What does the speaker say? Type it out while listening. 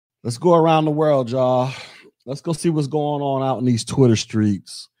Let's go around the world, y'all. Let's go see what's going on out in these Twitter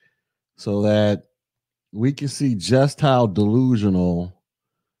streets so that we can see just how delusional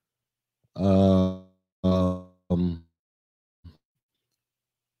what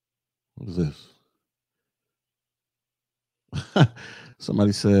is this?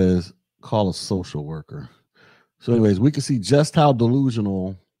 Somebody says call a social worker. So anyways, we can see just how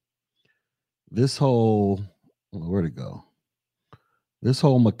delusional this whole, where'd it go? This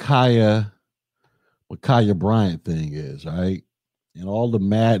whole Micaiah Bryant thing is, right? And all the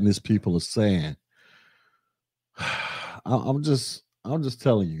madness people are saying. I'm just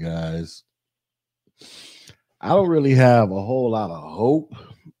telling you guys, I don't really have a whole lot of hope.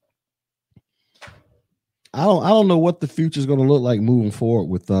 I don't know what the future is going to look like moving forward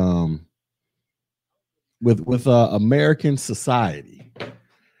with American society.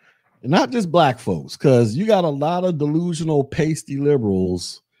 And not just black folks, because you got a lot of delusional, pasty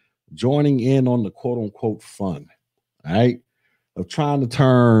liberals joining in on the quote unquote fun, right? Of trying to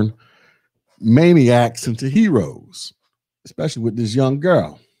turn maniacs into heroes, especially with this young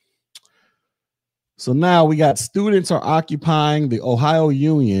girl. So now we got students are occupying the Ohio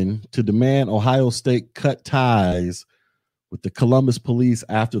Union to demand Ohio State cut ties with the Columbus police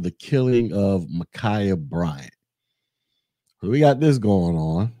after the killing of Micaiah Bryant. So we got this going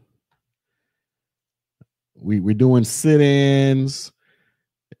on. We're doing sit-ins.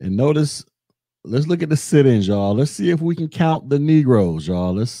 And notice, let's look at the sit-ins, y'all. Let's see if we can count the Negroes,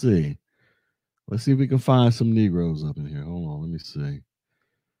 y'all. Let's see. Let's see if we can find some Negroes up in here. Hold on, let me see.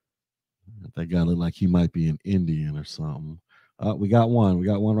 That guy look like he might be an Indian or something. We got one. We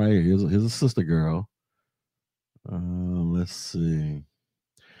got one right here. Here's a sister girl. Let's see.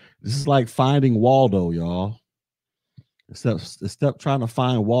 This is like finding Waldo, y'all. Instead trying to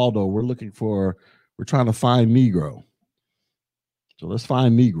find Waldo, we're trying to find Negro. So let's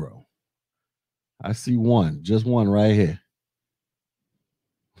find Negro. I see one, just one right here.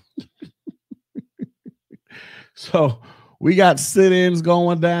 So we got sit-ins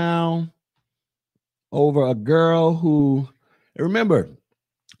going down over a girl who, remember,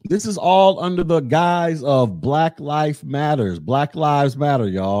 this is all under the guise of Black Lives Matter,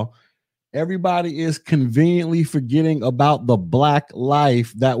 y'all. Everybody is conveniently forgetting about the black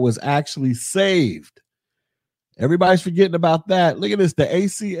life that was actually saved. Everybody's forgetting about that. Look at this, the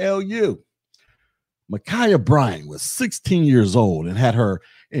ACLU. Micaiah Bryant was 16 years old and had her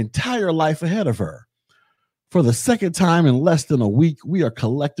entire life ahead of her. For the second time in less than a week, we are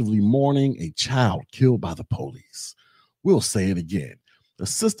collectively mourning a child killed by the police. We'll say it again. The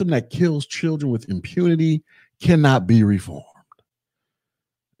system that kills children with impunity cannot be reformed.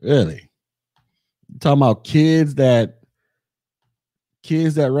 Really? You're talking about kids that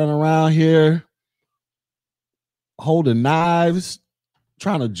run around here holding knives,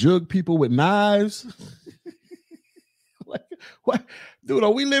 trying to jug people with knives. Like, what? Dude,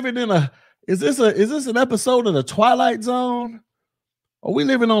 are we living in is this an episode of the Twilight Zone? Are we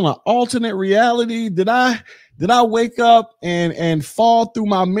living on an alternate reality? Did I wake up and fall through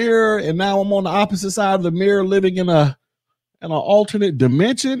my mirror and now I'm on the opposite side of the mirror living in an alternate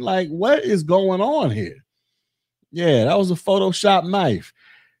dimension? Like, what is going on here? Yeah, that was a Photoshop knife.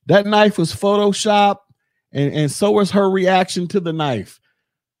 That knife was Photoshop, and so was her reaction to the knife.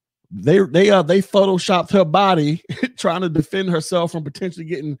 They photoshopped her body trying to defend herself from potentially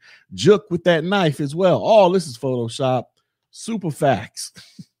getting juked with that knife as well. All this is Photoshop. Super facts.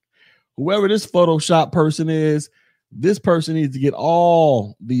 Whoever this Photoshop person is, this person needs to get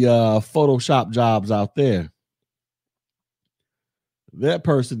all the Photoshop jobs out there. That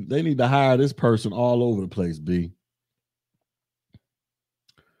person, they need to hire this person all over the place, B.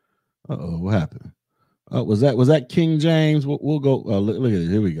 Uh-oh, what happened? Was that King James? We'll go. Look at it.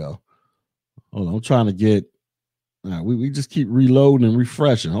 Here we go. Hold on. I'm trying to get. All right, we just keep reloading and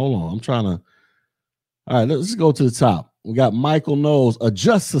refreshing. Hold on. I'm trying to. All right, let's go to the top. We got Michael Knowles. A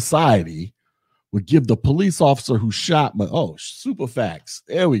just society would give the police officer who shot. Super facts.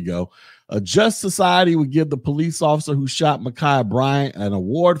 There we go. A just society would give the police officer who shot Micaiah Bryant an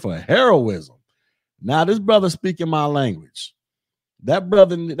award for heroism. Now, this brother speaking my language.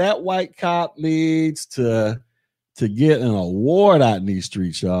 That white cop needs to get an award out in these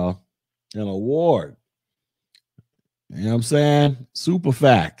streets, y'all. An award. You know what I'm saying? Super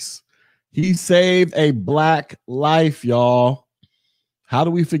facts. He saved a black life, y'all. How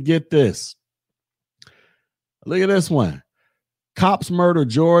do we forget this? Look at this one. Cops murder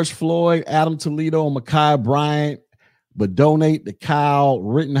George Floyd, Adam Toledo, and Micaiah Bryant, but donate the Kyle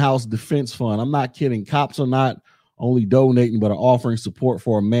Rittenhouse Defense Fund. I'm not kidding. Cops are not only donating, but are offering support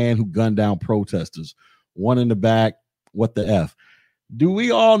for a man who gunned down protesters. One in the back. What the F? Do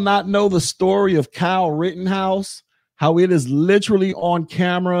we all not know the story of Kyle Rittenhouse? How it is literally on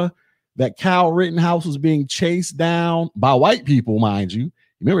camera that Kyle Rittenhouse was being chased down by white people, mind you.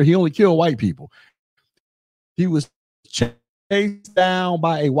 Remember, he only killed white people. He was chased down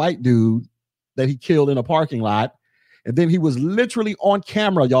by a white dude that he killed in a parking lot. And then he was literally on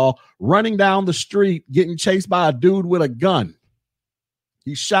camera, y'all, running down the street, getting chased by a dude with a gun.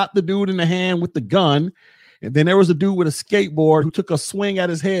 He shot the dude in the hand with the gun. And then there was a dude with a skateboard who took a swing at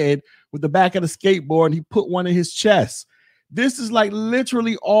his head with the back of the skateboard, and he put one in his chest. This is like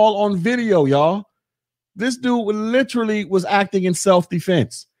literally all on video, y'all. This dude literally was acting in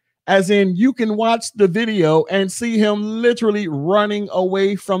self-defense. As in, you can watch the video and see him literally running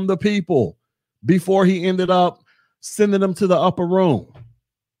away from the people before he ended up sending them to the upper room.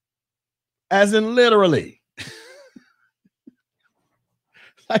 As in, literally.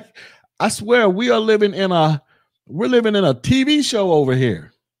 Like, I swear we're living in a TV show over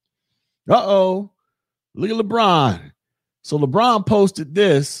here. Uh-oh. Look at LeBron. So LeBron posted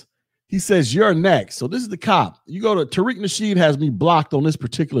this. He says, "You're next." So this is the cop. You go to Tariq Nasheed has me blocked on this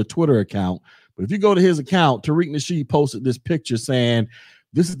particular Twitter account. But if you go to his account, Tariq Nasheed posted this picture saying,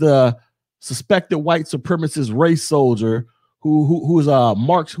 this is the suspected white supremacist race soldier who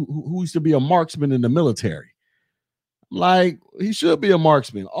used to be a marksman in the military. Like, he should be a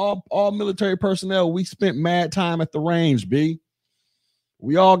marksman. All military personnel, we spent mad time at the range, B.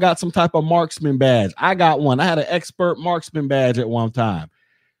 We all got some type of marksman badge. I got one. I had an expert marksman badge at one time.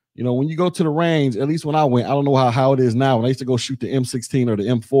 You know, when you go to the range, at least when I went, I don't know how it is now. When I used to go shoot the M16 or the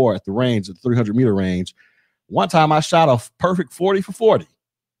M4 at the range, at the 300-meter range, one time I shot a perfect 40 for 40.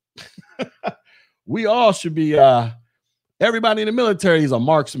 We all should be, everybody in the military is a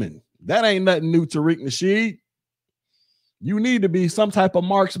marksman. That ain't nothing new to Tariq Nasheed. You need to be some type of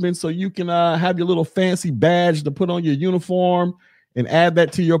marksman so you can have your little fancy badge to put on your uniform and add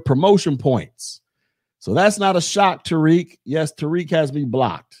that to your promotion points. So that's not a shock, Tariq. Yes, Tariq has me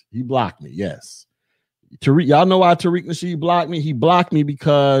blocked. He blocked me, yes. Tariq, y'all know why Tariq Nasheed blocked me? He blocked me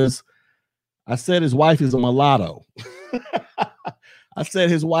because I said his wife is a mulatto. I said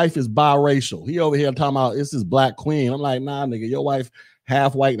his wife is biracial. He over here talking about it's his black queen. I'm like, nah, nigga, your wife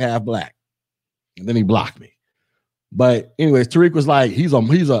half white, half black. And then he blocked me. But anyways, Tariq was like, he's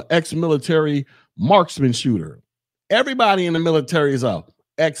a ex-military marksman shooter. Everybody in the military is a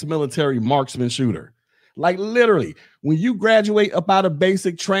ex-military marksman shooter. Like, literally, when you graduate up out of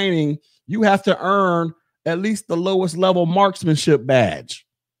basic training, you have to earn at least the lowest level marksmanship badge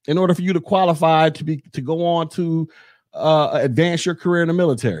in order for you to qualify to go on to advance your career in the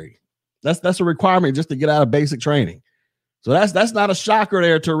military. That's a requirement just to get out of basic training. So that's not a shocker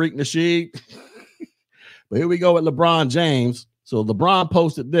there, Tariq Nasheed. But here we go with LeBron James. So LeBron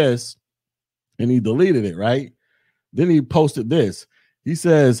posted this and he deleted it, right? Then he posted this. He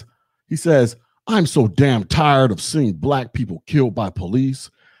says, "I'm so damn tired of seeing black people killed by police.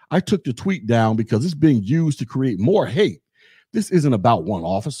 I took the tweet down because it's being used to create more hate. This isn't about one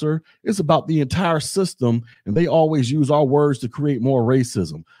officer. It's about the entire system, and they always use our words to create more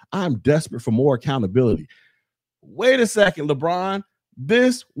racism. I'm desperate for more accountability." Wait a second, LeBron.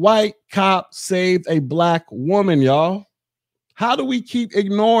 This white cop saved a black woman, y'all. How do we keep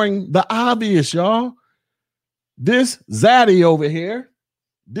ignoring the obvious, y'all? This Zaddy over here,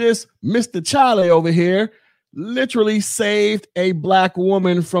 this Mr. Charlie over here, literally saved a black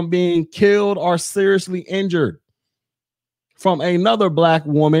woman from being killed or seriously injured from another black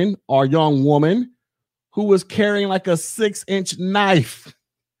woman or young woman who was carrying like a 6-inch knife,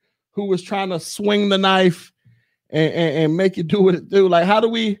 who was trying to swing the knife and make it do what it do. Like, how do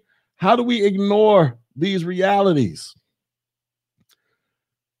we ignore these realities?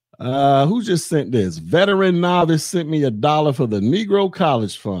 Who just sent this? Veteran Novice sent me $1 for the Negro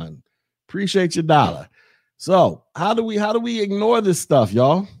College Fund. Appreciate your $1. So how do we ignore this stuff,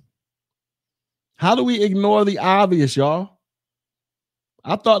 y'all? How do we ignore the obvious, y'all?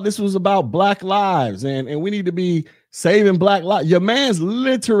 I thought this was about black lives and we need to be saving black lives. Your man's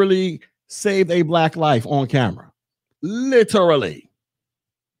literally saved a black life on camera. Literally.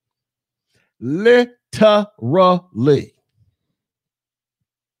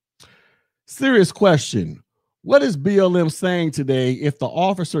 Serious question. What is BLM saying today if the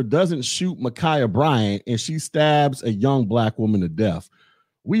officer doesn't shoot Ma'Khia Bryant and she stabs a young black woman to death?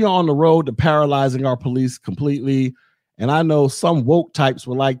 We are on the road to paralyzing our police completely. And I know some woke types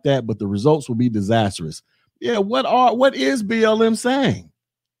were like that, but the results will be disastrous. Yeah, what is BLM saying?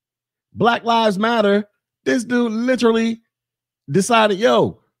 Black Lives Matter. This dude literally decided,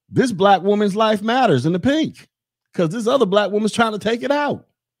 yo, this black woman's life matters in the pink because this other black woman's trying to take it out.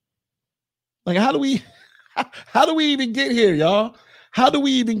 Like, how do we even get here, y'all? How do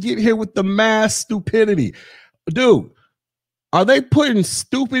we even get here with the mass stupidity? Dude, are they putting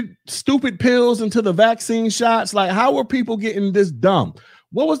stupid pills into the vaccine shots? Like, how are people getting this dumb?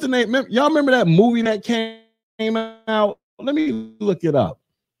 What was the name? Y'all remember that movie that came out? Let me look it up.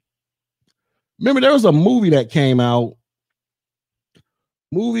 Remember, there was a movie that came out,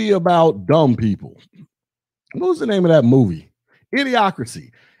 movie about dumb people. What was the name of that movie?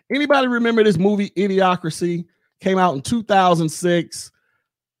 Idiocracy. Anybody remember this movie, Idiocracy? Came out in 2006.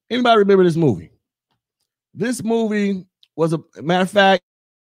 Anybody remember this movie? This movie was, a matter of fact,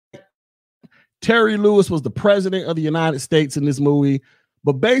 Terry Lewis was the president of the United States in this movie.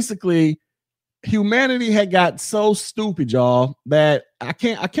 But basically, humanity had got so stupid, y'all, that I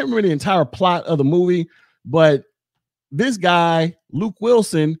can't remember the entire plot of the movie, but this guy, Luke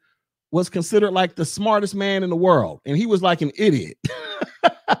Wilson, was considered like the smartest man in the world. And he was like an idiot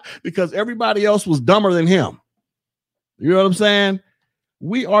because everybody else was dumber than him. You know what I'm saying?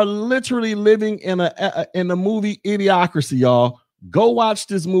 We are literally living in the movie Idiocracy, y'all. Go watch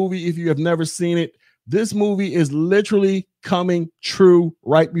this movie if you have never seen it. This movie is literally coming true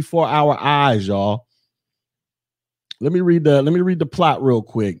right before our eyes, y'all. Let me read the plot real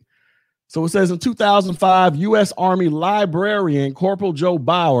quick. So it says in 2005, U.S. Army librarian Corporal Joe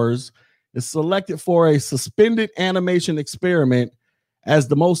Bowers is selected for a suspended animation experiment as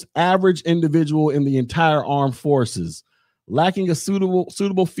the most average individual in the entire armed forces. Lacking a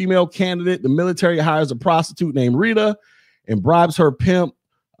suitable female candidate, the military hires a prostitute named Rita and bribes her pimp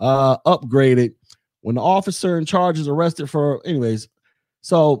upgraded. When the officer in charge is arrested for, anyways,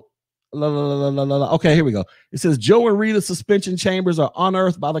 so, okay, here we go. It says Joe and Rita's suspension chambers are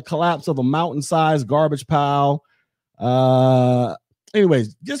unearthed by the collapse of a mountain-sized garbage pile.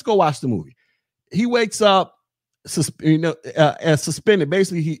 Anyways, just go watch the movie. He wakes up, suspended.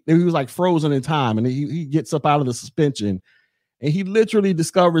 Basically, he was like frozen in time, and he gets up out of the suspension, and he literally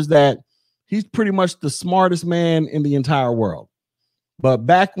discovers that he's pretty much the smartest man in the entire world. But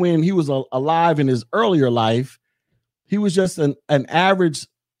back when he was alive in his earlier life, he was just an average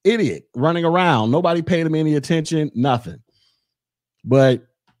idiot running around. Nobody paid him any attention, nothing. But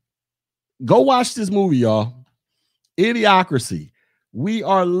go watch this movie, y'all. Idiocracy. We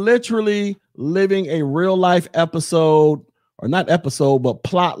are literally living a real life episode, or not episode, but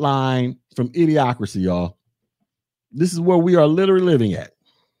plot line from Idiocracy, y'all. This is where we are literally living at.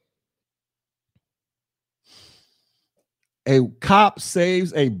 A cop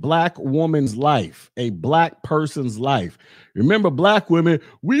saves a black woman's life, a black person's life. Remember, black women,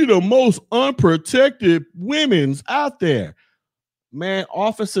 we the most unprotected women's out there. Man,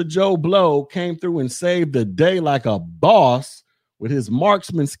 Officer Joe Blow came through and saved the day like a boss with his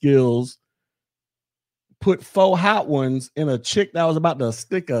marksman skills, put 4 hot ones in a chick that was about to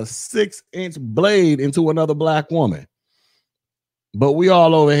stick a 6-inch blade into another black woman. But we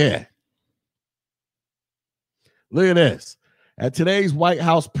all over here. Look at this. At today's White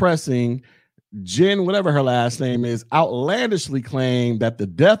House pressing, Jen, whatever her last name is, outlandishly claimed that the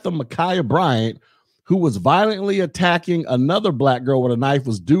death of Ma'Khia Bryant, who was violently attacking another black girl with a knife,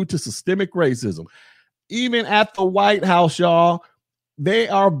 was due to systemic racism. Even at the White House, y'all, they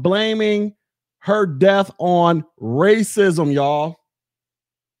are blaming her death on racism, y'all.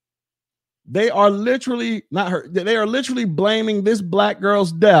 They are literally they are literally blaming this black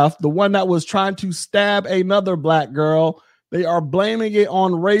girl's death, the one that was trying to stab another black girl. They are blaming it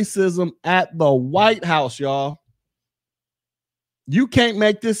on racism at the White House, y'all. You can't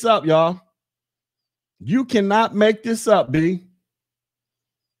make this up, y'all. You cannot make this up, B.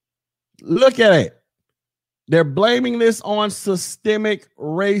 Look at it. They're blaming this on systemic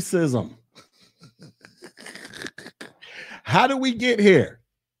racism. How do we get here?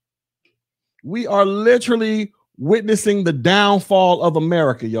 We are literally witnessing the downfall of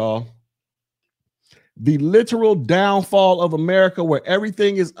America, y'all. The literal downfall of America, where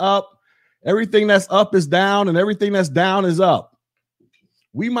everything is up, everything that's up is down, and everything that's down is up.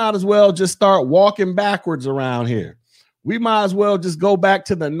 We might as well just start walking backwards around here. We might as well just go back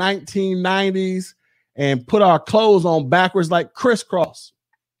to the 1990s and put our clothes on backwards like crisscross.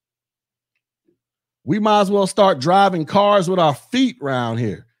 We might as well start driving cars with our feet around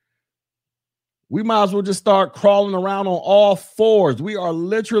here. We might as well just start crawling around on all fours. We are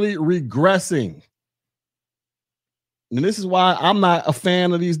literally regressing. And this is why I'm not a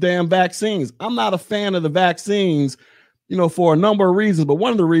fan of these damn vaccines. I'm not a fan of the vaccines, for a number of reasons. But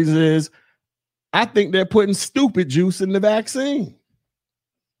one of the reasons is I think they're putting stupid juice in the vaccine.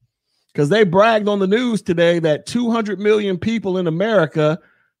 Because they bragged on the news today that 200 million people in America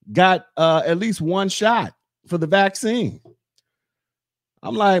got at least one shot for the vaccine.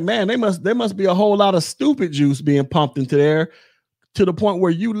 I'm like, man, there must be a whole lot of stupid juice being pumped into there to the point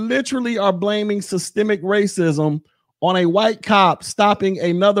where you literally are blaming systemic racism on a white cop stopping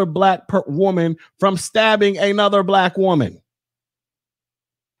another black woman from stabbing another black woman.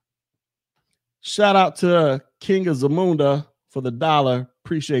 Shout out to King of Zamunda for the $1.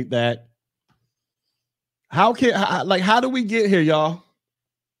 Appreciate that. How do we get here, y'all?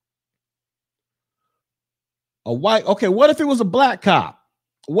 A white, okay, what if it was a black cop?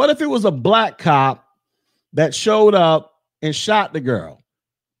 What if it was a black cop that showed up and shot the girl?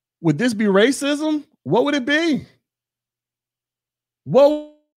 Would this be racism? What would it be?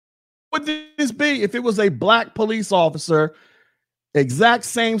 What would this be if it was a black police officer? Exact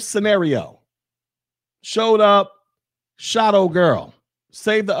same scenario. Showed up, shot old girl,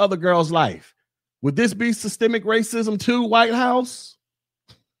 saved the other girl's life. Would this be systemic racism too, White House?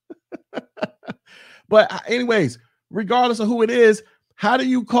 But anyways, regardless of who it is, how do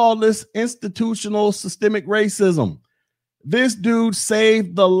you call this institutional systemic racism? This dude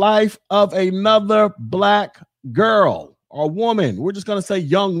saved the life of another black girl or woman. We're just going to say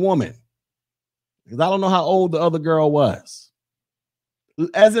young woman, because I don't know how old the other girl was.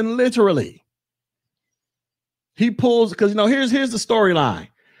 As in literally. He pulls, because, here's the storyline.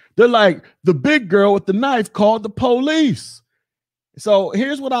 They're like, the big girl with the knife called the police. So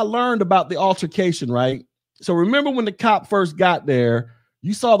here's what I learned about the altercation, right? So remember when the cop first got there,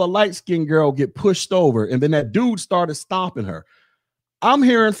 you saw the light-skinned girl get pushed over, and then that dude started stomping her. I'm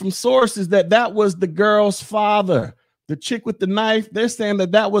hearing from sources that was the girl's father. The chick with the knife, they're saying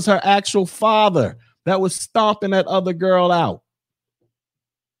that was her actual father that was stomping that other girl out.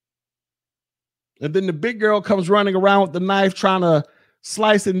 And then the big girl comes running around with the knife trying to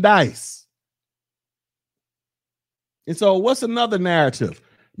slice and dice. And so what's another narrative?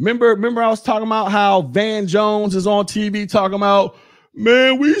 Remember I was talking about how Van Jones is on TV talking about,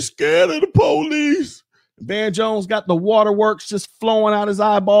 man, we scared of the police. Van Jones got the waterworks just flowing out his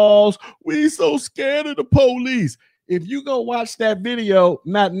eyeballs. We so scared of the police. If you go watch that video,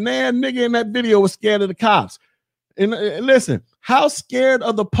 not nan nigga in that video was scared of the cops. And listen, how scared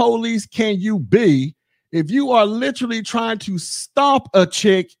of the police can you be if you are literally trying to stomp a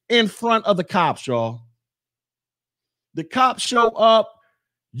chick in front of the cops, y'all? The cops show up,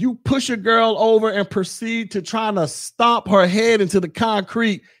 you push a girl over and proceed to try to stomp her head into the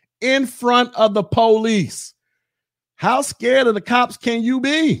concrete in front of the police. How scared of the cops can you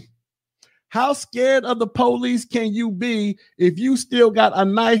be? How scared of the police can you be if you still got a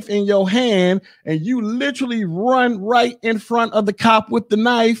knife in your hand and you literally run right in front of the cop with the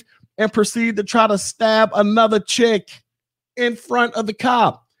knife and proceed to try to stab another chick in front of the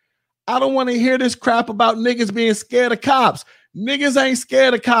cop? I don't want to hear this crap about niggas being scared of cops. Niggas ain't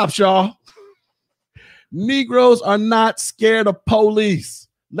scared of cops, y'all. Negroes are not scared of police.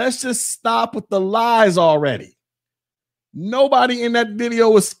 Let's just stop with the lies already. Nobody in that video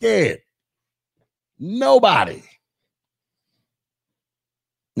was scared. Nobody.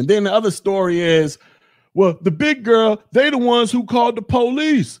 And then the other story is, well, the big girl, they the ones who called the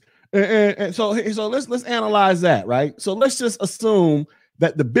police. And so let's analyze that, right? So let's just assume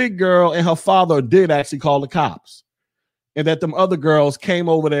that the big girl and her father did actually call the cops, and that them other girls came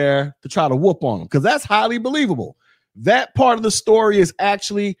over there to try to whoop on them, because that's highly believable. That part of the story is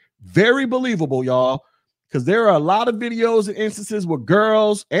actually very believable, y'all, because there are a lot of videos and instances where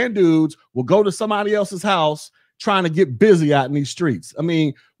girls and dudes will go to somebody else's house trying to get busy out in these streets. I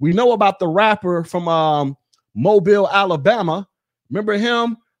mean, we know about the rapper from Mobile, Alabama. Remember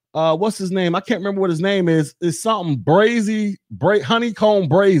him? What's his name? I can't remember what his name is. It's something Brazy, Honeycomb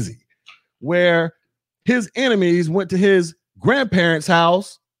Brazy, where his enemies went to his grandparents'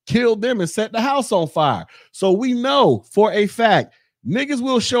 house, killed them, and set the house on fire. So we know for a fact niggas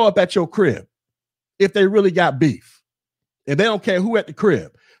will show up at your crib if they really got beef, and they don't care who at the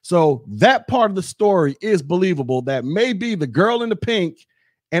crib. So that part of the story is believable. That maybe the girl in the pink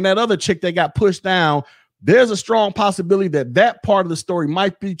and that other chick that got pushed down, there's a strong possibility that part of the story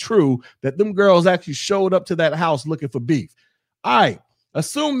might be true, that them girls actually showed up to that house looking for beef. All right,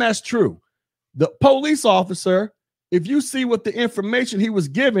 assume that's true. The police officer, if you see what the information he was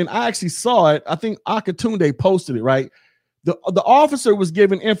given, I actually saw it. I think Akatunde posted it, right? The officer was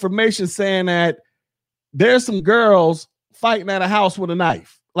given information saying that there's some girls fighting at a house with a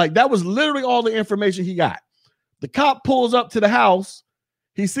knife. Like, that was literally all the information he got. The cop pulls up to the house.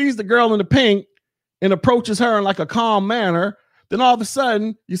 He sees the girl in the pink and approaches her in like a calm manner. Then all of a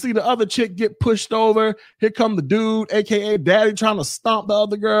sudden, you see the other chick get pushed over. Here come the dude, aka daddy, trying to stomp the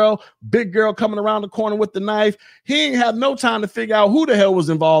other girl. Big girl coming around the corner with the knife. He ain't have no time to figure out who the hell was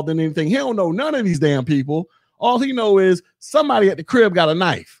involved in anything. He don't know none of these damn people. All he know is somebody at the crib got a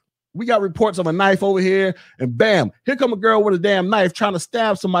knife. We got reports of a knife over here, and bam, here come a girl with a damn knife trying to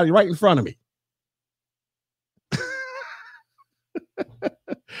stab somebody right in front of me.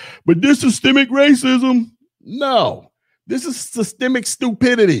 But this is systemic racism. No, this is systemic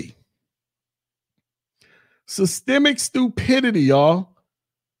stupidity. Systemic stupidity, y'all.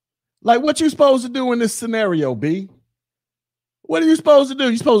 Like, what you supposed to do in this scenario, B? What are you supposed to do?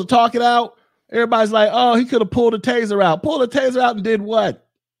 You supposed to talk it out? Everybody's like, oh, he could have pulled the taser out. Pulled the taser out and did what?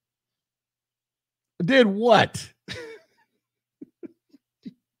 Did what?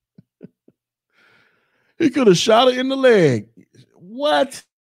 He could have shot it in the leg. What?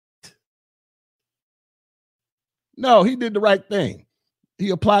 No, he did the right thing.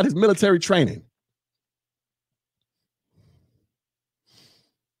 He applied his military training.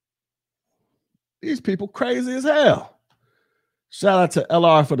 These people crazy as hell. Shout out to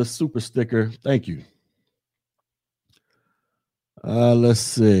LR for the super sticker. Thank you. Let's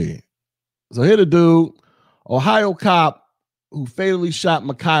see. So here the dude, Ohio cop who fatally shot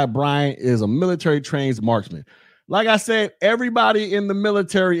Ma'Khia Bryant is a military trained marksman. Like I said, everybody in the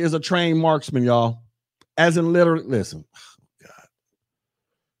military is a trained marksman, y'all. As in literally, listen. Oh,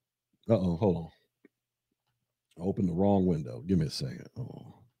 God. Uh-oh, hold on. I opened the wrong window. Give me a second.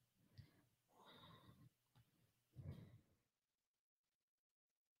 Oh.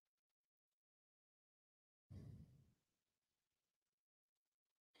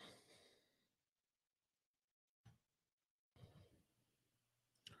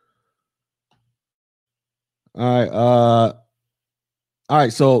 All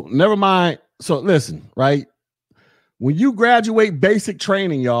right. So never mind. So listen, right? When you graduate basic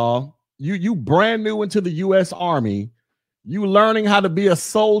training, y'all, you brand new into the U.S. Army, you learning how to be a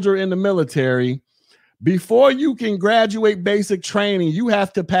soldier in the military. Before you can graduate basic training, you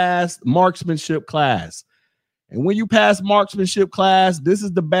have to pass marksmanship class. And when you pass marksmanship class, this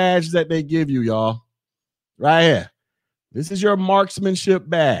is the badge that they give you, y'all. Right here. This is your marksmanship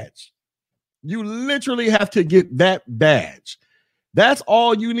badge. You literally have to get that badge. That's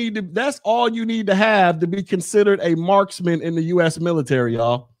all you need to have to be considered a marksman in the U.S. military,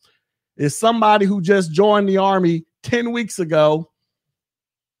 y'all. Is somebody who just joined the Army 10 weeks ago,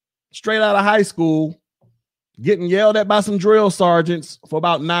 straight out of high school, getting yelled at by some drill sergeants for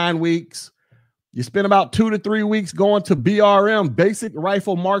about 9 weeks. You spend about 2 to 3 weeks going to BRM, basic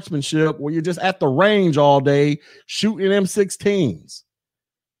rifle marksmanship, where you're just at the range all day shooting M16s.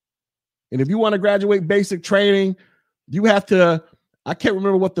 And if you want to graduate basic training, you have to, I can't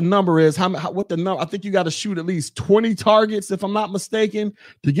remember what the number is. What the number? I think you got to shoot at least 20 targets, if I'm not mistaken,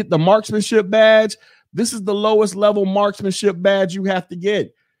 to get the marksmanship badge. This is the lowest level marksmanship badge you have to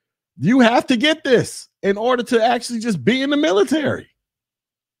get. You have to get this in order to actually just be in the military.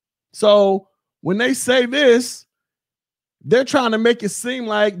 So when they say this, they're trying to make it seem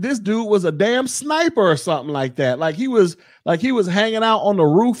like this dude was a damn sniper or something like that. Like he was hanging out on the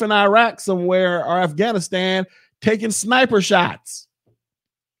roof in Iraq somewhere or Afghanistan taking sniper shots.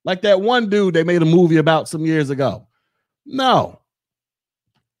 Like that one dude they made a movie about some years ago. No.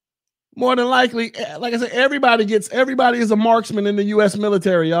 More than likely, like I said, everybody is a marksman in the U.S.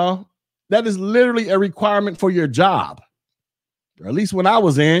 military, y'all. That is literally a requirement for your job. Or at least when I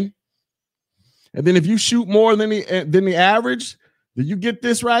was in. And then if you shoot more than the average, then you get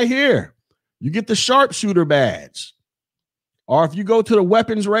this right here. You get the sharpshooter badge. Or if you go to the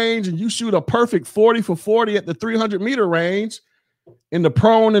weapons range and you shoot a perfect 40 for 40 at the 300-meter range in the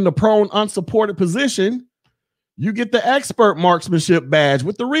prone unsupported position, you get the expert marksmanship badge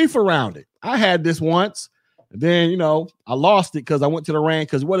with the reef around it. I had this once. And then, I lost it because I went to the range.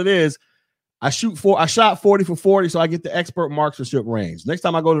 Because what it is, I shot 40 for 40, so I get the expert marksmanship range. Next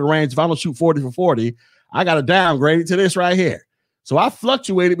time I go to the range, if I don't shoot 40 for 40, I got to downgrade it to this right here. So I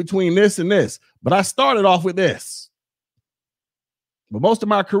fluctuated between this and this, but I started off with this. But most of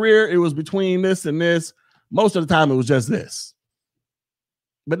my career, it was between this and this. Most of the time, it was just this.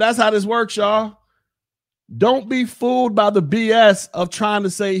 But that's how this works, y'all. Don't be fooled by the BS of trying to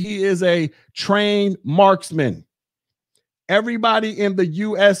say he is a trained marksman. Everybody in the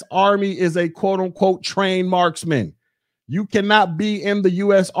U.S. Army is a quote-unquote trained marksman. You cannot be in the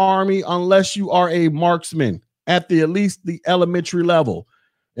U.S. Army unless you are a marksman at least the elementary level.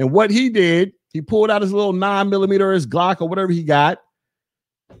 And what he did, he pulled out his little 9mm, his Glock or whatever he got,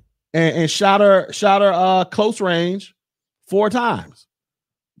 and shot her close range 4 times.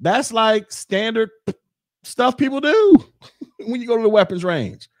 That's like standard stuff people do when you go to the weapons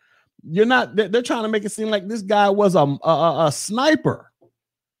range. They're trying to make it seem like this guy was a sniper.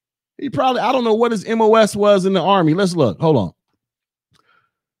 He probably, I don't know what his MOS was in the Army. Let's look. Hold on.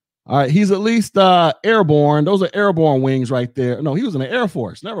 All right, he's at least airborne. Those are airborne wings right there. No, he was in the Air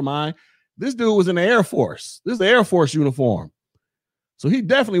Force. Never mind. This dude was in the Air Force. This is the Air Force uniform. So he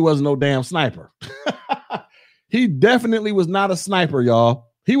definitely wasn't no damn sniper. He definitely was not a sniper, y'all.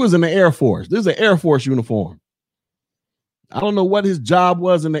 He was in the Air Force. This is an Air Force uniform. I don't know what his job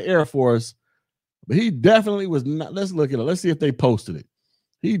was in the Air Force, but he definitely was not. Let's look at it. Let's see if they posted it.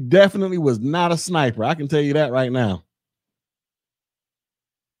 He definitely was not a sniper. I can tell you that right now.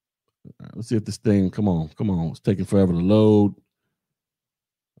 Right, let's see if this thing, come on. It's taking forever to load.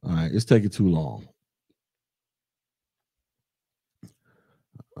 All right, it's taking too long.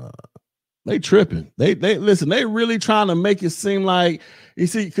 They tripping. They listen, they really trying to make it seem like, you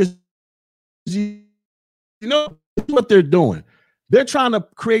see, because you know what they're doing. They're trying to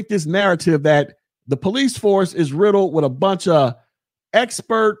create this narrative that the police force is riddled with a bunch of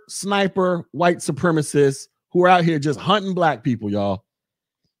expert sniper white supremacists who are out here just hunting black people, y'all.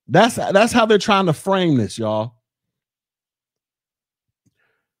 That's how they're trying to frame this, y'all.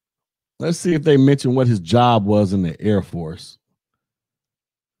 Let's see if they mention what his job was in the Air Force.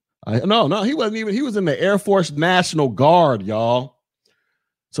 No, he wasn't even. He was in the Air Force National Guard, y'all.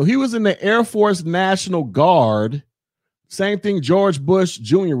 So he was in the Air Force National Guard. Same thing George Bush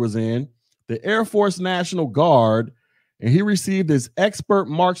Jr. was in, the Air Force National Guard, and he received his expert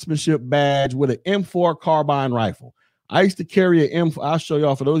marksmanship badge with an M4 carbine rifle. I used to carry an M4. I'll show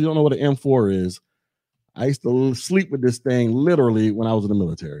y'all. For those who don't know what an M4 is, I used to sleep with this thing literally when I was in the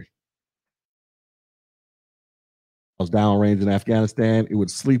military. I was downrange in Afghanistan. It would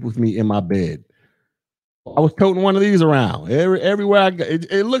sleep with me in my bed. I was toting one of these around. Everywhere I go.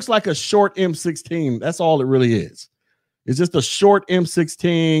 It looks like a short M16. That's all it really is. It's just a short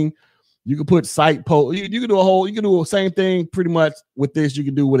M16. You can put sight pole. You can do the same thing pretty much with this. You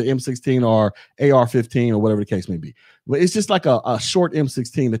can do with an M16 or AR-15 or whatever the case may be. But it's just like a short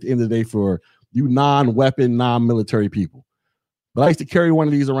M16 at the end of the day for you non-weapon, non-military people. But I used to carry one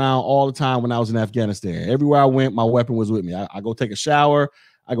of these around all the time when I was in Afghanistan. Everywhere I went, my weapon was with me. I go take a shower.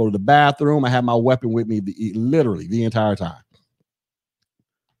 I go to the bathroom. I have my weapon with me literally the entire time.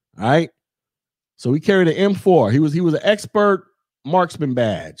 All right. So he carried an M4. He was an expert marksman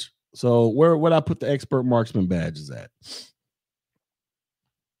badge. So where would I put the expert marksman badges at?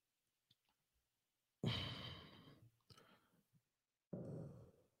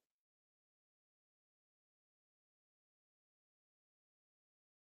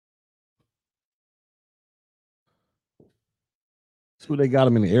 See what they got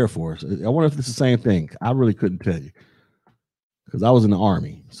him in the Air Force. I wonder if it's the same thing. I really couldn't tell you because I was in the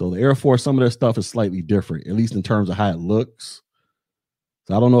Army. So the Air Force, some of their stuff is slightly different, at least in terms of how it looks.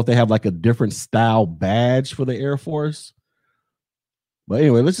 So I don't know if they have like a different style badge for the Air Force. But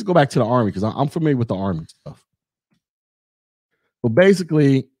anyway, let's just go back to the Army because I'm familiar with the Army stuff. But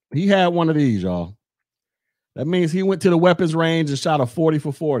basically, he had one of these, y'all. That means he went to the weapons range and shot a 40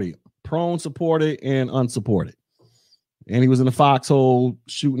 for 40, prone supported and unsupported. And he was in the foxhole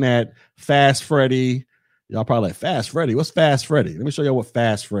shooting at Fast Freddy. Y'all probably like, Fast Freddy? What's Fast Freddy? Let me show y'all what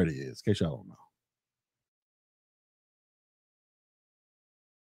Fast Freddy is, in case y'all don't know.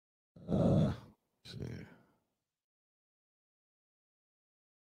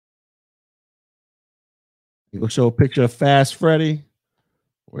 You go show a picture of Fast Freddy.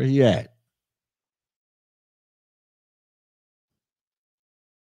 Where he at?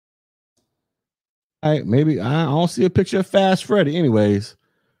 All right, maybe I don't see a picture of Fast Freddy. Anyways,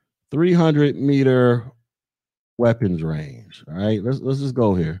 300-meter weapons range. All right, let's just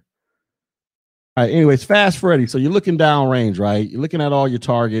go here. All right, anyways, Fast Freddy. So you're looking down range, right? You're looking at all your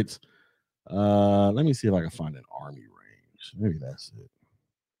targets. Let me see if I can find an Army range. Maybe that's it.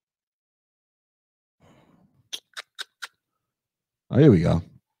 Oh, here we go.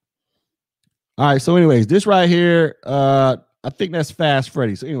 All right, so anyways, this right here, I think that's Fast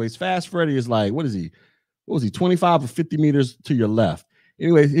Freddy. So anyways, Fast Freddy is like, what is he? What was he, 25 or 50 meters to your left?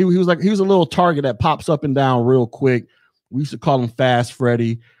 Anyways, he was a little target that pops up and down real quick. We used to call him Fast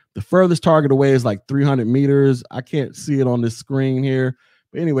Freddy. The furthest target away is like 300 meters. I can't see it on this screen here.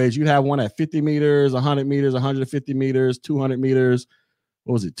 But anyways, you'd have one at 50 meters, 100 meters, 150 meters, 200 meters.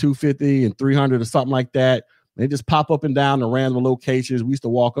 What was it, 250 and 300 or something like that? They just pop up and down the random locations. We used to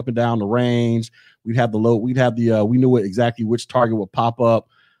walk up and down the range. We knew exactly which target would pop up.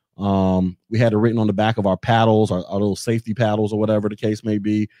 We had it written on the back of our paddles, our little safety paddles or whatever the case may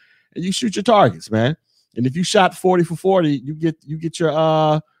be. And you shoot your targets, man. And if you shot 40 for 40, you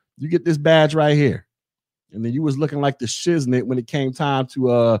get this badge right here. And then you was looking like the shiznit when it came time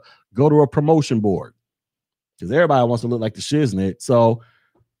to go to a promotion board. Because everybody wants to look like the shiznit. So,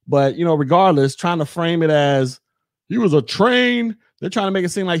 but regardless, trying to frame it as he was a trained They're trying to make it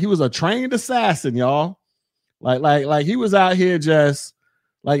seem like he was a trained assassin, y'all. Like he was out here just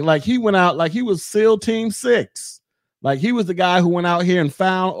like he went out like he was SEAL Team 6. Like he was the guy who went out here and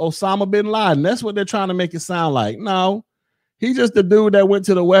found Osama bin Laden. That's what they're trying to make it sound like. No, he's just the dude that went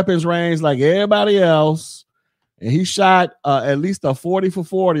to the weapons range like everybody else, and he shot at least a 40 for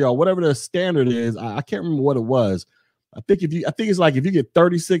 40 or whatever the standard is. I can't remember what it was. I think it's like if you get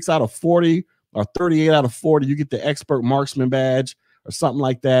 36 out of 40 or 38 out of 40, you get the expert marksman badge or something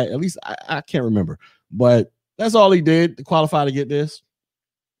like that. At least I can't remember, but that's all he did to qualify to get this.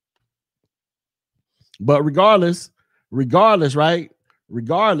 But regardless, right?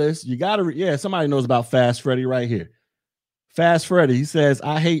 Regardless, you got to, somebody knows about Fast Freddy right here. Fast Freddy, he says,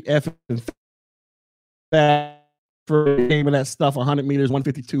 I hate effing Fast Freddy, aiming that stuff 100 meters,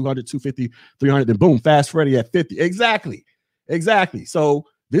 150, 200, 250, 300, then boom, Fast Freddy at 50. Exactly. So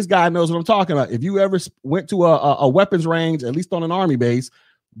this guy knows what I'm talking about. If you ever went to a weapons range, at least on an army base,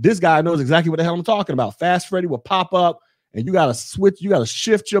 this guy knows exactly what the hell I'm talking about. Fast Freddy will pop up and you got to switch. You got to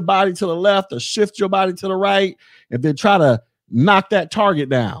shift your body to the left or shift your body to the right and then try to knock that target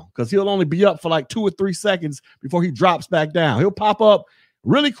down because he'll only be up for like 2 or 3 seconds before he drops back down. He'll pop up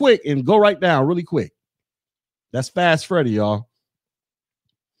really quick and go right down really quick. That's Fast Freddy, y'all.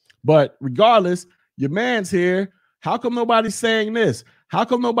 But regardless, your man's here. How come nobody's saying this? How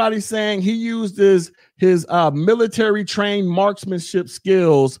come nobody's saying he used his military trained marksmanship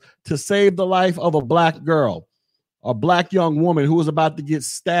skills to save the life of a black girl, a black young woman who was about to get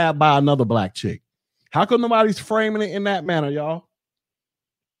stabbed by another black chick? How come nobody's framing it in that manner, y'all?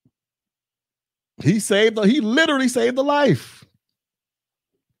 He literally saved the life.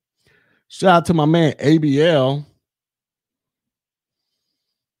 Shout out to my man ABL.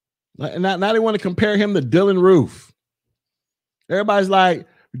 Now they want to compare him to Dylan Roof. Everybody's like,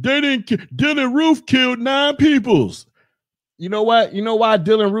 Dylan Roof killed 9 peoples. You know what? You know why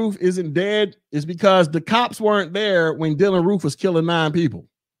Dylan Roof isn't dead? Is because the cops weren't there when Dylan Roof was killing 9 people.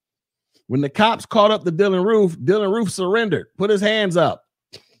 When the cops caught up to Dylan Roof surrendered, put his hands up.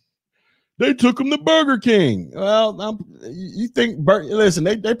 They took him to Burger King. Well, you think, listen,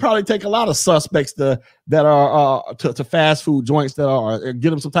 they probably take a lot of suspects to fast food joints that are get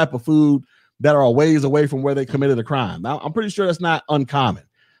them some type of food that are a ways away from where they committed a crime. Now, I'm pretty sure that's not uncommon.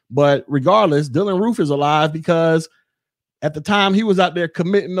 But regardless, Dylan Roof is alive because at the time he was out there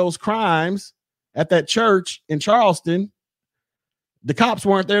committing those crimes at that church in Charleston, the cops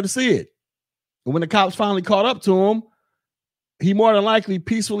weren't there to see it. And when the cops finally caught up to him, he more than likely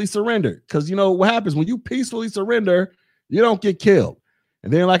peacefully surrendered. Because you know what happens when you peacefully surrender, you don't get killed.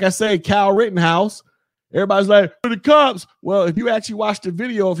 And then, like I say, Kyle Rittenhouse, everybody's like, the cops. Well, if you actually watch the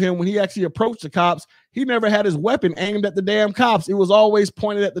video of him when he actually approached the cops, he never had his weapon aimed at the damn cops. It was always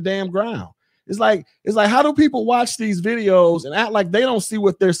pointed at the damn ground. It's like, how do people watch these videos and act like they don't see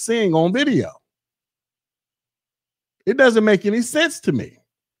what they're seeing on video? It doesn't make any sense to me.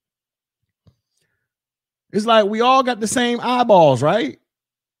 It's like we all got the same eyeballs, right?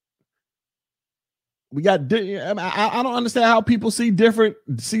 We got. I don't understand how people see different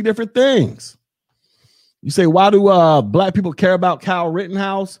things. You say, why do black people care about Kyle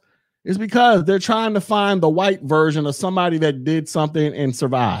Rittenhouse? It's because they're trying to find the white version of somebody that did something and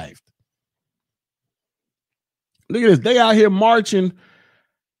survived. Look at this. They out here marching.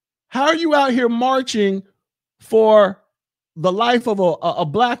 How are you out here marching for the life of a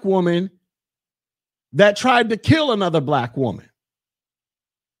black woman that tried to kill another black woman?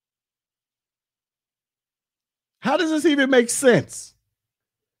 How does this even make sense?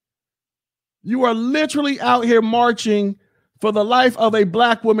 You are literally out here marching for the life of a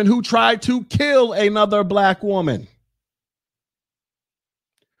black woman who tried to kill another black woman.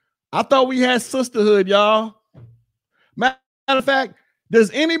 I thought we had sisterhood, y'all. Matter of fact,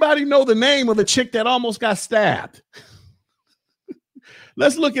 does anybody know the name of the chick that almost got stabbed?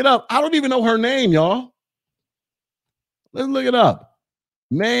 Let's look it up. I don't even know her name, y'all. Let's look it up.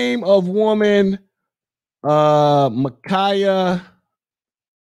 Name of woman, Micaiah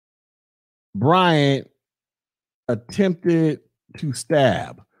Bryant attempted to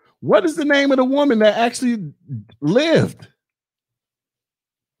stab. What is the name of the woman that actually lived?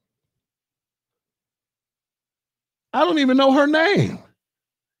 I don't even know her name.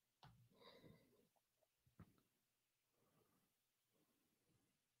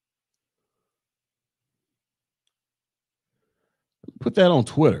 Put that on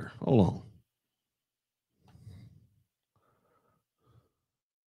Twitter. Hold on.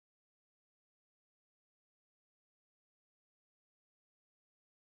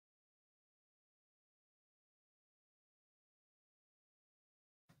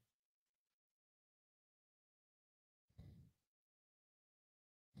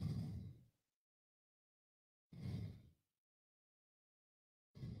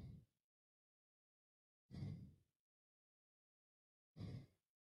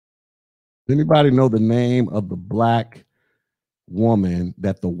 Anybody know the name of the black woman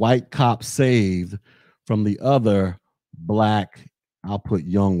that the white cop saved from the other black, I'll put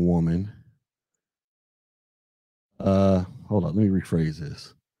young woman? Hold up, let me rephrase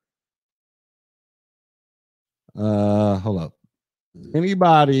this. Hold up.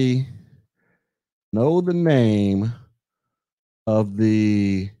 Anybody know the name of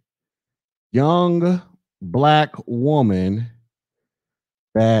the young black woman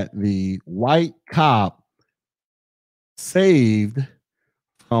that the white cop saved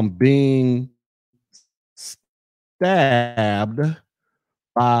from being stabbed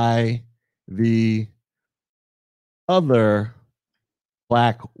by the other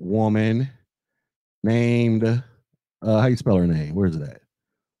black woman named how you spell her name? Where's it at?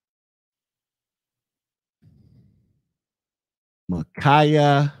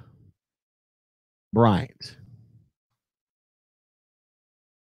 Micaiah Bryant.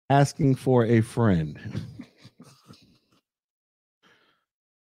 Asking for a friend.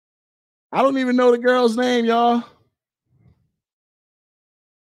 I don't even know the girl's name, y'all.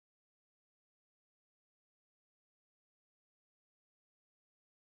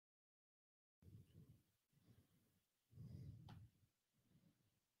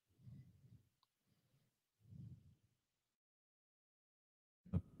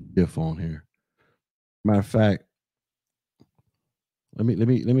 GIF on here. Matter of fact, let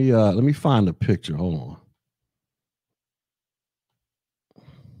me find the picture. Hold on.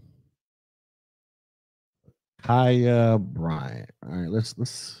 Kaya Bryant. All right, let's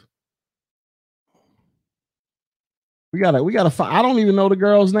we gotta find. I don't even know the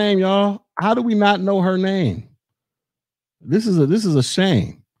girl's name, y'all. How do we not know her name? This is a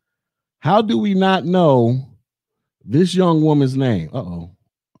shame. How do we not know this young woman's name? Uh-oh.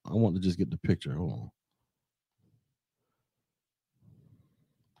 I want to just get the picture. Hold on.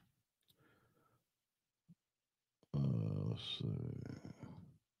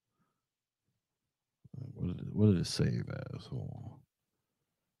 What did it save as? Hold on.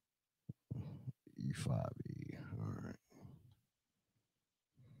 E5E. All right.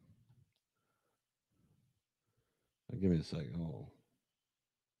 Give me a second. Hold on.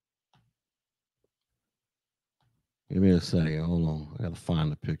 Give me a second. Hold on. I got to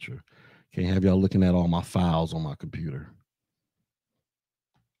find the picture. Can't have y'all looking at all my files on my computer.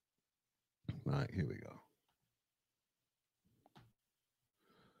 All right, here we go.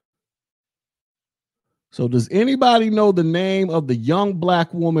 So, does anybody know the name of the young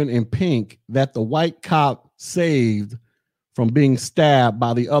black woman in pink that the white cop saved from being stabbed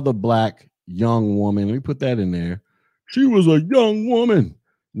by the other black young woman? Let me put that in there. She was a young woman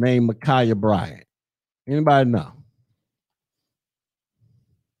named Micaiah Bryant. Anybody know?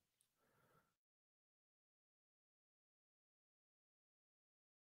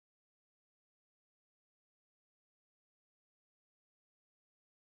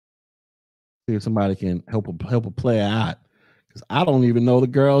 See if somebody can help a player out, because I don't even know the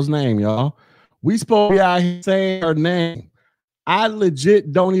girl's name, y'all. We supposed to be out here saying her name. I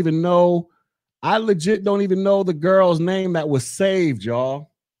legit don't even know the girl's name that was saved,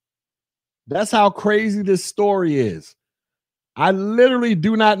 y'all. That's how crazy this story is. I literally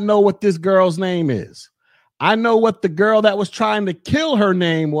do not know what this girl's name is. I know what the girl that was trying to kill her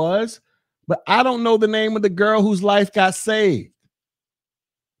name was, but I don't know the name of the girl whose life got saved.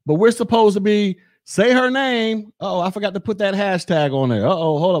 But we're supposed to be say her name. Oh, I forgot to put that hashtag on there.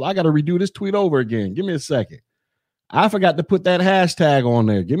 Oh, hold up. I got to redo this tweet over again. Give me a second. I forgot to put that hashtag on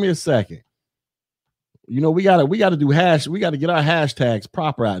there. Give me a second. You know, we gotta do we gotta get our hashtags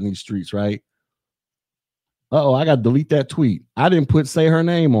proper out in these streets, right? Oh, I gotta delete that tweet. I didn't put say her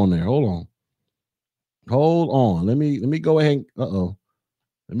name on there. Hold on. Let me go ahead. Let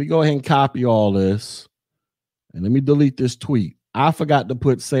me go ahead and copy all this. And let me delete this tweet. I forgot to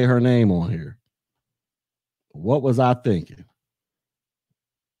put say her name on here. What was I thinking?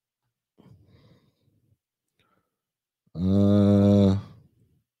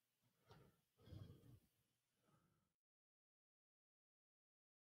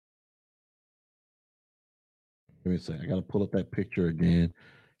 Give me a second. I got to pull up that picture again.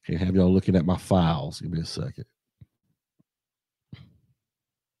 Can't have y'all looking at my files. Give me a second.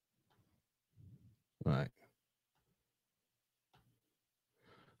 All right.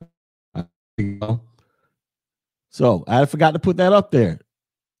 So I forgot to put that up there.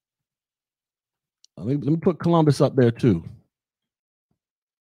 Let me put Columbus up there too.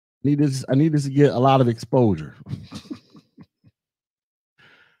 I need this to get a lot of exposure.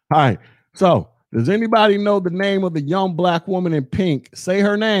 All right. So does anybody know the name of the young black woman in pink? Say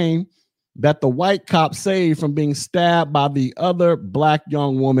her name that the white cop saved from being stabbed by the other black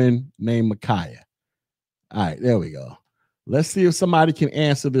young woman named Micaiah? All right, there we go. Let's see if somebody can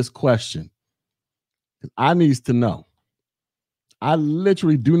answer this question. I needs to know. I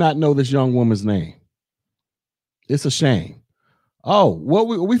literally do not know this young woman's name. It's a shame. Oh, what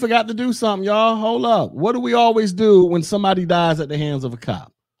we forgot to do something, y'all. Hold up. What do we always do when somebody dies at the hands of a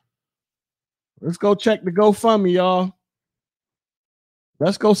cop? Let's go check the GoFundMe, y'all.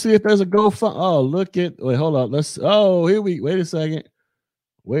 Let's go see if there's a GoFundMe. Oh, look at. Wait, hold up. Wait a second.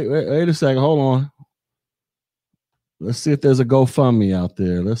 Wait a second. Hold on. Let's see if there's a GoFundMe out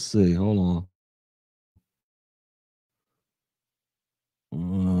there. Let's see. Hold on.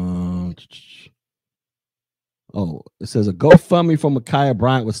 It says a GoFundMe for Micaiah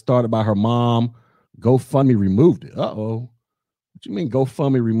Bryant was started by her mom. GoFundMe removed it. Uh-oh. What you mean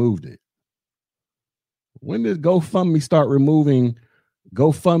GoFundMe removed it? When did GoFundMe start removing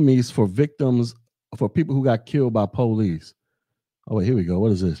GoFundMes for victims, for people who got killed by police? Oh, wait, here we go.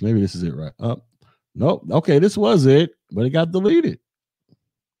 What is this? Maybe this is it, right? Nope. Okay, this was it, but it got deleted.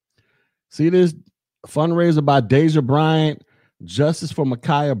 See this fundraiser by Deja Bryant, Justice for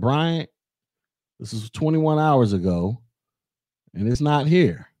Micaiah Bryant. This is 21 hours ago, and it's not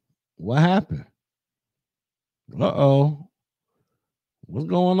here. What happened? Uh-oh. What's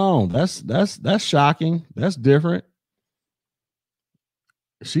going on? That's shocking. That's different.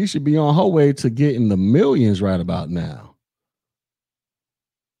 She should be on her way to getting the millions right about now.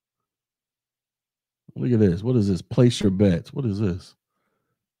 Look at this. What is this? Place your bets. What is this?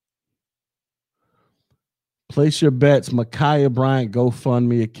 Place your bets. Micaiah Bryant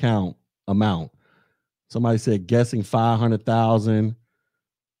GoFundMe account amount. Somebody said guessing 500,000.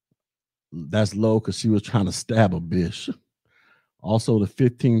 That's low because she was trying to stab a bitch. Also, the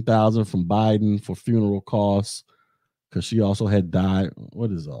 15,000 from Biden for funeral costs because she also had died.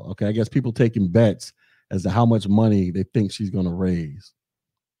 What is all? Okay, I guess people taking bets as to how much money they think she's going to raise.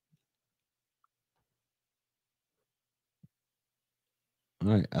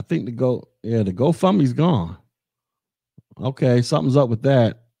 All right, I think the GoFundMe's gone. Okay, something's up with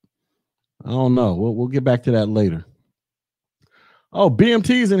that. I don't know. We'll get back to that later. Oh,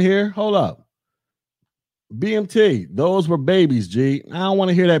 BMT's in here. Hold up. BMT, those were babies, G. I don't want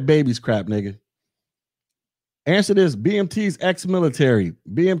to hear that babies crap, nigga. Answer this. BMT's ex-military.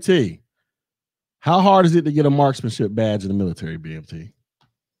 BMT, how hard is it to get a marksmanship badge in the military, BMT?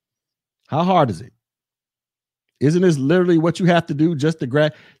 How hard is it? Isn't this literally what you have to do just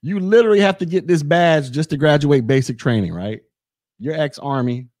to You literally have to get this badge just to graduate basic training, right? You're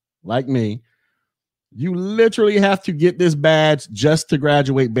ex-Army, like me. You literally have to get this badge just to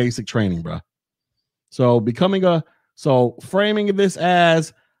graduate basic training, bro. So framing this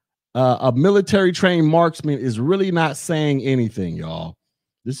as a military trained marksman is really not saying anything, y'all.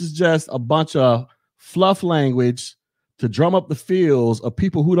 This is just a bunch of fluff language to drum up the feels of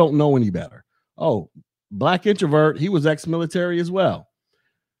people who don't know any better. Oh, Black introvert, he was ex-military as well.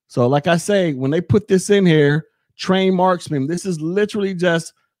 So like I say, when they put this in here, trained marksman, this is literally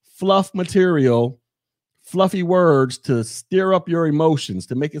just fluff material, fluffy words to stir up your emotions,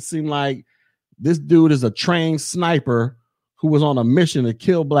 to make it seem like this dude is a trained sniper who was on a mission to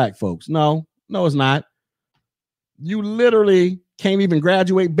kill black folks. No, it's not. You literally can't even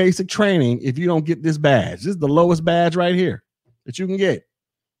graduate basic training if you don't get this badge. This is the lowest badge right here that you can get,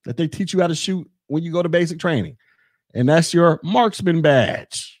 that they teach you how to shoot when you go to basic training. And that's your marksman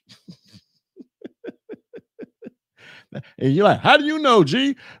badge. And you're like, how do you know,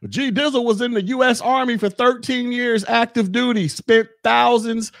 G? G Dizzle was in the U.S. Army for 13 years, active duty, spent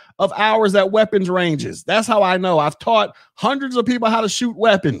thousands of hours at weapons ranges. That's how I know. I've taught hundreds of people how to shoot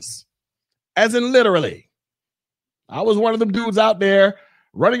weapons, as in literally. I was one of them dudes out there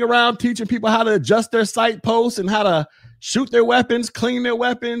running around teaching people how to adjust their sight posts and how to shoot their weapons, clean their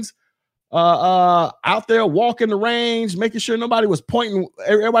weapons, out there walking the range, making sure nobody was pointing.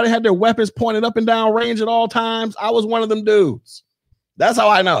 Everybody had their weapons pointed up and down range at all times. I was one of them dudes. That's how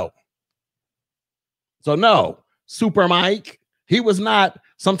I know. So no, Super Mike, he was not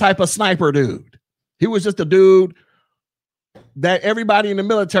some type of sniper dude. He was just a dude that everybody in the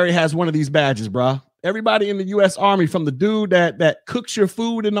military has one of these badges, bro. Everybody in the U.S. Army, from the dude that cooks your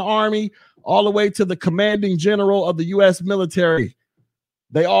food in the Army all the way to the commanding general of the U.S. military,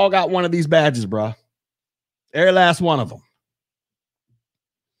 they all got one of these badges, bro. Every last one of them.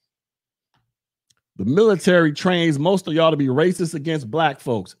 The military trains most of y'all to be racist against black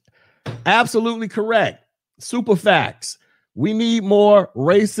folks. Absolutely correct. Super facts. We need more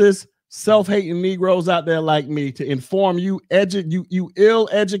racist, self-hating Negroes out there like me to inform you, you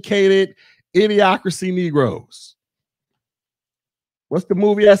ill-educated idiocracy Negroes. What's the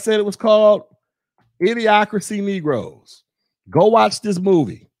movie I said it was called? Idiocracy Negroes. Go watch this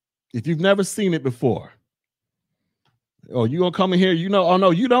movie if you've never seen it before. Oh, you gonna come in here? You know? Oh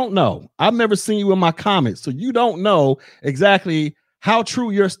no, you don't know. I've never seen you in my comments, so you don't know exactly how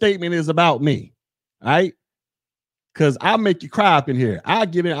true your statement is about me. All right? Because I'll make you cry up in here. I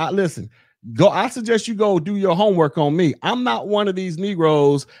get in. Listen. Go. I suggest you go do your homework on me. I'm not one of these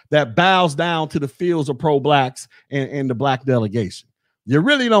Negroes that bows down to the fields of pro-blacks and the black delegation. You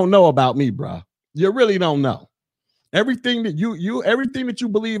really don't know about me, bro. You really don't know. Everything that everything that you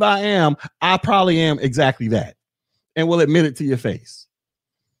believe I am, I probably am exactly that, and will admit it to your face.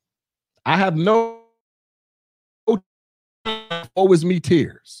 I have no always me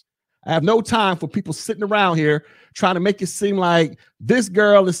tears. I have no time for people sitting around here trying to make it seem like this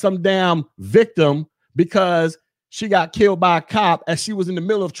girl is some damn victim because she got killed by a cop as she was in the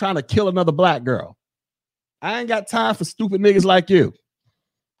middle of trying to kill another black girl. I ain't got time for stupid niggas like you.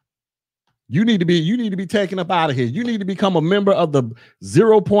 You need to be taken up out of here. You need to become a member of the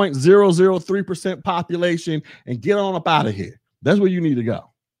 0.003% population and get on up out of here. That's where you need to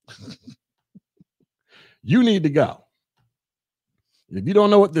go. You need to go. If you don't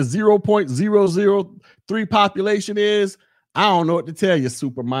know what the 0.003 population is, I don't know what to tell you,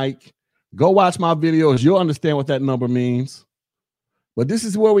 Super Mike. Go watch my videos. You'll understand what that number means. But this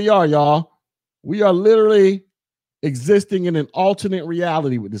is where we are, y'all. We are literally existing in an alternate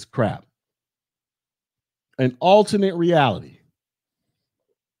reality with this crap. An alternate reality.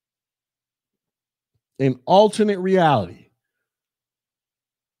 An alternate reality.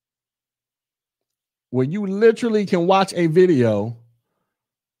 Where you literally can watch a video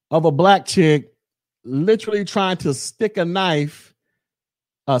of a black chick literally trying to stick a knife,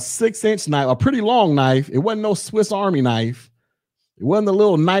 a 6-inch knife, a pretty long knife. It wasn't no Swiss Army knife. It wasn't the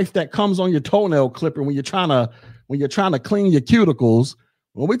little knife that comes on your toenail clipper when you're trying to clean your cuticles.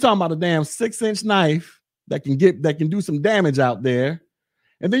 When we're talking about a damn 6-inch knife that can do some damage out there.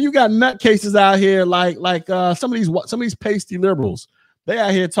 And then you got nutcases out here like some of these pasty liberals. They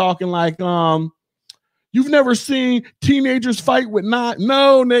out here talking like you've never seen teenagers fight with knives.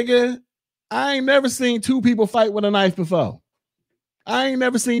 No, nigga. I ain't never seen two people fight with a knife before. I ain't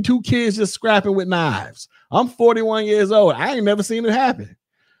never seen two kids just scrapping with knives. I'm 41 years old. I ain't never seen it happen.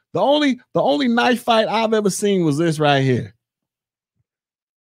 The only knife fight I've ever seen was this right here.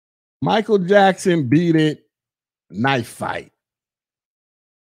 Michael Jackson beat it, knife fight.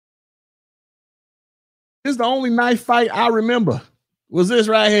 This is the only knife fight I remember. Was this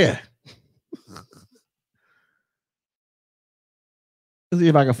right here. Let's see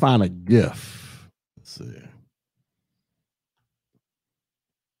if I can find a GIF. Let's see.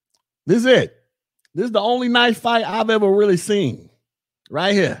 This is it. This is the only knife fight I've ever really seen.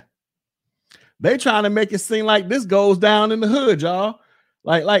 Right here. They trying to make it seem like this goes down in the hood, y'all.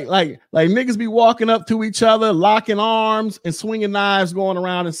 Like niggas be walking up to each other, locking arms and swinging knives going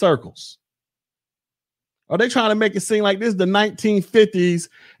around in circles. Are they trying to make it seem like this is the 1950s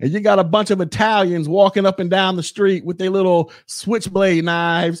and you got a bunch of Italians walking up and down the street with their little switchblade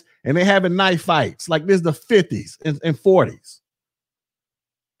knives and they having knife fights like this is the 50s and 40s?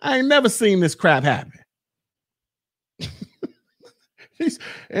 I ain't never seen this crap happen.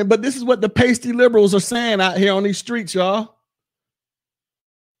 But this is what the pasty liberals are saying out here on these streets, y'all.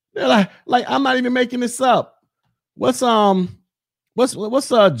 They're like I'm not even making this up. What's Joy?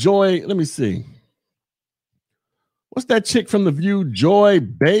 Let me see. What's that chick from The View? Joy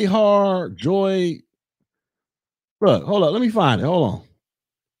Behar? Joy. Look, hold on. Let me find it. Hold on.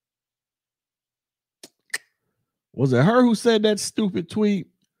 Was it her who said that stupid tweet?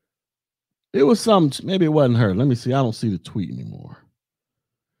 It was some, maybe it wasn't her. Let me see. I don't see the tweet anymore.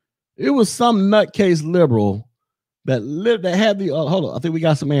 It was some nutcase liberal that had the, hold on. I think we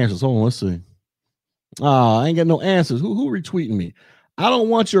got some answers. Hold on. Let's see. I ain't got no answers. Who retweeting me? I don't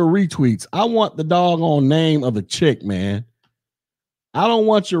want your retweets. I want the doggone name of the chick, man. I don't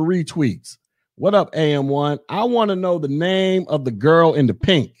want your retweets. What up, AM1? I want to know the name of the girl in the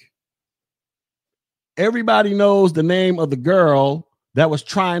pink. Everybody knows the name of the girl that was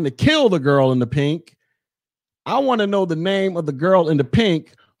trying to kill the girl in the pink. I want to know the name of the girl in the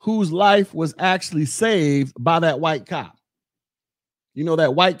pink whose life was actually saved by that white cop. You know,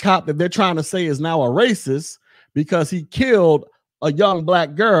 that white cop that they're trying to say is now a racist because he killed a young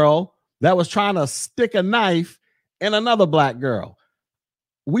black girl that was trying to stick a knife in another black girl.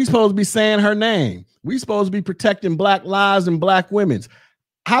 We supposed to be saying her name. We supposed to be protecting black lives and black women's.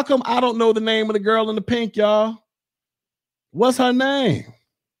 How come I don't know the name of the girl in the pink, y'all? What's her name?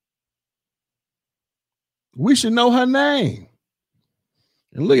 We should know her name.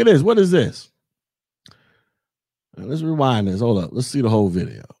 And look at this. What is this? Let's rewind this. Hold up. Let's see the whole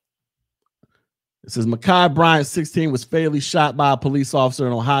video. It says Ma'Khia Bryant, 16, was fatally shot by a police officer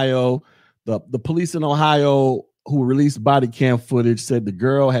in Ohio. The police in Ohio who released body cam footage said the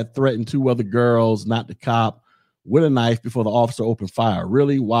girl had threatened 2 other girls, not the cop, with a knife before the officer opened fire.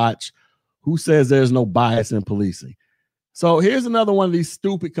 Really? Watch. Who says there's no bias in policing? So here's another one of these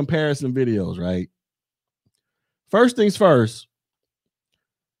stupid comparison videos, right? First things first,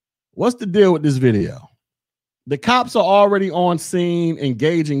 what's the deal with this video? The cops are already on scene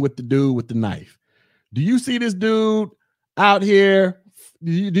engaging with the dude with the knife. Do you see this dude out here?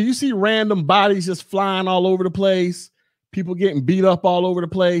 Do you see random bodies just flying all over the place? People getting beat up all over the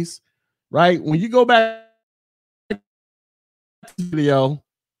place, right? When you go back to the video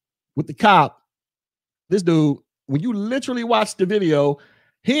with the cop, this dude, when you literally watch the video,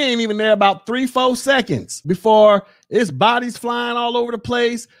 he ain't even there about 3-4 seconds before his body's flying all over the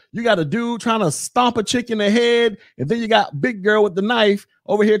place. You got a dude trying to stomp a chick in the head, and then you got big girl with the knife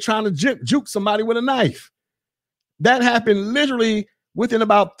over here trying to juke somebody with a knife. That happened literally within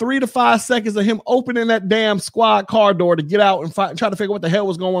about 3 to 5 seconds of him opening that damn squad car door to get out and try to figure out what the hell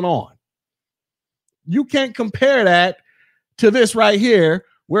was going on. You can't compare that to this right here,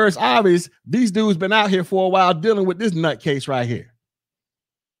 where it's obvious these dudes been out here for a while dealing with this nutcase right here.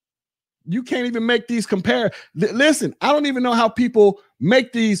 You can't even make these compare. Listen, I don't even know how people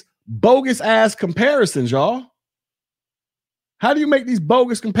make these bogus ass comparisons, y'all. How do you make these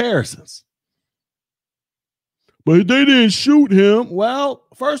bogus comparisons? But they didn't shoot him. Well,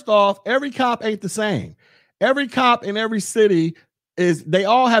 first off, every cop ain't the same. Every cop in every city they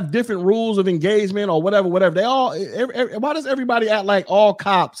all have different rules of engagement or whatever. Why does everybody act like all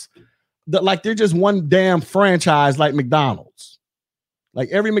cops like they're just one damn franchise like McDonald's? Like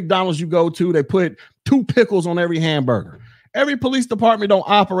every McDonald's you go to, they put 2 pickles on every hamburger. Every police department don't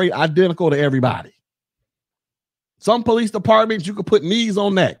operate identical to everybody. Some police departments, you can put knees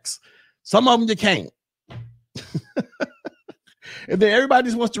on necks. Some of them you can't. And then everybody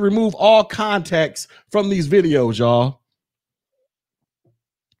just wants to remove all context from these videos, y'all.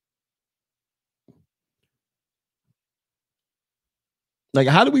 Like,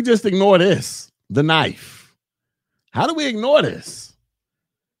 how do we just ignore this? The knife. How do we ignore this?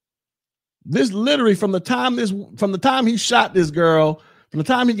 This literally from the time he shot this girl, from the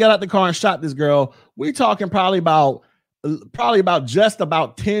time he got out the car and shot this girl, we talking probably about just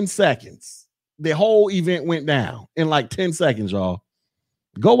about 10 seconds. The whole event went down in like 10 seconds, y'all.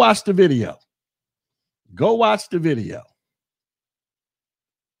 Go watch the video. Go watch the video.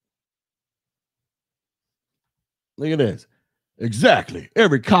 Look at this. Exactly.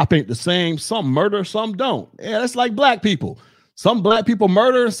 Every cop ain't the same. Some murder, some don't. Yeah, that's like black people. Some black people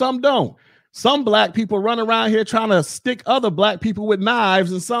murder and some don't. Some black people run around here trying to stick other black people with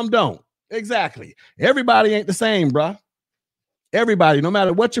knives and some don't. Exactly. Everybody ain't the same, bruh. Everybody, no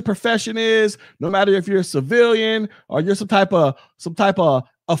matter what your profession is, no matter if you're a civilian or you're some type of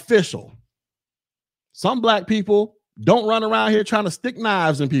official. Some black people don't run around here trying to stick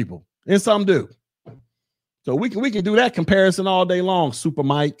knives in people, and some do. So we can do that comparison all day long, Super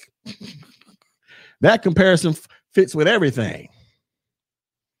Mike. That comparison fits with everything.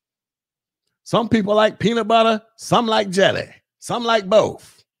 Some people like peanut butter, some like jelly, some like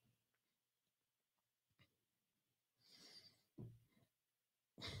both.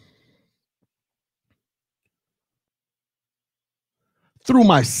 Threw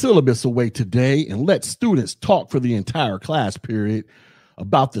my syllabus away today and let students talk for the entire class period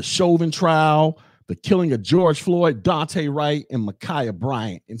about the Chauvin trial, the killing of George Floyd, Dante Wright, and Ma'Khia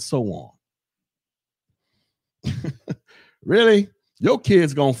Bryant, and so on. Really? Your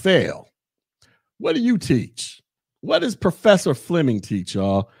kid's gonna fail. What do you teach? What does Professor Fleming teach,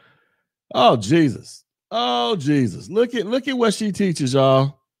 y'all? Oh, Jesus. Oh, Jesus. Look at what she teaches,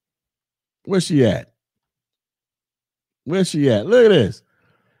 y'all. Where's she at? Where's she at? Look at this.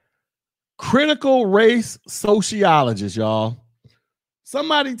 Critical race sociologist, y'all.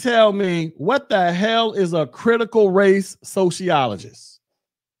 Somebody tell me what the hell is a critical race sociologist?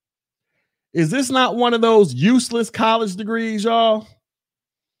 Is this not one of those useless college degrees, y'all?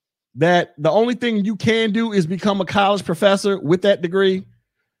 That the only thing you can do is become a college professor with that degree?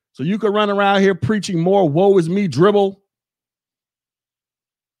 So you could run around here preaching more woe is me dribble.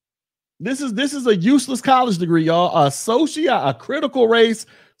 This is a useless college degree, y'all. A critical race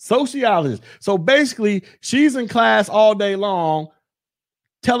sociologist. So basically, she's in class all day long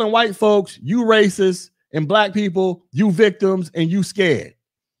telling white folks, you racist, and black people, you victims, and you scared.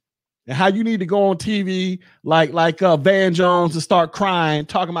 And how you need to go on TV like Van Jones and start crying,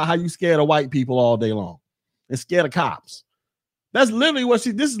 talking about how you scared of white people all day long and scared of cops. This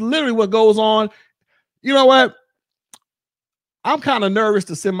is literally what goes on. You know what? I'm kind of nervous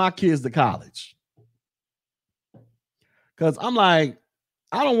to send my kids to college. Because I'm like,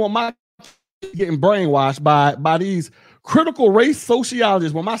 I don't want my kids getting brainwashed by these critical race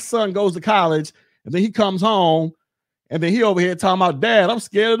sociologists when my son goes to college and then he comes home and then he over here talking about, Dad, I'm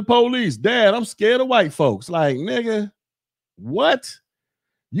scared of the police. Dad, I'm scared of white folks. Like, nigga, what?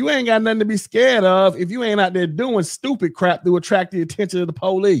 You ain't got nothing to be scared of if you ain't out there doing stupid crap to attract the attention of the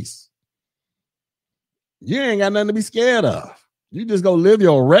police. You ain't got nothing to be scared of. You just go live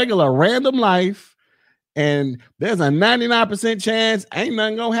your regular random life, and there's a 99% chance ain't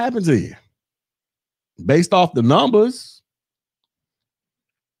nothing gonna happen to you based off the numbers.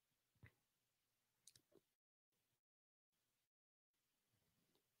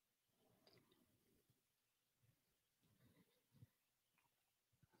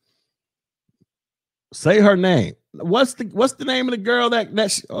 Say her name. What's the name of the girl that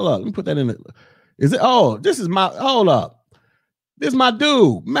hold up, let me put that in it. Is it this is my hold up. This is my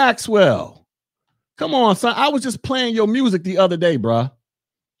dude, Maxwell. Come on, son. I was just playing your music the other day, bro.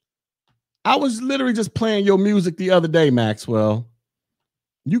 I was literally just playing your music the other day, Maxwell.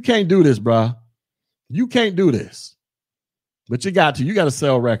 You can't do this, bro. You can't do this. But you got to. You got to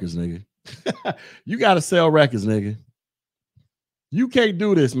sell records, nigga. You got to sell records, nigga. You can't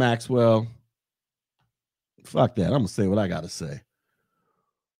do this, Maxwell. Fuck that. I'm going to say what I got to say.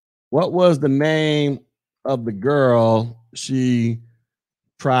 What was the name of the girl she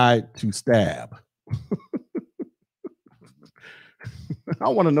tried to stab? I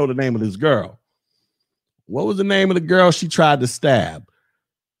want to know the name of this girl. What was the name of the girl she tried to stab?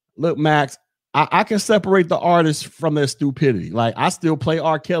 Look, Max, I can separate the artists from their stupidity. Like, I still play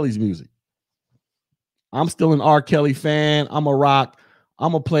R. Kelly's music. I'm still an R. Kelly fan. I'm a rock.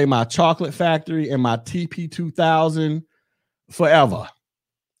 I'm going to play my Chocolate Factory and my TP2000 forever.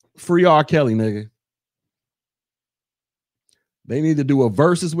 Free R. Kelly, nigga. They need to do a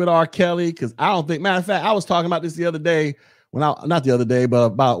versus with R. Kelly because I don't think, matter of fact, I was talking about this the other day not the other day, but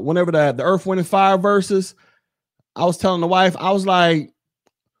about whenever the Earth, Wind, and Fire versus, I was telling the wife, I was like,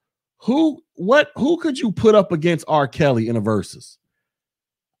 who could you put up against R. Kelly in a versus?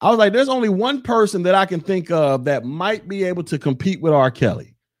 I was like, there's only one person that I can think of that might be able to compete with R.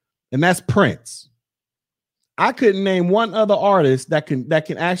 Kelly, and that's Prince. I couldn't name one other artist that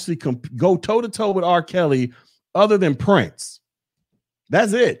can actually go toe to toe with R. Kelly other than Prince.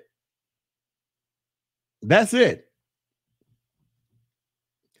 That's it. That's it.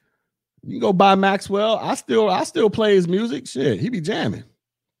 You can go buy Maxwell. I still play his music. Shit, he be jamming.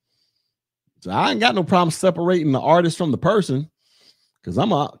 So I ain't got no problem separating the artist from the person. Because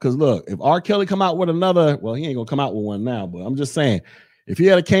look, if R. Kelly come out with another, well, he ain't gonna come out with one now, but I'm just saying, if he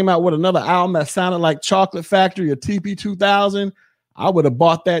had came out with another album that sounded like Chocolate Factory or TP2000, I would have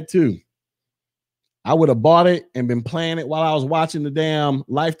bought that too. I would have bought it and been playing it while I was watching the damn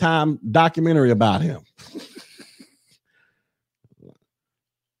Lifetime documentary about him.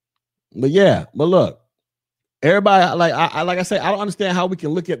 But look, everybody, like I say, I don't understand how we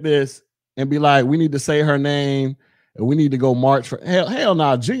can look at this and be like, we need to say her name and we need to go march for hell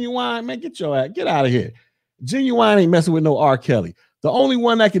no. Genuine, man, get out of here. Genuine ain't messing with no R. Kelly. The only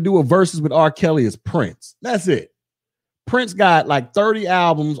one that can do a versus with R. Kelly is Prince. That's it. Prince got like 30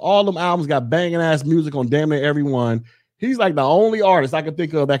 albums. All them albums got banging ass music on damn near every one. He's like the only artist I can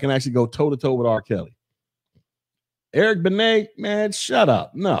think of that can actually go toe to toe with R. Kelly. Eric Benet, man, shut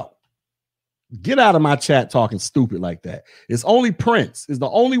up. No. Get out of my chat talking stupid like that. It's only Prince is the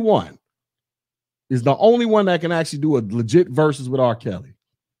only one. Is the only one that can actually do a legit versus with R. Kelly.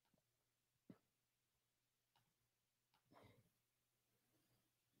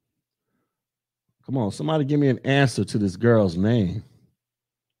 Come on, somebody give me an answer to this girl's name.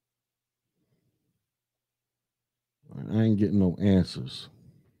 I ain't getting no answers.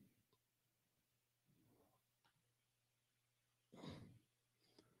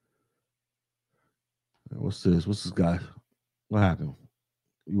 What's this? What's this guy? What happened?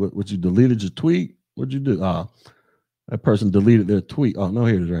 What you deleted your tweet? What'd you do? That person deleted their tweet. Oh, no,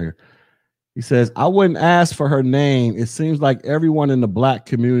 here it is right here. He says, I wouldn't ask for her name. It seems like everyone in the black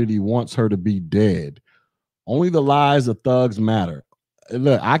community wants her to be dead. Only the lies of thugs matter.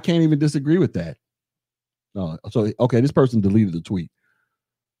 Look, I can't even disagree with that. No, so okay, this person deleted the tweet.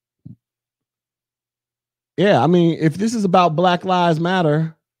 Yeah, I mean, if this is about Black Lives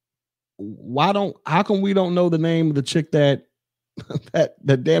Matter, how come we don't know the name of the chick that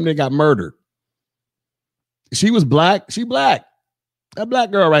damn near got murdered? She was black. She black. That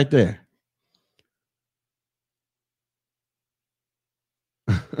black girl right there.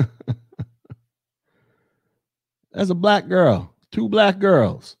 That's a black girl. Two black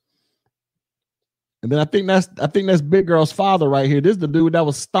girls. And then I think that's Big Girl's father right here. This is the dude that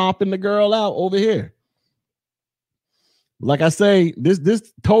was stomping the girl out over here. Like I say,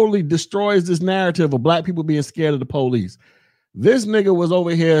 this totally destroys this narrative of black people being scared of the police. This nigga was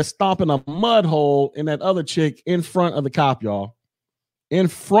over here stomping a mud hole in that other chick in front of the cop, y'all. In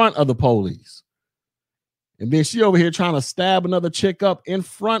front of the police. And then she over here trying to stab another chick up in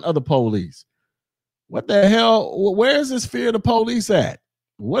front of the police. What the hell? Where is this fear of the police at?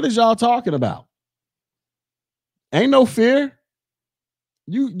 What is y'all talking about? Ain't no fear.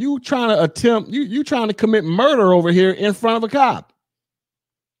 You trying to attempt, you trying to commit murder over here in front of a cop.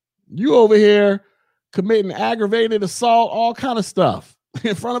 You over here committing aggravated assault, all kind of stuff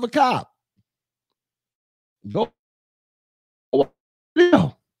in front of a cop. Go.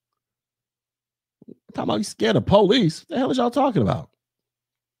 Talking about you scared of police. What the hell is y'all talking about?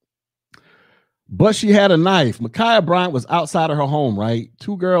 But she had a knife. Ma'Khia Bryant was outside of her home, right?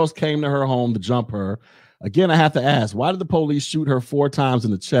 2 girls came to her home to jump her. Again, I have to ask, why did the police shoot her 4 times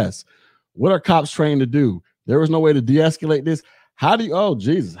in the chest? What are cops trained to do? There was no way to de-escalate this. How do you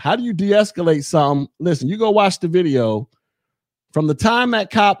de-escalate something? Listen, you go watch the video. From the time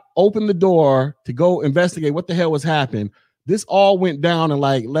that cop opened the door to go investigate what the hell was happening, this all went down in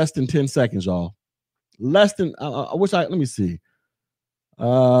like less than 10 seconds, y'all. Less than, let me see.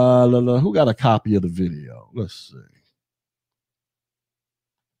 Who got a copy of the video? Let's see.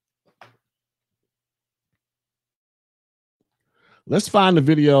 Let's find the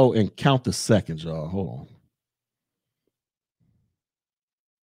video and count the seconds, y'all. Hold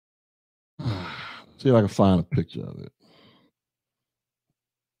on. See if I can find a picture of it.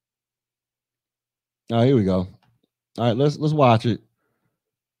 All right, here we go. All right, let's watch it.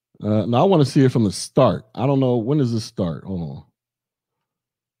 Now I want to see it from the start. I don't know, when does this start? Hold on.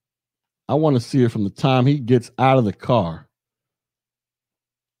 I want to see it from the time he gets out of the car.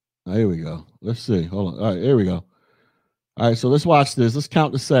 Here we go. Let's see. Hold on. All right, here we go. All right, so let's watch this. Let's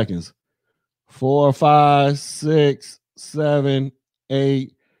count the seconds. 4, 5, 6, 7,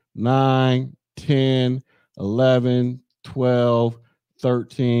 8, 9, 10, 11, 12,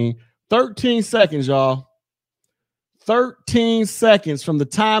 13. 13 seconds, y'all. 13 seconds from the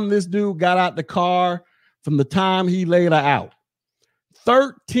time this dude got out the car, from the time he laid her out.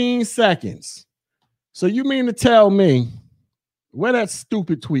 13 seconds. So you mean to tell me where that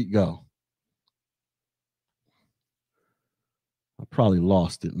stupid tweet go? I probably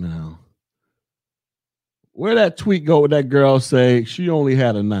lost it now. Where that tweet go with that girl say she only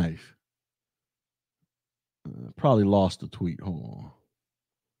had a knife? Probably lost the tweet. Hold on.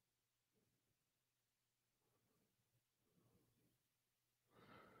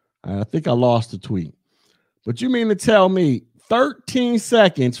 I think I lost the tweet. But you mean to tell me 13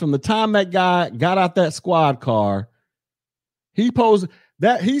 seconds from the time that guy got out that squad car, he's supposed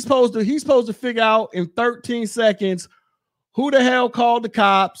to figure out in 13 seconds who the hell called the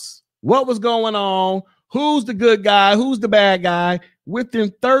cops, what was going on, who's the good guy, who's the bad guy.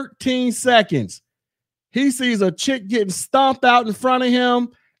 Within 13 seconds, he sees a chick getting stomped out in front of him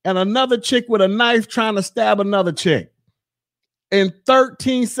and another chick with a knife trying to stab another chick. In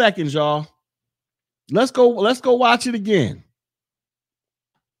 13 seconds, y'all. Let's go watch it again.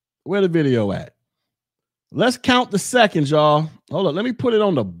 Where the video at? Let's count the seconds, y'all. Hold on, let me put it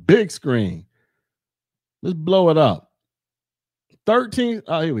on the big screen. Let's blow it up. 13.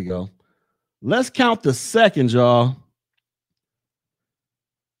 Oh, here we go. Let's count the seconds, y'all.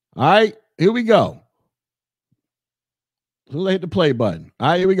 All right, here we go. Let's hit the play button. All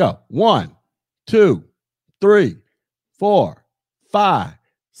right, here we go. 1, 2, 3, 4, 5,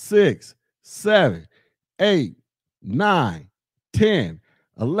 6, 7, 8, 9, 10,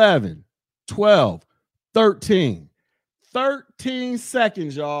 11, 12, 13. 13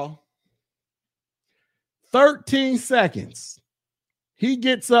 seconds, y'all. 13 seconds. He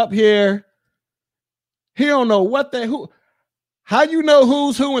gets up here. He don't know who. How you know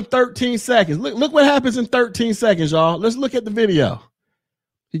who's who in 13 seconds? Look what happens in 13 seconds, y'all. Let's look at the video.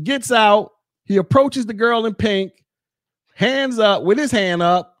 He gets out. He approaches the girl in pink. Hands up, with his hand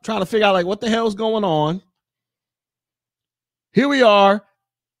up, trying to figure out like what the hell's going on. Here we are,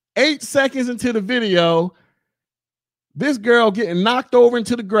 8 seconds into the video. This girl getting knocked over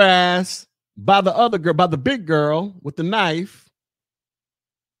into the grass by the other girl, by the big girl with the knife.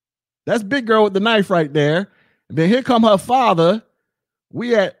 That's big girl with the knife right there. And then here come her father.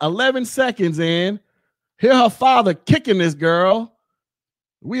 We at 11 seconds in. Here her father kicking this girl.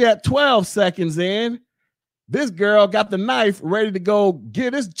 We at 12 seconds in. This girl got the knife ready to go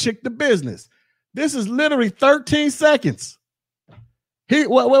get this chick the business. This is literally 13 seconds.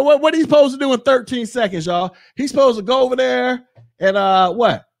 What he's supposed to do in 13 seconds, y'all? He's supposed to go over there and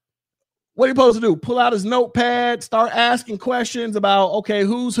what? What are you supposed to do? Pull out his notepad, start asking questions about, okay,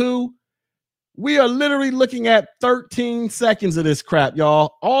 who's who? We are literally looking at 13 seconds of this crap,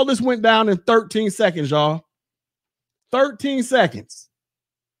 y'all. All this went down in 13 seconds, y'all. 13 seconds.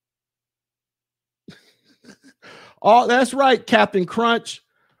 Oh, that's right, Captain Crunch.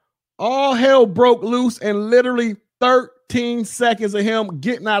 All hell broke loose in literally 13 seconds of him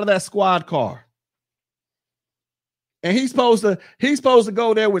getting out of that squad car. And he's supposed to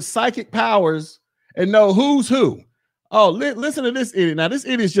go there with psychic powers and know who's who. Oh, listen to this idiot. Now, this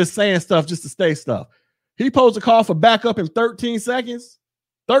idiot's just saying stuff just to say stuff. He supposed to call for backup in 13 seconds?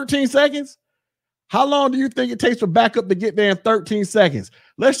 13 seconds? How long do you think it takes for backup to get there in 13 seconds?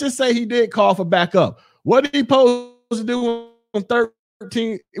 Let's just say he did call for backup. What did he supposed to do in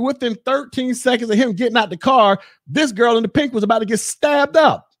 13? Within 13 seconds of him getting out the car, this girl in the pink was about to get stabbed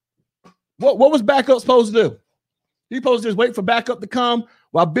up. What was backup supposed to do? He supposed to just wait for backup to come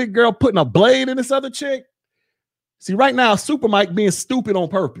while big girl putting a blade in this other chick? See, right now, Super Mike being stupid on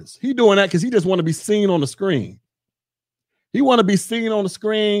purpose. He doing that because he just want to be seen on the screen. He want to be seen on the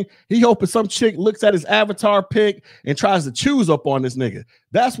screen. He hoping some chick looks at his avatar pic and tries to choose up on this nigga.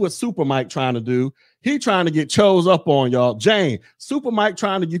 That's what Super Mike trying to do. He trying to get chose up on y'all. Jane, Super Mike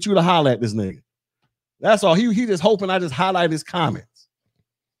trying to get you to holler at this nigga. That's all. He just hoping I just highlight his comments.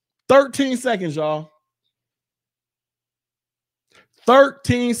 13 seconds, y'all.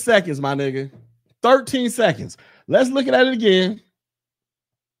 13 seconds, my nigga. 13 seconds. Let's look at it again.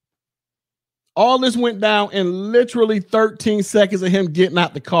 All this went down in literally 13 seconds of him getting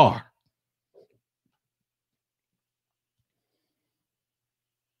out the car.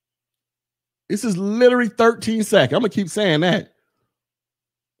 This is literally 13 seconds. I'm going to keep saying that.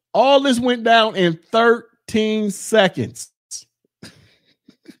 All this went down in 13 seconds.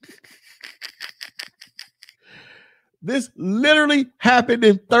 This literally happened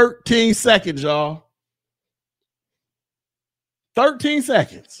in 13 seconds, y'all. 13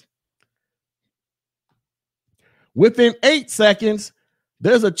 seconds. Within 8 seconds,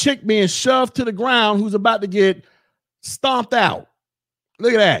 there's a chick being shoved to the ground who's about to get stomped out.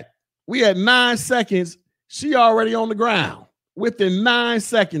 Look at that. We had 9 seconds. She already on the ground. Within 9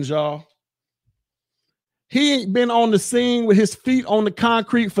 seconds, y'all. He ain't been on the scene with his feet on the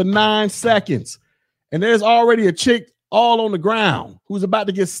concrete for 9 seconds. And there's already a chick all on the ground who's about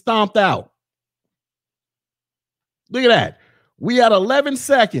to get stomped out. Look at that. We had 11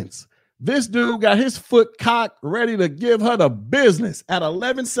 seconds. This dude got his foot cocked, ready to give her the business at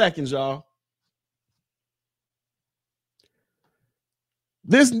 11 seconds, y'all.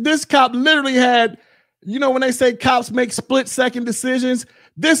 This cop literally had, you know, when they say cops make split-second decisions,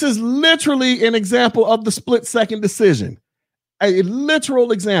 this is literally an example of the split-second decision. A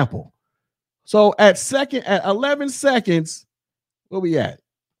literal example. So at 11 seconds, where we at?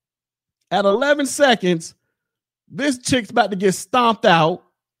 At 11 seconds, this chick's about to get stomped out.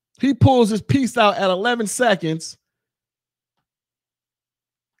 He pulls his piece out at 11 seconds.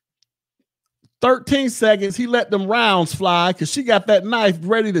 13 seconds, he let them rounds fly because she got that knife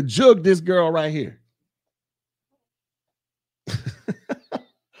ready to jug this girl right here.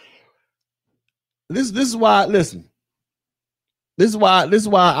 This is why, listen. This is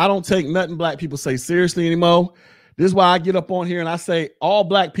why I don't take nothing black people say seriously anymore. This is why I get up on here and I say all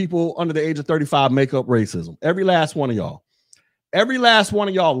black people under the age of 35 make up racism. Every last one of y'all. Every last one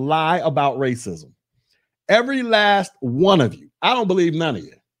of y'all lie about racism. Every last one of you. I don't believe none of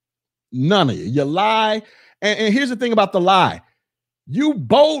you. None of you. You lie. And here's the thing about the lie. You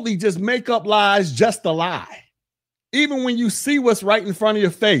boldly just make up lies just to lie. Even when you see what's right in front of your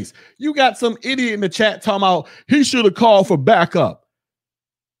face. You got some idiot in the chat talking about he should have called for backup.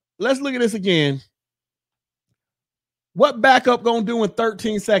 Let's look at this again. What backup gonna do in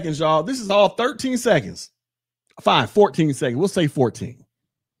 13 seconds, y'all? This is all 13 seconds. Fine, 14 seconds. We'll say 14.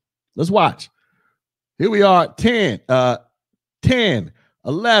 Let's watch. Here we are, 10,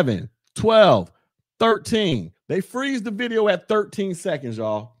 11, 12, 13. They freeze the video at 13 seconds,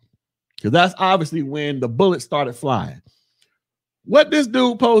 y'all. Because that's obviously when the bullet started flying. What this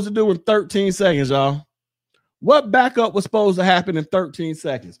dude supposed to do in 13 seconds, y'all? What backup was supposed to happen in 13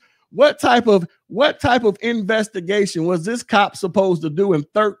 seconds? What type of investigation was this cop supposed to do in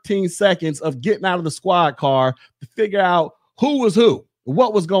 13 seconds of getting out of the squad car to figure out who was who,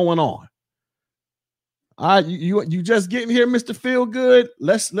 what was going on? You just getting here, Mr. Feel Good?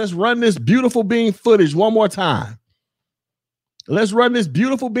 Let's run this beautiful beam footage one more time. Let's run this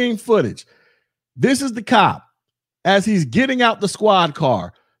beautiful beam footage. This is the cop as he's getting out the squad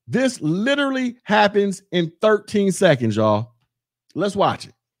car. This literally happens in 13 seconds, y'all. Let's watch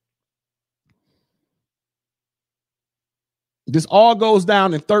it. This all goes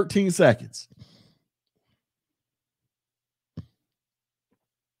down in 13 seconds.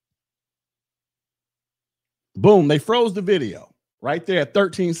 Boom, they froze the video right there at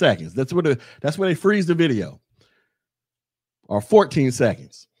 13 seconds. That's where they freeze the video. Or 14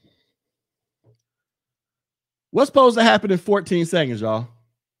 seconds. What's supposed to happen in 14 seconds, y'all?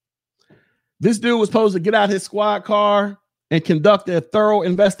 This dude was supposed to get out his squad car and conduct a thorough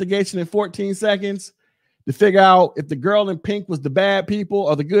investigation in 14 seconds to figure out if the girl in pink was the bad people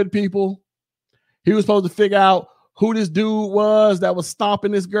or the good people. He was supposed to figure out who this dude was that was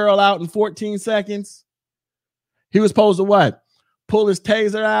stomping this girl out in 14 seconds. He was supposed to what? Pull his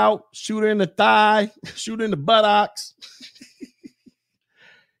taser out, shoot her in the thigh, shoot her in the buttocks.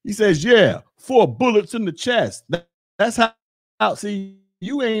 He says, yeah, 4 bullets in the chest. That's how. See,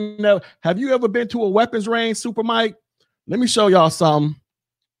 you ain't never. Have you ever been to a weapons range, Super Mike? Let me show y'all something.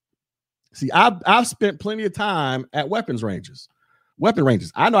 See, I've spent plenty of time at weapon ranges.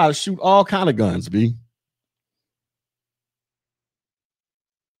 I know how to shoot all kind of guns, B.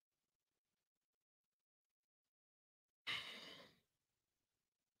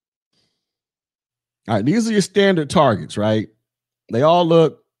 All right, these are your standard targets, right? They all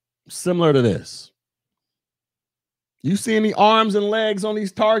look similar to this. You see any arms and legs on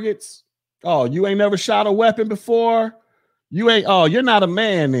these targets? Oh, you ain't never shot a weapon before? You're not a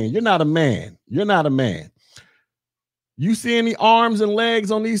man then. You're not a man. You're not a man. You see any arms and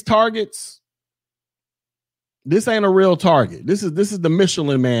legs on these targets? This ain't a real target. This is the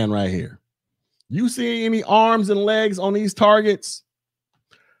Michelin man right here. You see any arms and legs on these targets?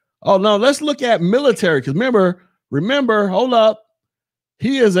 Oh, no, let's look at military. Because remember, hold up.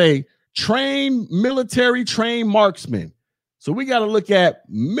 He is a military trained marksman. So we got to look at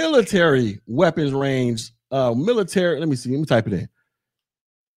military weapons range. Military, let me see. Let me type it in.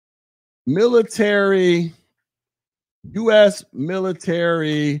 Military, U.S.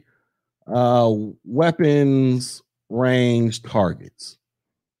 military weapons range targets.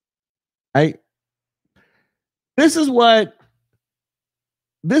 Right? This is what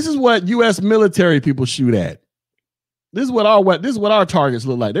U.S. military people shoot at. This is what our targets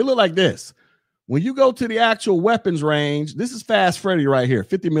look like. They look like this. When you go to the actual weapons range, this is Fast Freddy right here,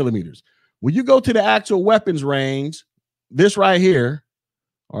 50 millimeters. When you go to the actual weapons range, this right here,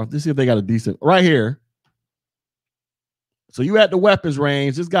 or let's see if they got a decent right here. So you at the weapons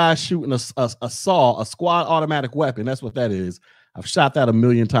range, this guy's shooting a squad automatic weapon. That's what that is. I've shot that a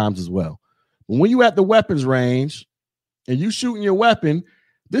million times as well. But when you at the weapons range and you shooting your weapon,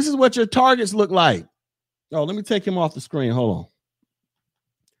 this is what your targets look like. Oh, let me take him off the screen. Hold on.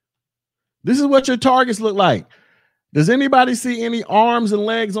 This is what your targets look like. Does anybody see any arms and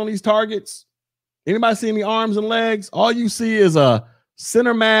legs on these targets? Anybody see any arms and legs? All you see is a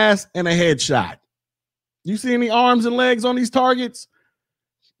center mass and a headshot. You see any arms and legs on these targets?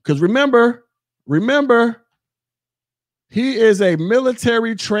 Because remember, he is a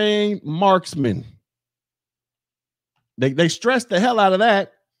military trained marksman. They stress the hell out of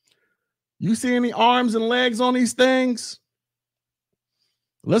that. You see any arms and legs on these things?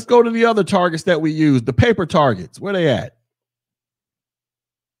 Let's go to the other targets that we use, the paper targets. Where they at?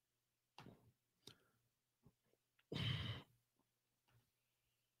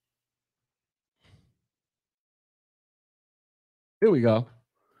 Here we go.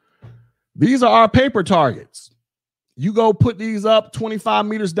 These are our paper targets. You go put these up 25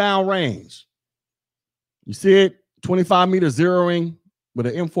 meters down range. You see it? 25 meters zeroing with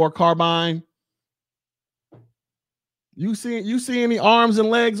an M4 carbine. You see any arms and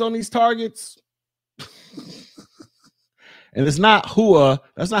legs on these targets? And it's not hua.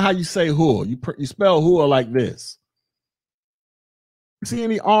 That's not how you say hua. You spell hua like this. You see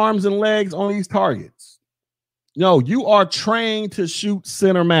any arms and legs on these targets? No, you are trained to shoot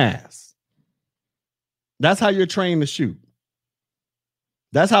center mass. That's how you're trained to shoot.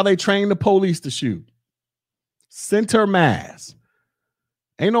 That's how they train the police to shoot. Center mass.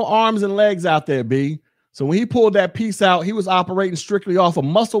 Ain't no arms and legs out there, B. So when he pulled that piece out, he was operating strictly off of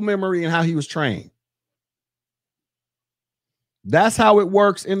muscle memory and how he was trained. That's how it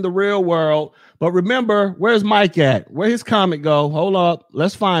works in the real world. But remember, where's Mike at? Where his comment go? Hold up.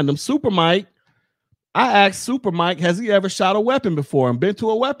 Let's find him. Super Mike. I asked Super Mike, has he ever shot a weapon before and been to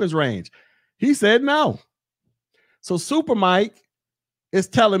a weapons range? He said no. So Super Mike is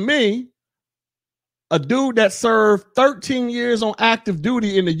telling me a dude that served 13 years on active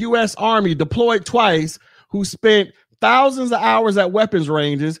duty in the U.S. Army, deployed twice, who spent thousands of hours at weapons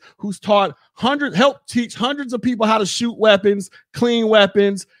ranges, who's helped teach hundreds of people how to shoot weapons, clean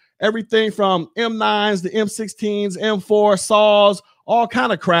weapons, everything from M9s to M16s, M4, saws, all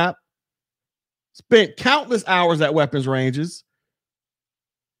kind of crap. spent countless hours at weapons ranges.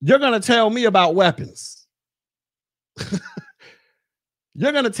 You're going to tell me about weapons.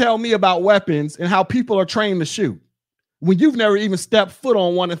 You're going to tell me about weapons and how people are trained to shoot when you've never even stepped foot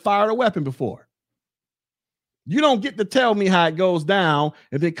on one and fired a weapon before. You don't get to tell me how it goes down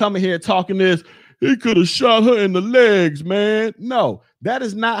and then come in here talking this, he could have shot her in the legs, man. No, that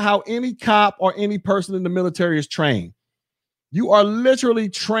is not how any cop or any person in the military is trained. You are literally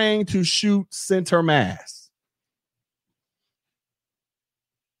trained to shoot center mass.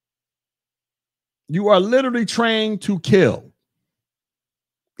 You are literally trained to kill.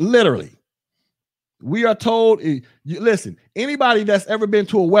 Literally. We are told, listen, anybody that's ever been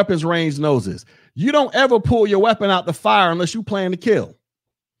to a weapons range knows this. You don't ever pull your weapon out the fire unless you plan to kill.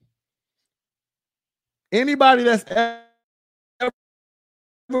 Anybody that's ever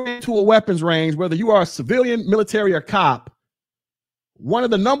been to a weapons range, whether you are a civilian, military, or cop, one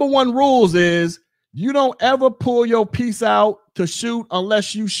of the number one rules is you don't ever pull your piece out to shoot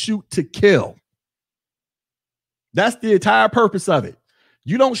unless you shoot to kill. That's the entire purpose of it.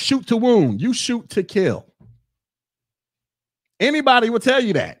 You don't shoot to wound, you shoot to kill. Anybody will tell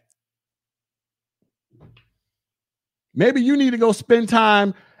you that. Maybe you need to go spend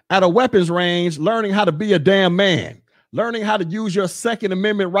time at a weapons range learning how to be a damn man, learning how to use your Second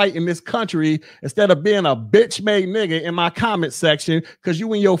Amendment right in this country instead of being a bitch-made nigga in my comment section because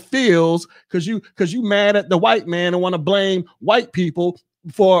you in your feels, because you mad at the white man and want to blame white people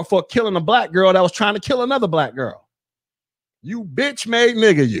for killing a black girl that was trying to kill another black girl. You bitch-made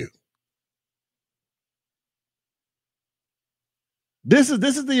nigga, you. This is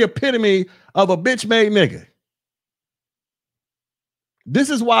the epitome of a bitch-made nigga.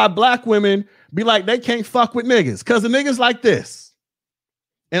 This is why black women be like, they can't fuck with niggas, because the niggas like this.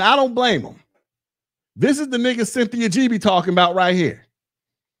 And I don't blame them. This is the nigga Cynthia G be talking about right here.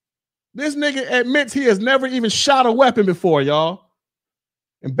 This nigga admits he has never even shot a weapon before, y'all.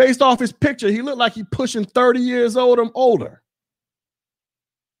 And based off his picture, he looked like he pushing 30 years old or older.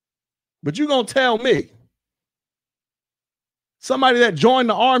 But you gonna tell me, somebody that joined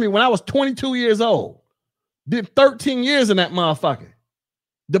the army when I was 22 years old, did 13 years in that motherfucker,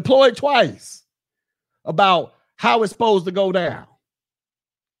 deployed twice, about how it's supposed to go down.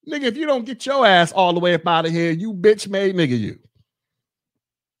 Nigga, if you don't get your ass all the way up out of here, you bitch made nigga you.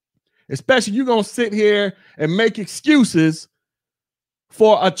 Especially you gonna sit here and make excuses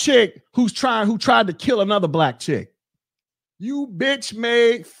for a chick who tried to kill another black chick. You bitch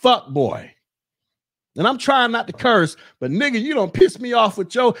made fuck boy. And I'm trying not to curse, but nigga, you don't piss me off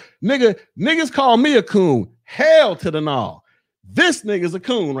with your nigga. Niggas call me a coon. Hell to the no. This nigga's a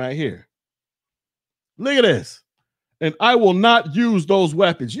coon right here. Look at this. And I will not use those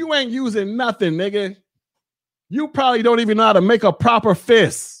weapons. You ain't using nothing, nigga. You probably don't even know how to make a proper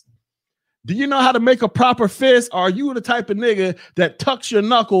fist. Do you know how to make a proper fist? Or are you the type of nigga that tucks your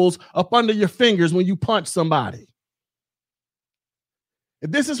knuckles up under your fingers when you punch somebody? If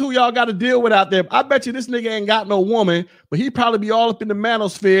this is who y'all got to deal with out there, I bet you this nigga ain't got no woman, but he probably be all up in the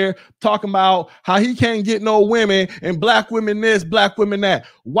manosphere talking about how he can't get no women and black women this, black women that.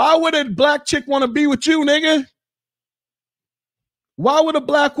 Why would a black chick want to be with you, nigga? Why would a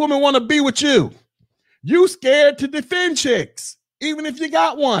black woman want to be with you? You scared to defend chicks, even if you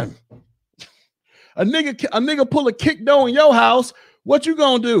got one. A nigga pull a kick door in your house, what you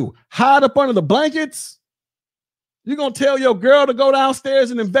gonna do? Hide up under the blankets? You gonna tell your girl to go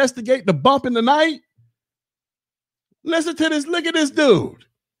downstairs and investigate the bump in the night? Listen to this. Look at this dude.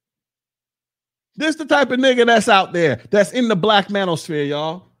 This the type of nigga that's out there, that's in the black manosphere,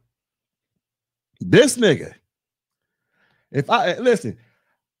 y'all. This nigga. Listen,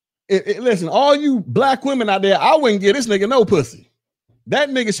 all you black women out there, I wouldn't give this nigga no pussy.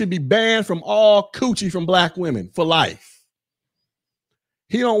 That nigga should be banned from all coochie from black women for life.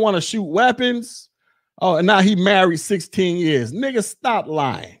 He don't want to shoot weapons. Oh, and now he married 16 years. Nigga, stop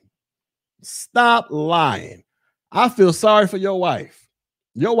lying. Stop lying. I feel sorry for your wife.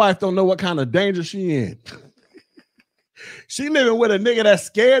 Your wife don't know what kind of danger she in. She living with a nigga that's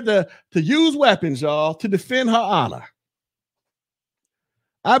scared to use weapons, y'all, to defend her honor.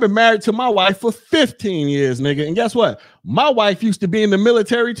 I've been married to my wife for 15 years, nigga. And guess what? My wife used to be in the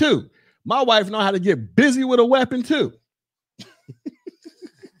military too. My wife know how to get busy with a weapon too.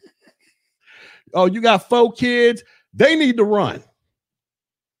 Oh, you got 4 kids. They need to run.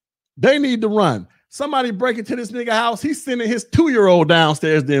 They need to run. Somebody break into this nigga house. He's sending his 2-year-old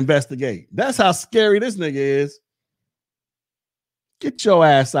downstairs to investigate. That's how scary this nigga is. Get your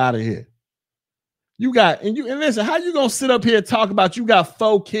ass out of here. And listen, how you gonna sit up here and talk about you got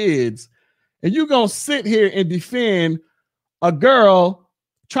 4 kids and you gonna sit here and defend a girl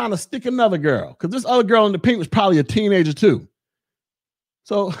trying to stick another girl, because this other girl in the pink was probably a teenager too.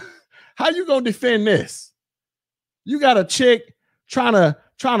 So how you gonna defend this? You got a chick trying to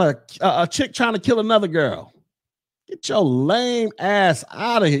kill another girl. Get your lame ass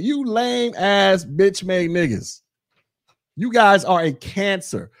out of here. You lame ass bitch made niggas. You guys are a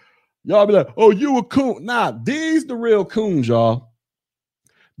cancer. Y'all be like, oh, you a coon. Nah, these the real coons, y'all.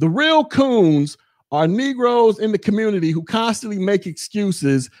 The real coons are Negroes in the community who constantly make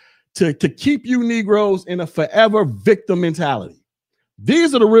excuses to keep you Negroes in a forever victim mentality.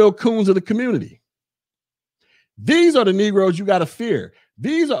 These are the real coons of the community. These are the Negroes you got to fear.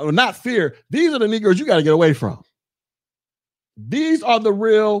 These are not fear. These are the Negroes you got to get away from. These are the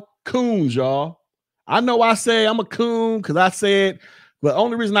real coons, y'all. I know I say I'm a coon because I said, but the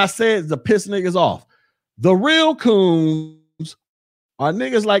only reason I say it is to piss niggas off. The real coons are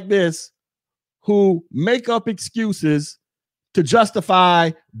niggas like this who make up excuses to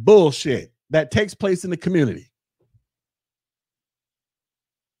justify bullshit that takes place in the community.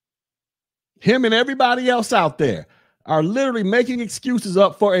 Him and everybody else out there are literally making excuses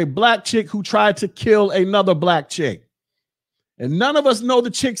up for a black chick who tried to kill another black chick. And none of us know the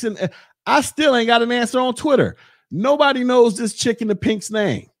chicks in. I still ain't got an answer on Twitter. Nobody knows this chick in the pink's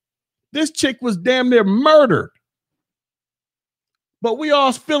name. This chick was damn near murdered. But we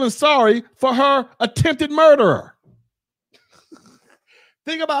all feeling sorry for her attempted murderer.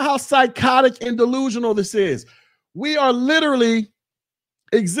 Think about how psychotic and delusional this is. We are literally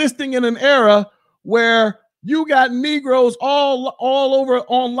existing in an era where you got Negroes all over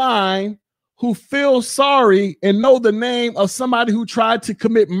online who feel sorry and know the name of somebody who tried to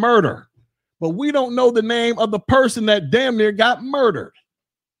commit murder. But we don't know the name of the person that damn near got murdered.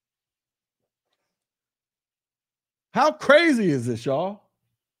 How crazy is this, y'all?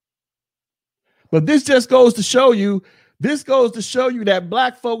 But this just goes to show you, that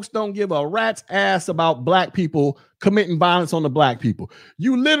black folks don't give a rat's ass about black people committing violence on the black people.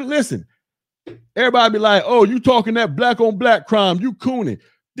 You literally, listen, everybody be like, oh, you talking that black on black crime, you cooning.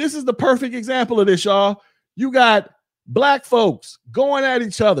 This is the perfect example of this, y'all. You got black folks going at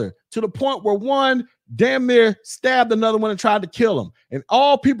each other to the point where one damn near stabbed another one and tried to kill him. And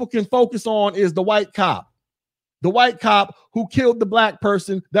all people can focus on is the white cop. The white cop who killed the black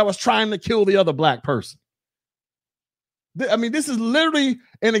person that was trying to kill the other black person. I mean, this is literally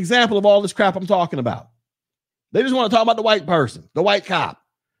an example of all this crap I'm talking about. They just want to talk about the white person, the white cop.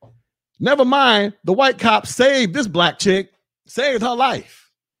 Never mind, the white cop saved this black chick, saved her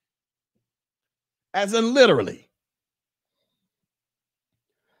life. As in literally.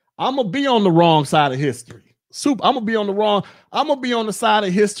 I'm going to be on the wrong side of history. I'm going to be on the side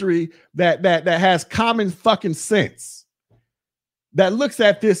of history that has common fucking sense. That looks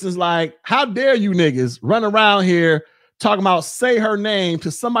at this as like, how dare you niggas run around here talking about say her name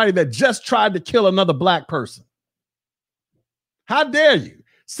to somebody that just tried to kill another black person? How dare you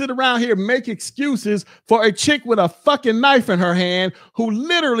sit around here and make excuses for a chick with a fucking knife in her hand who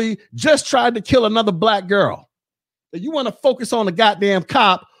literally just tried to kill another black girl? You want to focus on the goddamn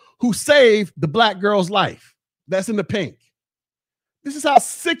cop who saved the black girl's life. That's in the pink. This is how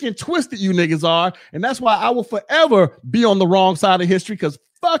sick and twisted you niggas are. And that's why I will forever be on the wrong side of history, because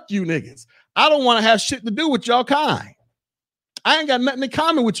fuck you niggas. I don't want to have shit to do with y'all kind. I ain't got nothing in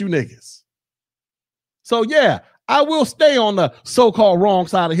common with you niggas. So yeah, I will stay on the so-called wrong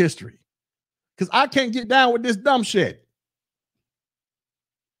side of history because I can't get down with this dumb shit.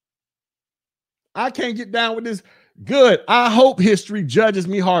 I can't get down with this. Good. I hope history judges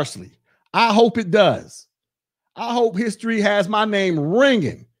me harshly. I hope it does. I hope history has my name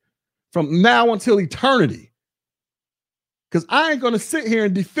ringing from now until eternity. Because I ain't going to sit here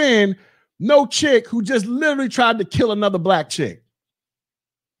and defend no chick who just literally tried to kill another black chick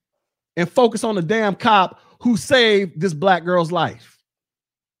and focus on the damn cop who saved this black girl's life.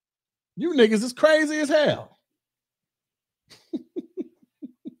 You niggas is crazy as hell.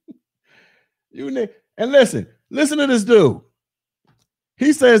 And listen to this dude.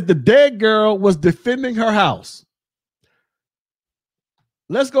 He says the dead girl was defending her house.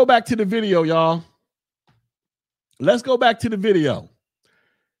 Let's go back to the video, y'all. Let's go back to the video.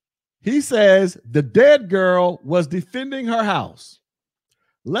 He says the dead girl was defending her house.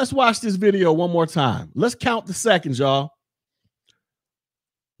 Let's watch this video one more time. Let's count the seconds, y'all.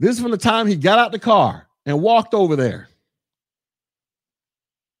 This is from the time he got out the car and walked over there.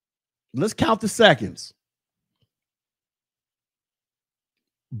 Let's count the seconds.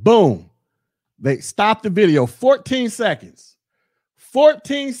 Boom. They stopped the video. 14 seconds.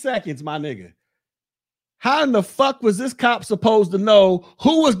 14 seconds, my nigga. How in the fuck was this cop supposed to know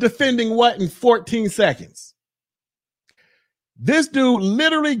who was defending what in 14 seconds? This dude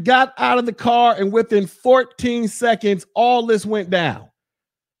literally got out of the car, and within 14 seconds, all this went down.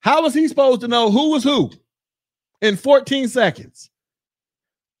 How was he supposed to know who was who in 14 seconds?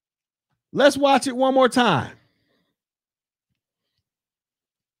 Let's watch it one more time.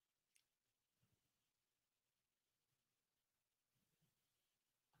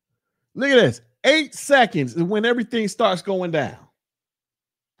 Look at this. 8 seconds is when everything starts going down.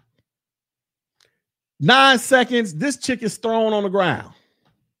 9 seconds, this chick is thrown on the ground.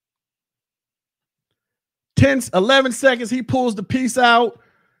 11 seconds, he pulls the piece out.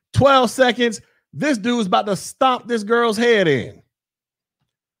 12 seconds, this dude's about to stomp this girl's head in.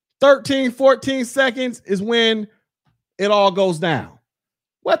 13, 14 seconds is when it all goes down.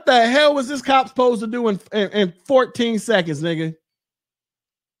 What the hell was this cop supposed to do in 14 seconds, nigga?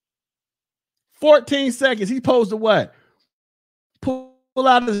 14 seconds. He supposed to what? Pull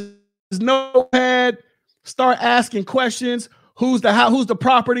out his notepad, start asking questions. Who's the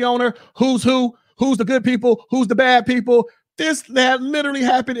property owner? Who's who? Who's the good people? Who's the bad people? That literally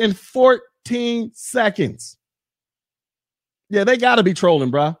happened in 14 seconds. Yeah, they got to be trolling,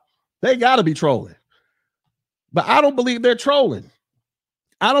 bro. They got to be trolling. But I don't believe they're trolling.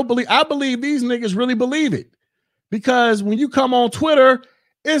 I believe these niggas really believe it. Because when you come on Twitter,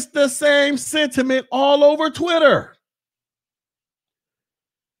 it's the same sentiment all over Twitter.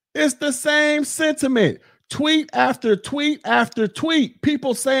 It's the same sentiment. Tweet after tweet after tweet.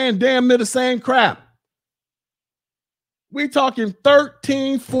 People saying damn near the same crap. We talking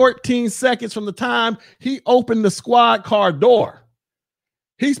 13, 14 seconds from the time he opened the squad car door.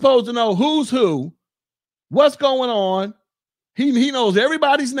 He's supposed to know who's who, what's going on. He knows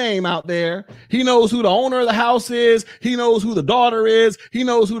everybody's name out there. He knows who the owner of the house is. He knows who the daughter is. He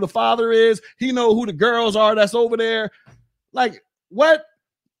knows who the father is. He knows who the girls are that's over there. Like, what?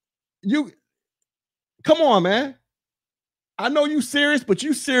 Come on, man. I know you serious, but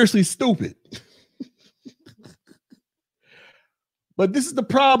you seriously stupid. But this is the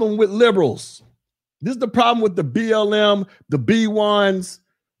problem with liberals. This is the problem with the BLM, the B1s.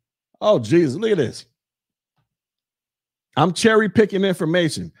 Oh, Jesus, look at this. I'm cherry picking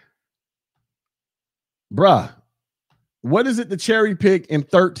information. Bruh, what is it to cherry pick in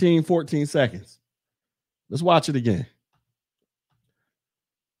 13, 14 seconds? Let's watch it again.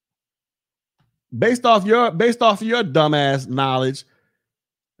 Based off your dumbass knowledge,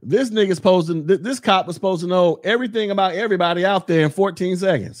 this cop was supposed to know everything about everybody out there in 14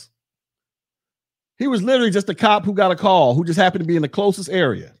 seconds. He was literally just a cop who got a call, who just happened to be in the closest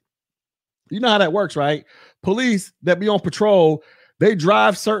area. You know how that works, right? Police that be on patrol, they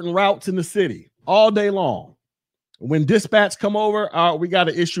drive certain routes in the city all day long. When dispatch come over, we got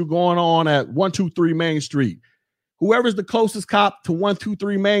an issue going on at 123 Main Street. Whoever's the closest cop to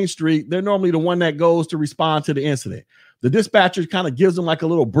 123 Main Street, they're normally the one that goes to respond to the incident. The dispatcher kind of gives them like a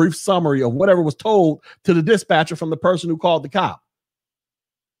little brief summary of whatever was told to the dispatcher from the person who called the cop.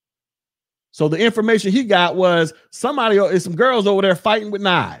 So the information he got was some girls over there fighting with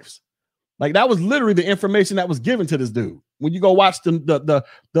knives. Like, that was literally the information that was given to this dude. When you go watch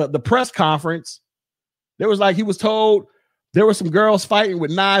the press conference, there was like, he was told there were some girls fighting with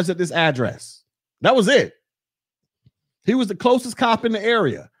knives at this address. That was it. He was the closest cop in the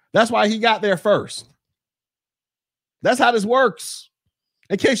area. That's why he got there first. That's how this works.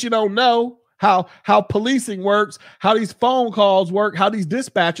 In case you don't know how policing works, how these phone calls work, how these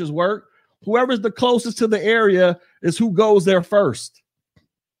dispatchers work, whoever's the closest to the area is who goes there first.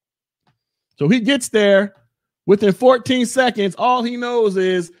 So he gets there within 14 seconds. All he knows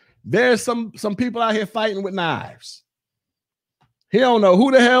is there's some people out here fighting with knives. He don't know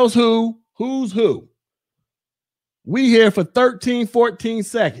who the hell's who's who. We here for 13, 14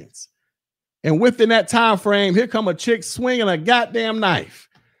 seconds. And within that time frame, here come a chick swinging a goddamn knife.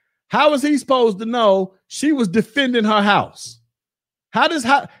 How is he supposed to know she was defending her house?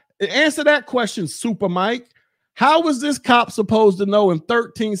 Answer that question, Super Mike. How was this cop supposed to know in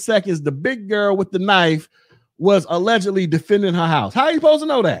 13 seconds the big girl with the knife was allegedly defending her house? How are you supposed to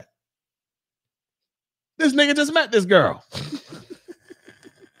know that? This nigga just met this girl.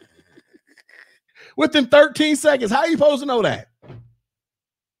 Within 13 seconds, how are you supposed to know that?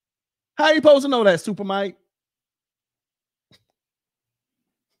 How are you supposed to know that, Super Mike?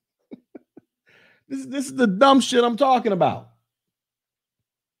 This is the dumb shit I'm talking about.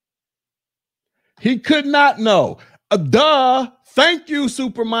 He could not know. Duh. Thank you,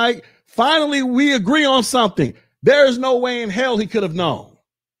 Super Mike. Finally, we agree on something. There is no way in hell he could have known.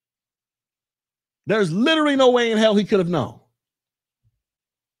 There's literally no way in hell he could have known.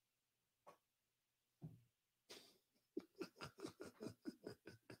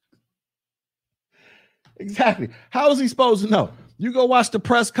 Exactly. How is he supposed to know? You go watch the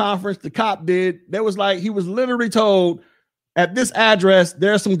press conference the cop did. There was like, he was literally told at this address,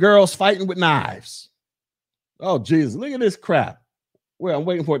 there are some girls fighting with knives. Oh, Jesus. Look at this crap. Well, I'm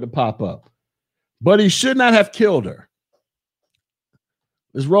waiting for it to pop up. But he should not have killed her.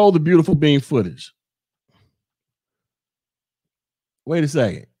 Let's roll the beautiful beam footage. Wait a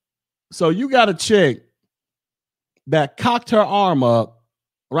second. So you got a chick that cocked her arm up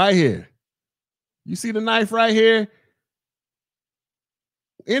right here. You see the knife right here?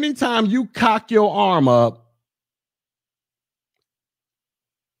 Anytime you cock your arm up,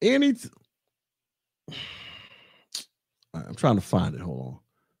 I'm trying to find it. Hold on.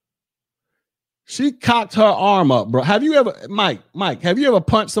 She cocked her arm up, bro. Have you ever, Mike, have you ever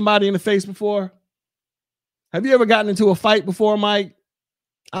punched somebody in the face before? Have you ever gotten into a fight before, Mike?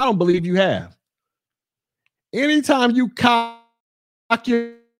 I don't believe you have. Anytime you cock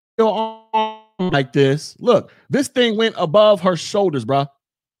your arm like this, look, this thing went above her shoulders, bro.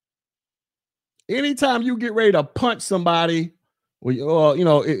 Anytime you get ready to punch somebody, when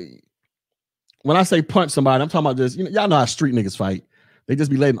I say punch somebody, I'm talking about this. Y'all know how street niggas fight. They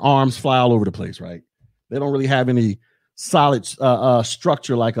just be letting arms fly all over the place, right? They don't really have any solid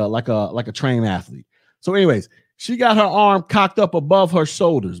structure like a trained athlete. So, anyways, she got her arm cocked up above her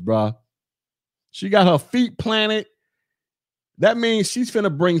shoulders, bro. She got her feet planted. That means she's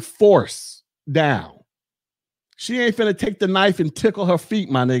finna bring force down. She ain't finna take the knife and tickle her feet,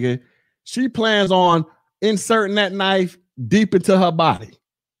 my nigga. She plans on inserting that knife deep into her body.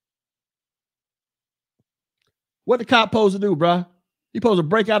 What the cop supposed to do, bro? He supposed to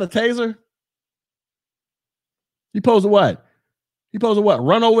break out a taser? He supposed to what? He supposed to what?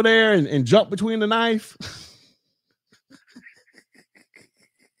 Run over there and jump between the knife?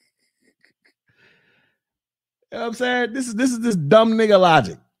 You know what I'm saying? This is this dumb nigga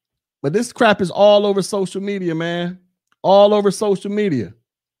logic. But this crap is all over social media, man. All over social media.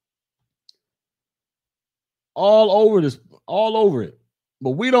 All over it.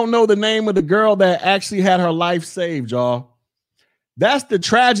 But we don't know the name of the girl that actually had her life saved, y'all. That's the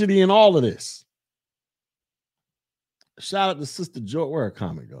tragedy in all of this. Shout out to Sister George. Where her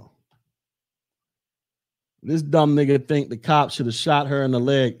comment go? This dumb nigga think the cop should have shot her in the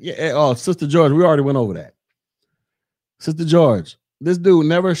leg. Yeah. Oh, Sister George, we already went over that. Sister George, this dude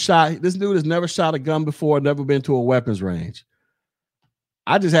has never shot a gun before, never been to a weapons range.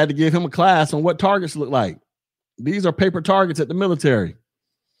 I just had to give him a class on what targets look like. These are paper targets at the military.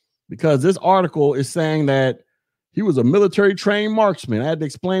 Because this article is saying that he was a military trained marksman. I had to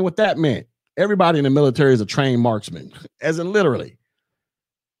explain what that meant. Everybody in the military is a trained marksman, as in literally.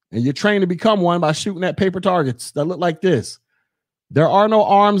 And you're trained to become one by shooting at paper targets that look like this. There are no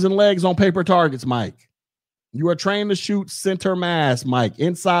arms and legs on paper targets, Mike. You are trained to shoot center mass, Mike.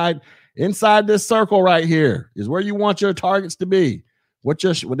 Inside this circle right here is where you want your targets to be. What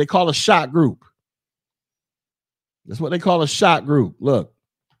they call a shot group. That's what they call a shot group. Look,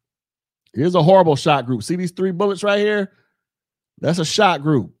 here's a horrible shot group. See these 3 bullets right here? That's a shot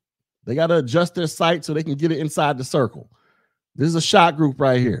group. They got to adjust their sight so they can get it inside the circle. This is a shot group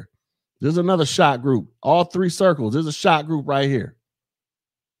right here. There's another shot group. All 3 circles. There's a shot group right here.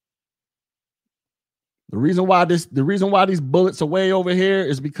 The reason why these bullets are way over here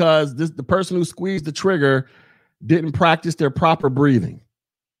is because the person who squeezed the trigger didn't practice their proper breathing.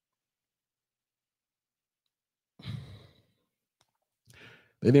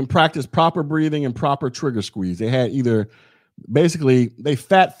 They didn't practice proper breathing and proper trigger squeeze. They had they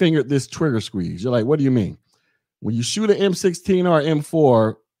fat fingered this trigger squeeze. You're like, what do you mean? When you shoot an M16 or an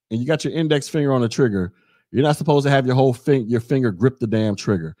M4 and you got your index finger on the trigger, you're not supposed to have your finger grip the damn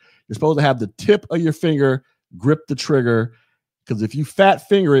trigger. You're supposed to have the tip of your finger grip the trigger, because if you fat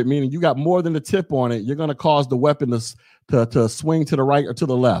finger it, meaning you got more than the tip on it, you're going to cause the weapon to swing to the right or to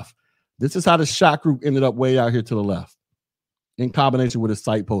the left. This is how the shot group ended up way out here to the left, in combination with his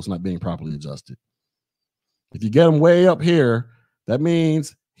sight post not being properly adjusted. If you get him way up here, that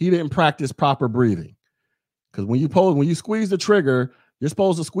means he didn't practice proper breathing. Because when you squeeze the trigger, you're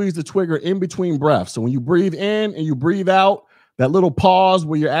supposed to squeeze the trigger in between breaths. So when you breathe in and you breathe out, that little pause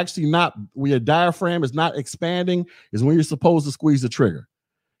where where your diaphragm is not expanding is when you're supposed to squeeze the trigger.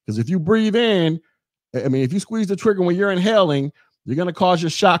 Because if you breathe in, if you squeeze the trigger when you're inhaling, you're going to cause your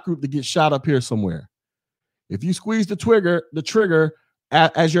shot group to get shot up here somewhere. If you squeeze the trigger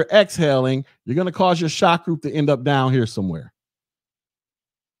as you're exhaling, you're going to cause your shot group to end up down here somewhere.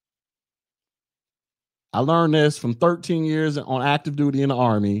 I learned this from 13 years on active duty in the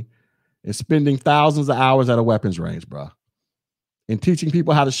Army and spending thousands of hours at a weapons range, bro. And teaching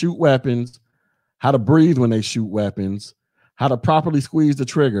people how to shoot weapons, how to breathe when they shoot weapons, how to properly squeeze the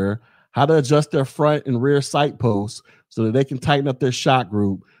trigger, how to adjust their front and rear sight posts so that they can tighten up their shot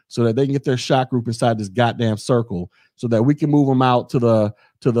group, so that they can get their shot group inside this goddamn circle, so that we can move them out to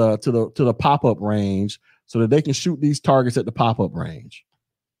the pop-up range, so that they can shoot these targets at the pop-up range.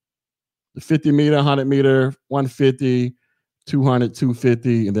 The 50 meter, 100 meter, 150, 200,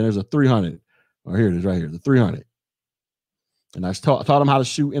 250, and then there's a 300. Oh, here it is right here, the 300. And I taught them how to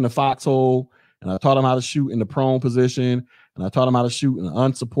shoot in the foxhole, and I taught them how to shoot in the prone position, and I taught them how to shoot in an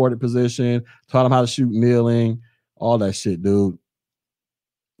unsupported position, taught them how to shoot kneeling, all that shit, dude.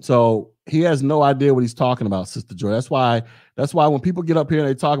 So he has no idea what he's talking about, Sister Joy. That's why when people get up here and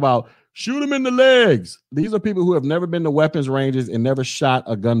they talk about shoot him in the legs, these are people who have never been to weapons ranges and never shot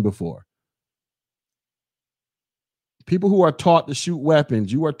a gun before. People who are taught to shoot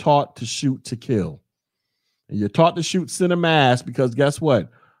weapons, you are taught to shoot to kill. And you're taught to shoot center mass because guess what?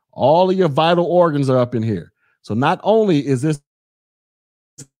 All of your vital organs are up in here. So not only is this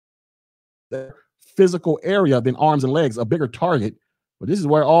physical area than arms and legs a bigger target, but this is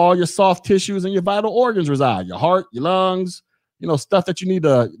where all your soft tissues and your vital organs reside. Your heart, your lungs, stuff that you need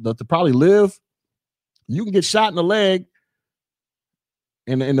to probably live. You can get shot in the leg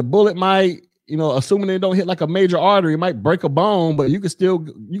and the bullet might, assuming they don't hit like a major artery, it might break a bone, but you can still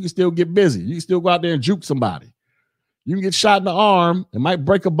get busy. You can still go out there and juke somebody. You can get shot in the arm. It might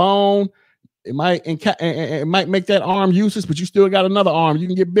break a bone. It might make that arm useless, but you still got another arm. You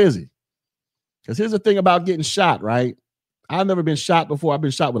can get busy. Because here's the thing about getting shot, right? I've never been shot before. I've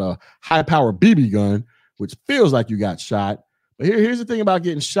been shot with a high-powered BB gun, which feels like you got shot. But here's the thing about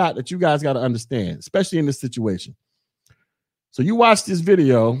getting shot that you guys got to understand, especially in this situation. So you watch this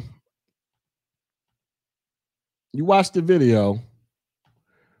video. You watch the video.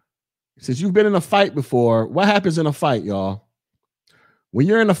 Since you've been in a fight before, what happens in a fight, y'all? When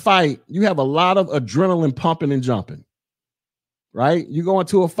you're in a fight, you have a lot of adrenaline pumping and jumping, right? You go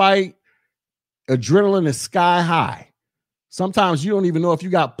into a fight, adrenaline is sky high. Sometimes you don't even know if you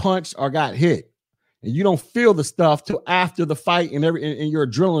got punched or got hit, and you don't feel the stuff till after the fight and your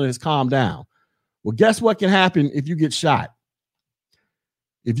adrenaline has calmed down. Well, guess what can happen if you get shot?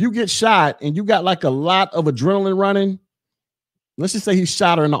 If you get shot and you got like a lot of adrenaline running, let's just say he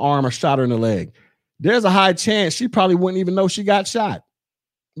shot her in the arm or shot her in the leg. There's a high chance she probably wouldn't even know she got shot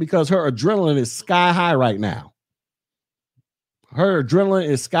because her adrenaline is sky high right now. Her adrenaline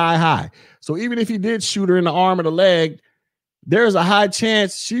is sky high. So even if he did shoot her in the arm or the leg, there's a high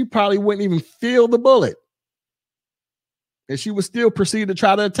chance she probably wouldn't even feel the bullet. And she would still proceed to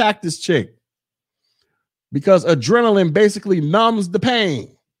try to attack this chick. Because adrenaline basically numbs the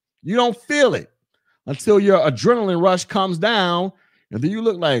pain. You don't feel it until your adrenaline rush comes down, and then you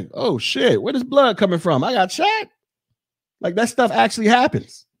look like, oh shit, where is blood coming from? I got shot. Like that stuff actually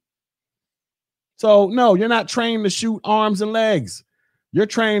happens. So no, you're not trained to shoot arms and legs. You're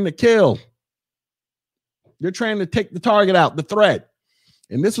trained to kill. You're trained to take the target out, the threat.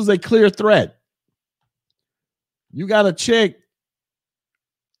 And this was a clear threat. You got a chick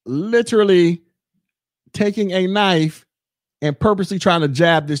literally taking a knife and purposely trying to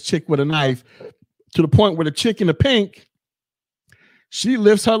jab this chick with a knife to the point where the chick in the pink, she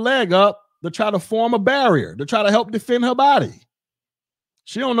lifts her leg up to try to form a barrier, to try to help defend her body.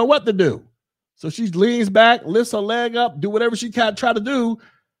 She don't know what to do. So she leans back, lifts her leg up, do whatever she can try to do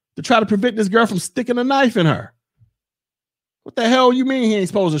to try to prevent this girl from sticking a knife in her. What the hell you mean he ain't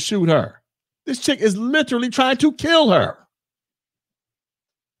supposed to shoot her? This chick is literally trying to kill her.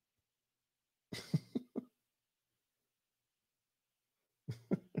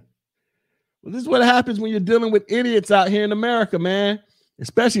 Well, this is what happens when you're dealing with idiots out here in America, man.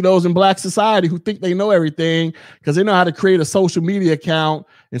 Especially those in black society who think they know everything because they know how to create a social media account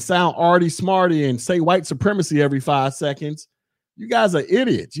and sound arty smarty and say white supremacy every 5 seconds. You guys are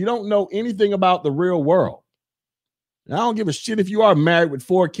idiots. You don't know anything about the real world. And I don't give a shit if you are married with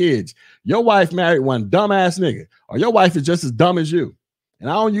 4 kids. Your wife married one dumbass nigga, or your wife is just as dumb as you. And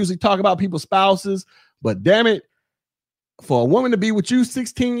I don't usually talk about people's spouses, but damn it, for a woman to be with you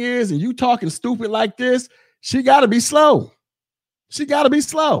 16 years and you talking stupid like this, she got to be slow. She got to be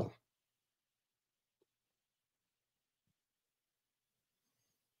slow.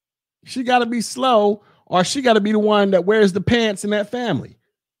 She got to be slow, or she got to be the one that wears the pants in that family.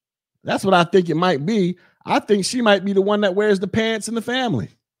 That's what I think it might be. I think she might be the one that wears the pants in the family.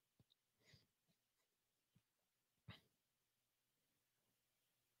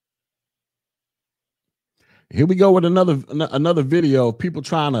 Here we go with another video of people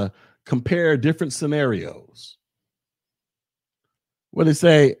trying to compare different scenarios. What they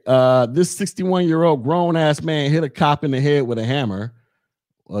say, this 61-year-old grown-ass man hit a cop in the head with a hammer.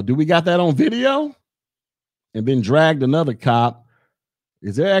 Do we got that on video? And then dragged another cop.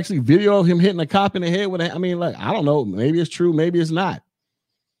 Is there actually video of him hitting a cop in the head with a, I mean, like, I don't know. Maybe it's true, maybe it's not.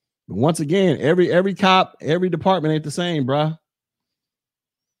 But once again, every cop, every department ain't the same, bruh.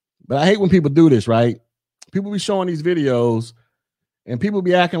 But I hate when people do this, right? People be showing these videos and people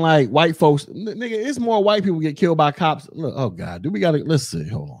be acting like white folks. Nigga, it's more white people get killed by cops. Look, oh God, let's see.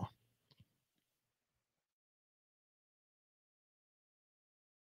 Hold on.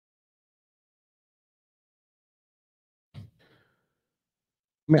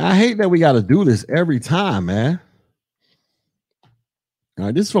 I mean, I hate that we got to do this every time, man. All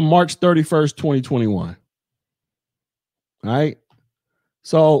right, this is from March 31st, 2021. All right.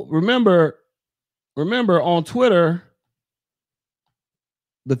 So remember on Twitter,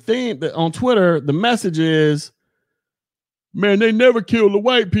 on Twitter, the message is, man, they never kill the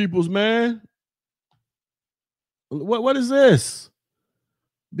white peoples, man. What is this?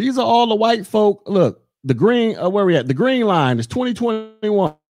 These are all the white folk. Look, the green, where we at? The green line is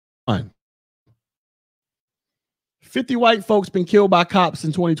 2021. 50 white folks been killed by cops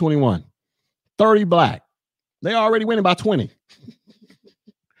in 2021. 30 black. They already winning by 20.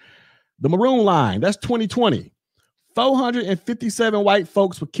 The maroon line, that's 2020. 457 white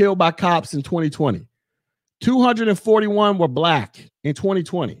folks were killed by cops in 2020. 241 were black in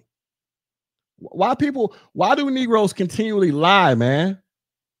 2020. Why do Negroes continually lie, man?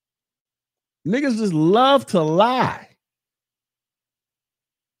 Niggas just love to lie.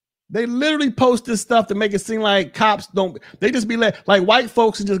 They literally post this stuff to make it seem like cops don't, they just be like white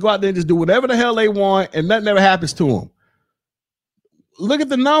folks and just go out there and just do whatever the hell they want and nothing ever happens to them. Look at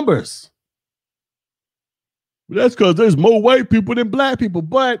the numbers. That's because there's more white people than black people.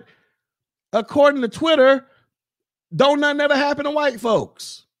 But according to Twitter, don't nothing ever happen to white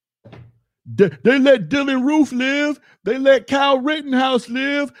folks. They let Dylan Roof live. They let Kyle Rittenhouse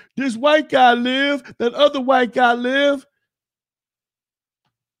live. This white guy live. That other white guy live.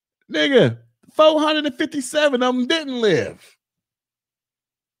 Nigga, 457 of them didn't live.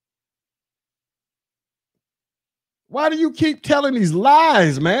 Why do you keep telling these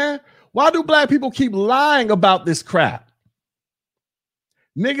lies, man? Why do black people keep lying about this crap?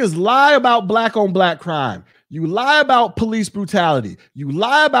 Niggas lie about black on black crime. You lie about police brutality. You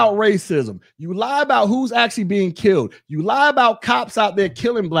lie about racism. You lie about who's actually being killed. You lie about cops out there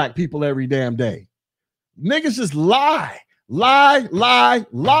killing black people every damn day. Niggas just lie. Lie, lie,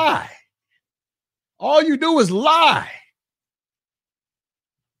 lie. All you do is lie.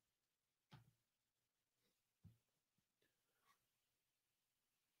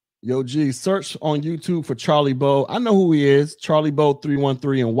 Yo, G, search on YouTube for Charlie Bow. I know who he is, Charlie Bow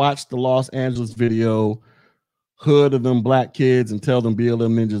 313, and watch the Los Angeles video, hood of them black kids, and tell them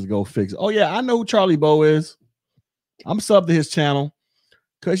BLM ninjas to go fix it. Oh, yeah, I know who Charlie Bow is. I'm sub to his channel.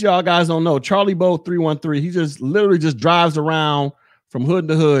 Because y'all guys don't know, Charlie Bow 313, he just literally just drives around from hood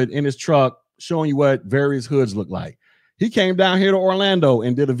to hood in his truck, showing you what various hoods look like. He came down here to Orlando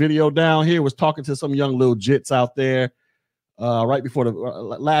and did a video down here, was talking to some young little jits out there. Right before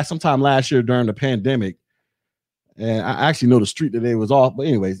sometime last year during the pandemic. And I actually know the street that they was off. But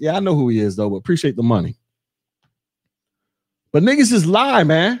anyways, yeah, I know who he is though, but appreciate the money. But niggas just lie,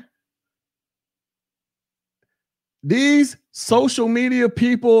 man. These social media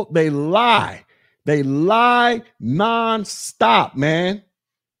people, they lie. They lie nonstop, man.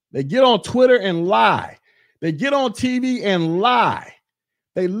 They get on Twitter and lie. They get on TV and lie.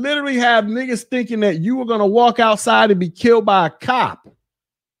 They literally have niggas thinking that you were going to walk outside and be killed by a cop.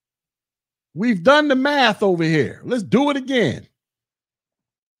 We've done the math over here. Let's do it again.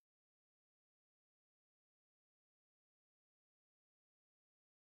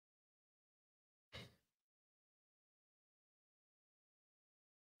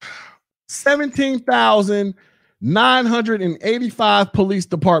 $17,985 police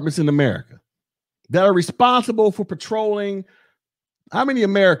departments in America that are responsible for patrolling. How many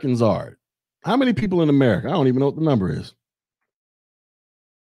Americans are it? How many people in America? I don't even know what the number is.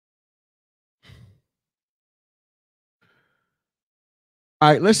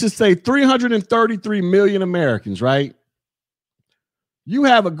 All right, let's just say 333 million Americans, right? You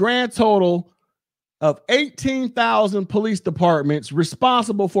have a grand total of 18,000 police departments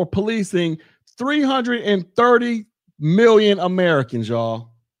responsible for policing 330 million Americans,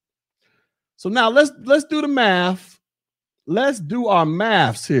 y'all. So now let's do the math. Let's do our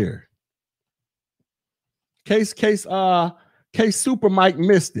maths here. Case Super Mike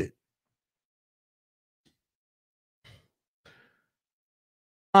missed it.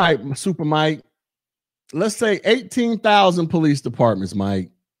 All right, Super Mike. Let's say 18,000 police departments,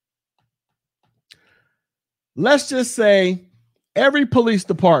 Mike. Let's just say every police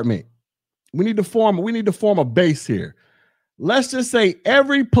department, we need to form a base here. let's just say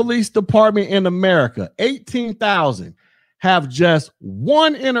every police department in America, 18,000, have just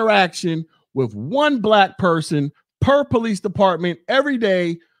one interaction with one black person per police department every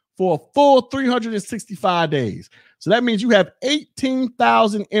day for a full 365 days. So that means you have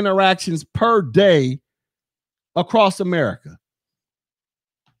 18,000 interactions per day across America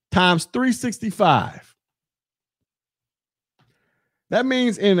times 365. That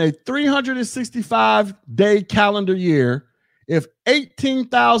means in a 365-day calendar year, if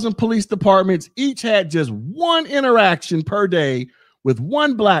 18,000 police departments each had just one interaction per day with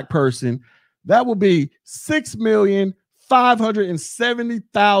one black person, that will be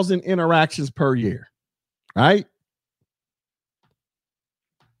 6,570,000 interactions per year, right?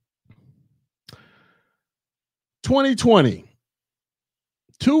 (2020)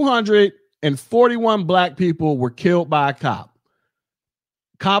 241 black people were killed by a cop.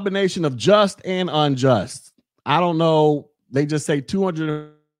 Combination of just and unjust. I don't know. They just say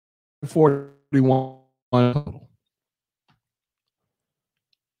 241 total.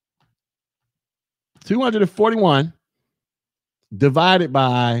 241 divided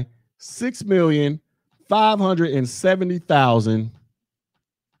by 6,570,000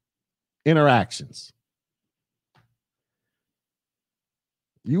 interactions.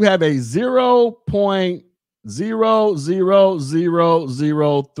 You have a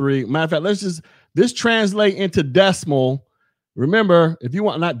 0.00003. Matter of fact, this translate into decimal. Remember, if you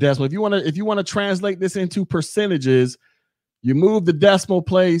want, not decimal, if you want to translate this into percentages, you move the decimal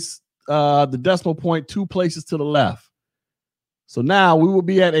place, the decimal point 2 places to the left. So now we will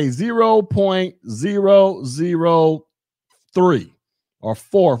be at a 0.003 or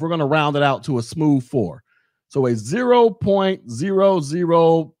 4 if we're going to round it out to a smooth 4. So a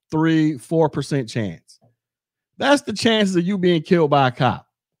 0.0034% chance. That's the chances of you being killed by a cop.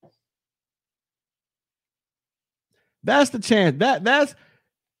 That's the chance. That's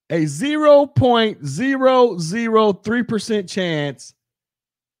a 0.003% chance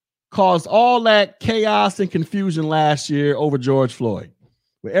caused all that chaos and confusion last year over George Floyd,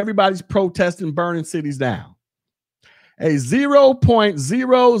 where everybody's protesting, burning cities down. A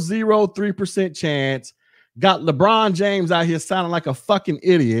 0.003% chance got LeBron James out here sounding like a fucking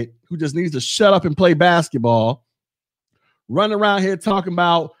idiot who just needs to shut up and play basketball, running around here talking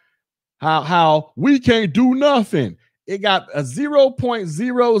about how we can't do nothing. It got a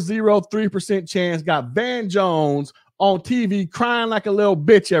 0.003% chance, got Van Jones on TV crying like a little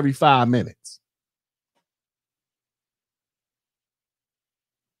bitch every 5 minutes.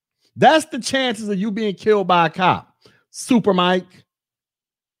 That's the chances of you being killed by a cop. Super Mike.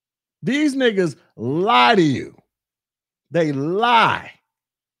 These niggas lie to you. They lie.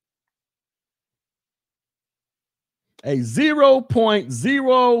 A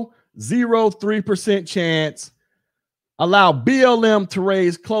 0.003% chance allow BLM to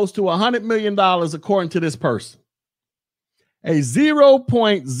raise close to $100 million according to this person. A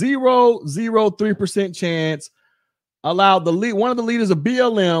 0.003% chance allowed one of the leaders of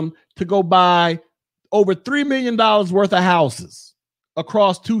BLM to go buy over $3 million worth of houses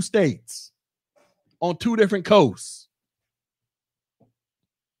across 2 states on 2 different coasts.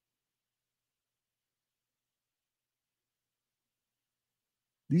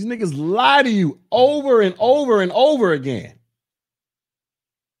 These niggas lie to you over and over and over again.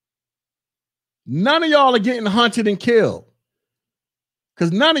 None of y'all are getting hunted and killed.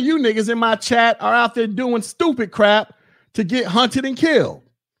 Because none of you niggas in my chat are out there doing stupid crap to get hunted and killed.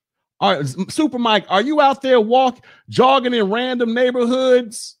 All right, Super Mike, are you out there jogging in random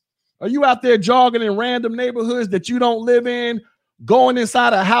neighborhoods? Are you out there jogging in random neighborhoods that you don't live in, going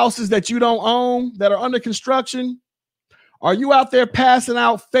inside of houses that you don't own, that are under construction? Are you out there passing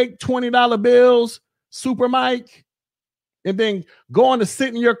out fake $20 bills, Super Mike, and then going to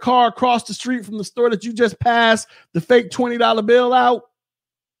sit in your car across the street from the store that you just passed the fake $20 bill out?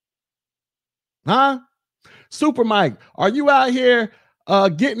 Huh? Super Mike, are you out here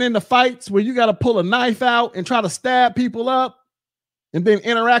getting into fights where you got to pull a knife out and try to stab people up and then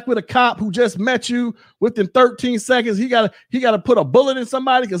interact with a cop who just met you within 13 seconds? He got to put a bullet in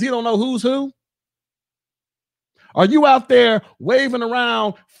somebody because he don't know who's who? Are you out there waving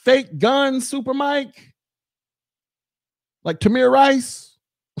around fake guns, Super Mike? Like Tamir Rice?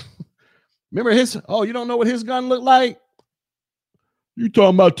 Remember you don't know what his gun looked like? You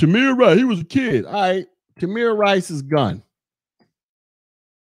talking about Tamir Rice? He was a kid. All right, Tamir Rice's gun.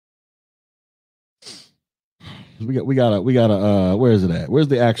 We got a where is it at? Where's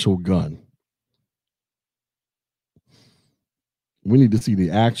the actual gun? We need to see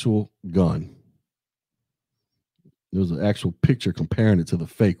the actual gun. There's an actual picture comparing it to the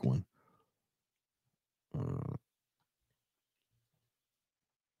fake one.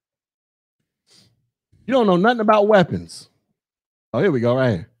 You don't know nothing about weapons. Oh, here we go, right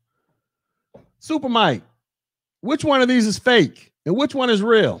here. Super Mike, which one of these is fake and which one is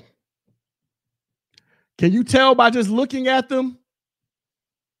real? Can you tell by just looking at them?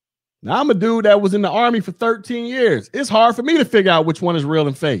 Now, I'm a dude that was in the Army for 13 years. It's hard for me to figure out which one is real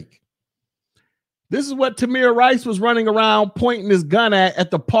and fake. This is what Tamir Rice was running around pointing his gun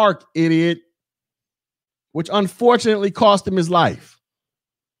at the park, idiot, which unfortunately cost him his life.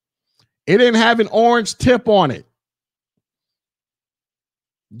 It didn't have an orange tip on it.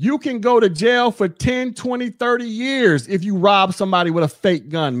 You can go to jail for 10, 20, 30 years if you rob somebody with a fake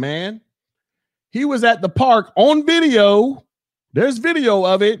gun, man. He was at the park on video. There's video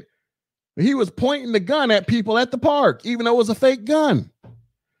of it. He was pointing the gun at people at the park, even though it was a fake gun.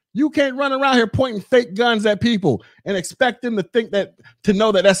 You can't run around here pointing fake guns at people and expect them to think that, to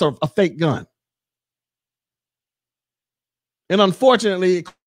know that that's a fake gun. And unfortunately, it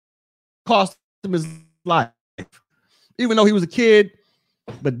cost him his life, even though he was a kid.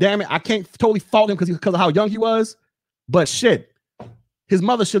 But damn it, I can't totally fault him because of how young he was. But shit, his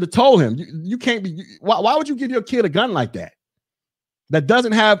mother should have told him, you can't be, why would you give your kid a gun like that? That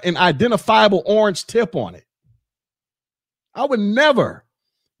doesn't have an identifiable orange tip on it. I would never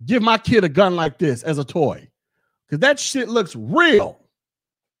give my kid a gun like this as a toy because that shit looks real.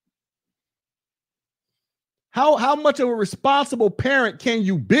 How much of a responsible parent can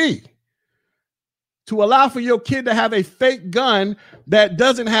you be to allow for your kid to have a fake gun that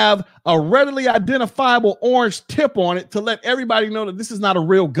doesn't have a readily identifiable orange tip on it to let everybody know that this is not a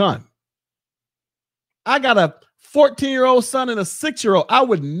real gun? I got a 14-year-old son and a 6-year-old. I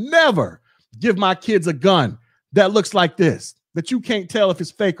would never give my kids a gun that looks like this, that you can't tell if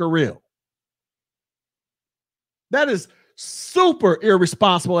it's fake or real. That is super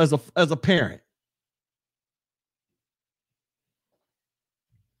irresponsible as a parent.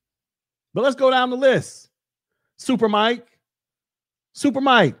 But let's go down the list. Super Mike,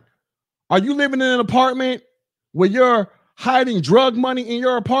 are you living in an apartment where you're hiding drug money in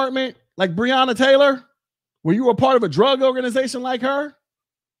your apartment like Breonna Taylor? Were you a part of a drug organization like her?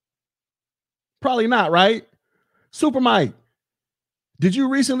 Probably not, right? Super Mike, did you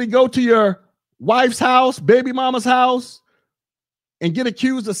recently go to your wife's house, baby mama's house, and get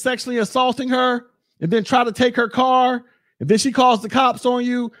accused of sexually assaulting her and then try to take her car? And then she calls the cops on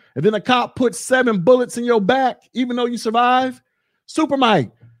you, and then a cop puts 7 bullets in your back, even though you survive? Super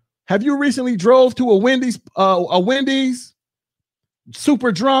Mike, have you recently drove to a Wendy's,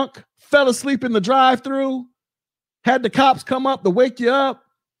 super drunk, fell asleep in the drive-thru, had the cops come up to wake you up?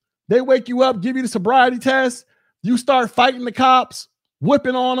 They wake you up, give you the sobriety test. You start fighting the cops,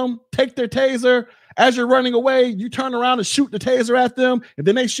 whipping on them, take their taser. As you're running away, you turn around and shoot the taser at them, and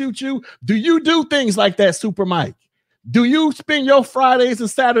then they shoot you. Do you do things like that, Super Mike? Do you spend your Fridays and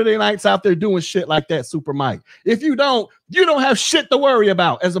Saturday nights out there doing shit like that, Super Mike? If you don't have shit to worry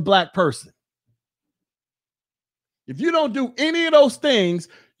about as a black person. If you don't do any of those things,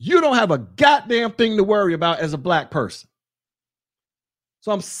 you don't have a goddamn thing to worry about as a black person.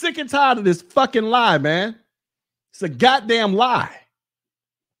 So I'm sick and tired of this fucking lie, man. It's a goddamn lie.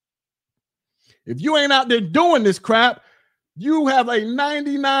 If you ain't out there doing this crap, you have a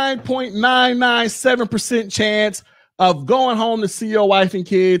 99.997% chance of going home to see your wife and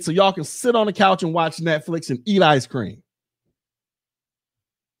kids so y'all can sit on the couch and watch Netflix and eat ice cream.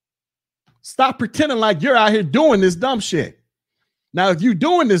 Stop pretending like you're out here doing this dumb shit. Now, if you're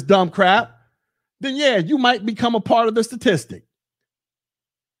doing this dumb crap, then yeah, you might become a part of the statistic.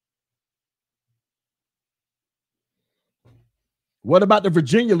 What about the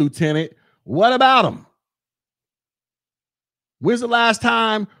Virginia lieutenant? What about him? When's the last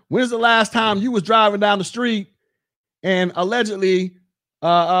time you was driving down the street and allegedly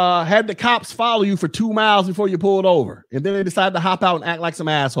had the cops follow you for 2 miles before you pulled over, and then they decided to hop out and act like some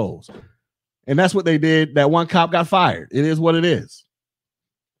assholes? And that's what they did. That one cop got fired. It is what it is.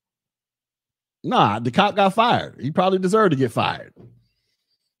 Nah, the cop got fired. He probably deserved to get fired.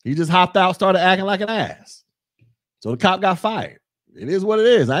 He just hopped out, started acting like an ass. So the cop got fired. It is what it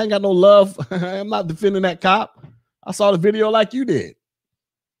is. I ain't got no love. I'm not defending that cop. I saw the video like you did.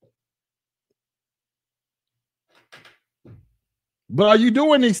 But are you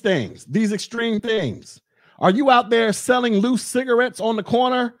doing these things, these extreme things? Are you out there selling loose cigarettes on the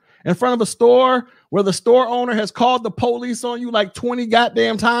corner in front of a store where the store owner has called the police on you like 20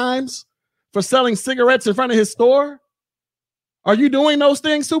 goddamn times for selling cigarettes in front of his store? Are you doing those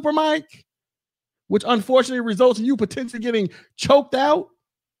things, Super Mike? Which unfortunately results in you potentially getting choked out?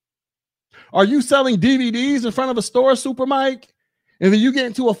 Are you selling DVDs in front of a store, Super Mike, and then you get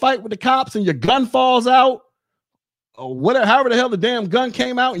into a fight with the cops and your gun falls out? Or whatever, however the hell the damn gun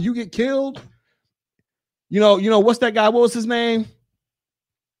came out and you get killed? What's that guy? What was his name?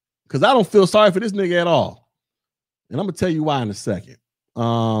 Because I don't feel sorry for this nigga at all. And I'm gonna tell you why in a second.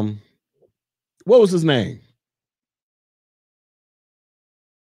 What was his name?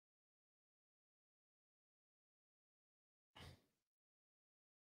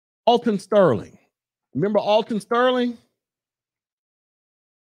 Alton Sterling. Remember Alton Sterling?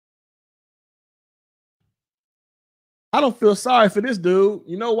 I don't feel sorry for this dude.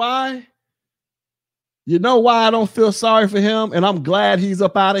 You know why? You know why I don't feel sorry for him? And I'm glad he's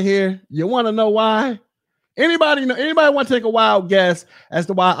up out of here. You want to know why? Anybody want to take a wild guess as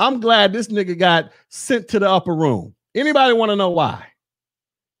to why I'm glad this nigga got sent to the upper room? Anybody want to know why?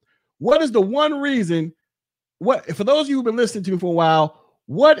 What is the one reason? For those of you who've been listening to me for a while,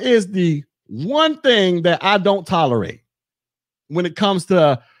 what is the one thing that I don't tolerate when it comes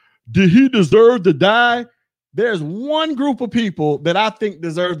to did he deserve to die? There's one group of people that I think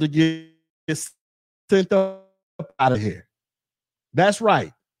deserve to get sent up out of here. That's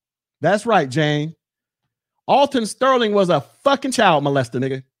right. That's right, Jane. Alton Sterling was a fucking child molester,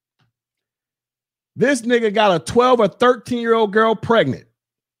 nigga. This nigga got a 12 or 13-year-old girl pregnant.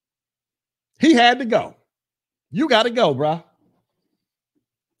 He had to go. You got to go, bro.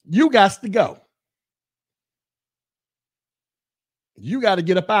 You got to go. You got to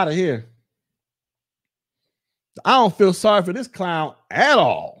get up out of here. I don't feel sorry for this clown at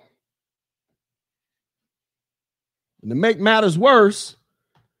all. And to make matters worse,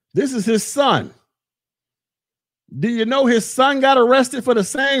 this is his son. Do you know his son got arrested for the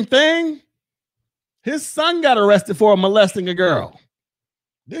same thing? His son got arrested for molesting a girl.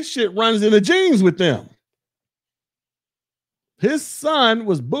 This shit runs in the genes with them. His son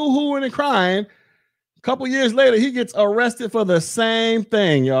was boo-hooing and crying. A couple years later, he gets arrested for the same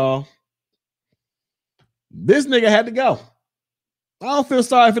thing, y'all. This nigga had to go. I don't feel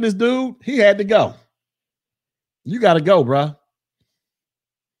sorry for this dude. He had to go. You got to go, bro.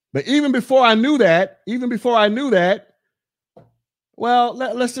 But even before I knew that, well,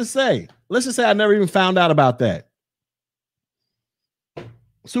 let's just say I never even found out about that.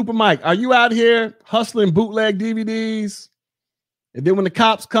 Super Mike, are you out here hustling bootleg DVDs? And then when the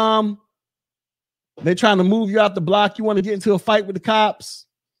cops come, they're trying to move you out the block. You want to get into a fight with the cops.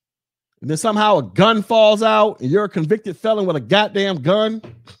 And then somehow a gun falls out and you're a convicted felon with a goddamn gun.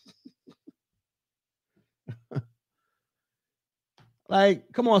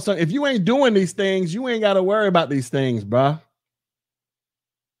 Like, come on, son. If you ain't doing these things, you ain't got to worry about these things, bro.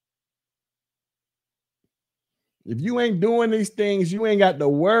 If you ain't doing these things, you ain't got to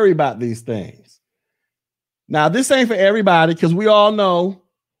worry about these things. Now, this ain't for everybody because we all know,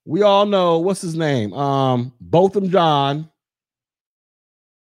 what's his name? Botham John.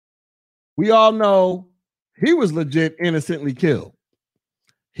 We all know he was legit innocently killed.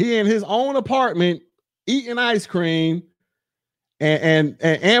 He in his own apartment eating ice cream. And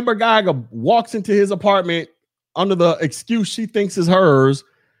Amber Geiger walks into his apartment under the excuse she thinks is hers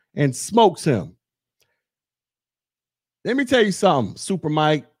and smokes him. Let me tell you something, Super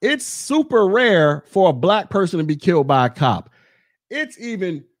Mike. It's super rare for a black person to be killed by a cop. It's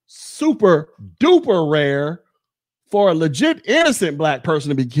even super duper rare for a legit innocent black person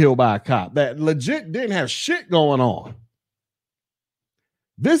to be killed by a cop that legit didn't have shit going on.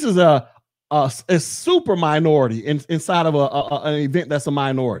 This is a super minority inside of an event that's a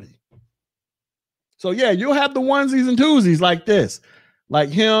minority. So yeah, you'll have the onesies and twosies like this, like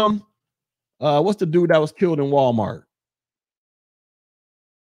him. What's the dude that was killed in Walmart?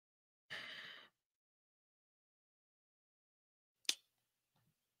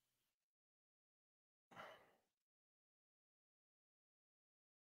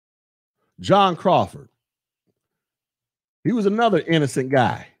 John Crawford. He was another innocent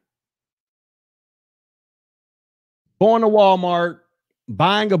guy. Going to Walmart,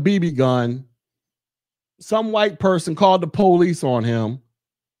 buying a BB gun. Some white person called the police on him,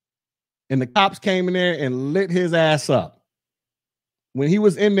 and the cops came in there and lit his ass up when he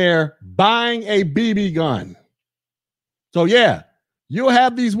was in there buying a BB gun. So yeah, you'll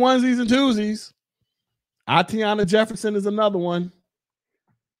have these onesies and twosies. Atiana Jefferson is another one.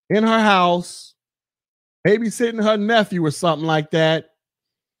 In her house, babysitting her nephew or something like that.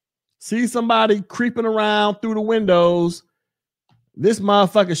 See somebody creeping around through the windows. This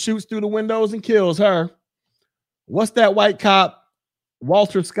motherfucker shoots through the windows and kills her. What's that white cop?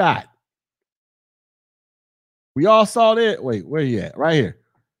 Walter Scott. We all saw that. Wait, where you at? Right here.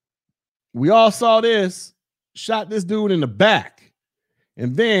 We all saw this. Shot this dude in the back.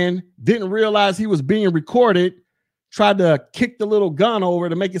 And then didn't realize he was being recorded. Tried to kick the little gun over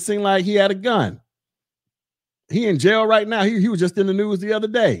to make it seem like he had a gun. He in jail right now. He was just in the news the other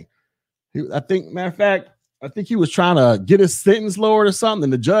day. I think, matter of fact, I think he was trying to get his sentence lowered or something.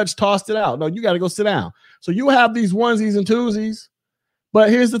 And the judge tossed it out. No, you got to go sit down. So you have these onesies and twosies. But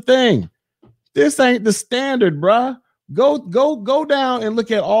here's the thing. This ain't the standard, bruh. Go down and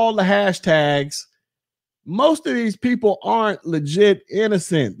look at all the hashtags. Most of these people aren't legit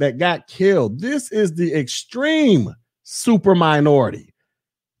innocent that got killed. This is the extreme super minority.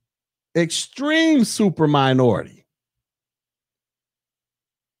 Extreme super minority.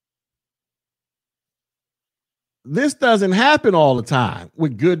 This doesn't happen all the time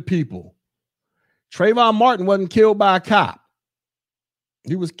with good people. Trayvon Martin wasn't killed by a cop.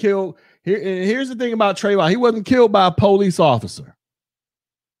 He was killed. Here's the thing about Trayvon. He wasn't killed by a police officer.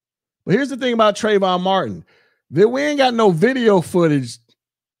 But here's the thing about Trayvon Martin. We ain't got no video footage.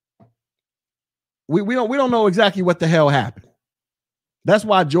 We don't know exactly what the hell happened. That's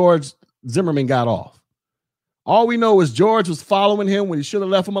why George Zimmerman got off. All we know is George was following him when he should have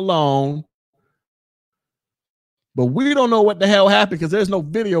left him alone. But we don't know what the hell happened because there's no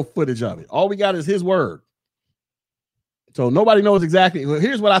video footage of it. All we got is his word. So nobody knows exactly. Well,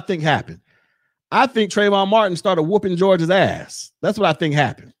 here's what I think happened. I think Trayvon Martin started whooping George's ass. That's what I think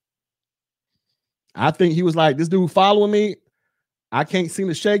happened. I think he was like, this dude following me. I can't seem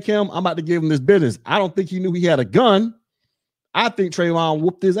to shake him. I'm about to give him this business. I don't think he knew he had a gun. I think Trayvon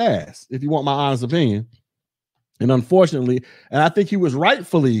whooped his ass, if you want my honest opinion. And unfortunately, and I think he was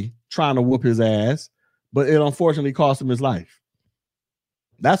rightfully trying to whoop his ass, but it unfortunately cost him his life.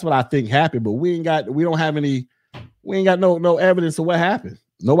 That's what I think happened. But we ain't got no evidence of what happened.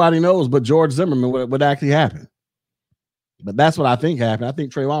 Nobody knows but George Zimmerman what actually happened. But that's what I think happened. I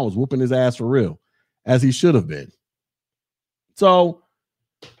think Trayvon was whooping his ass for real, as he should have been. So,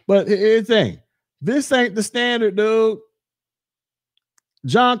 but here's the thing. This ain't the standard, dude.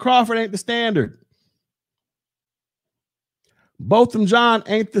 John Crawford ain't the standard. Botham Jean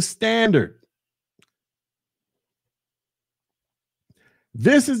ain't the standard.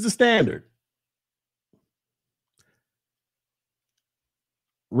 This is the standard.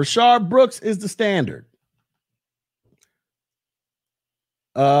 Rashard Brooks is the standard.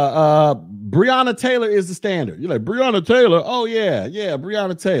 Breonna Taylor is the standard. You're like, Breonna Taylor? Oh, yeah,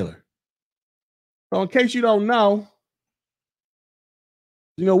 Breonna Taylor. So in case you don't know,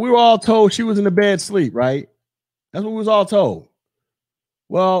 we were all told she was in the bed sleep, right? That's what we was all told.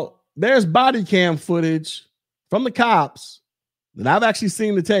 Well, there's body cam footage from the cops that I've actually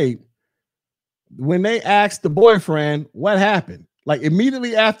seen the tape when they asked the boyfriend what happened. Like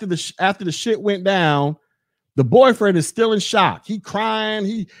immediately after the shit went down, the boyfriend is still in shock. He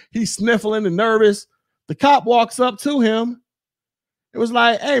crying, he's sniffling and nervous. The cop walks up to him. It was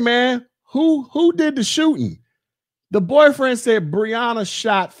like, hey man, who did the shooting? The boyfriend said Breonna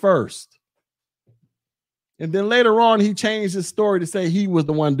shot first. And then later on, he changed his story to say he was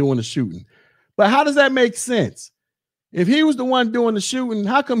the one doing the shooting. But how does that make sense? If he was the one doing the shooting,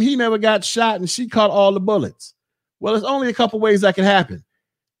 how come he never got shot and she caught all the bullets? Well, there's only a couple ways that can happen.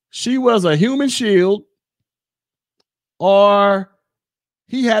 She was a human shield, or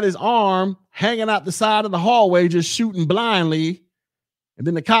he had his arm hanging out the side of the hallway just shooting blindly, and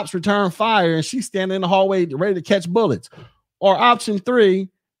then the cops return fire and she's standing in the hallway ready to catch bullets. Or option 3,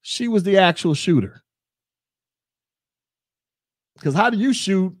 she was the actual shooter. Because how do you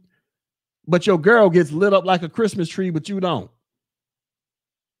shoot, but your girl gets lit up like a Christmas tree, but you don't?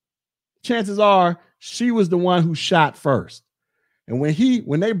 Chances are she was the one who shot first. And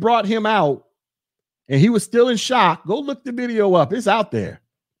when they brought him out and he was still in shock, go look the video up. It's out there.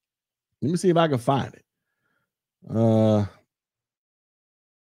 Let me see if I can find it.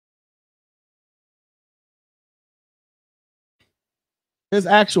 There's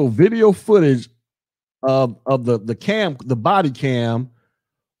actual video footage of the cam, the body cam.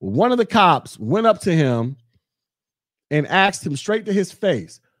 One of the cops went up to him and asked him straight to his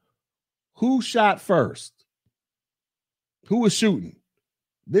face, who shot first? Who was shooting?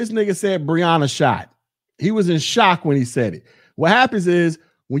 This nigga said Breonna shot. He was in shock when he said it. What happens is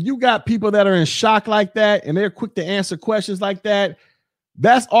when you got people that are in shock like that and they're quick to answer questions like that,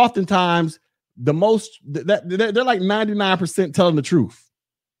 that's oftentimes the most, they're like 99% telling the truth.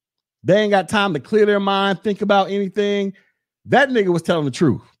 They ain't got time to clear their mind, think about anything. That nigga was telling the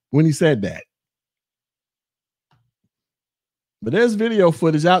truth when he said that. But there's video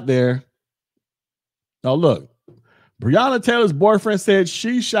footage out there. Now look, Breonna Taylor's boyfriend said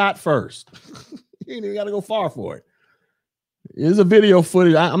she shot first. You ain't even got to go far for it. There's a video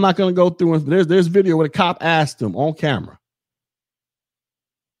footage. I'm not going to go through it, but there's video where the cop asked him on camera.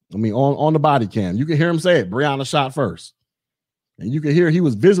 I mean, on the body cam. You can hear him say it. Breonna shot first. And you can hear he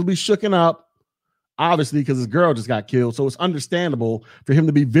was visibly shooken up, obviously, because his girl just got killed. So it's understandable for him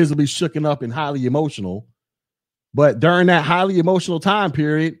to be visibly shooken up and highly emotional. But during that highly emotional time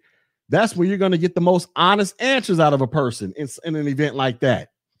period, that's where you're going to get the most honest answers out of a person in an event like that.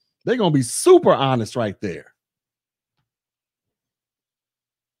 They're going to be super honest right there.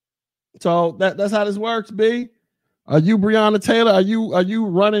 So that's how this works, B. Are you Breonna Taylor? Are you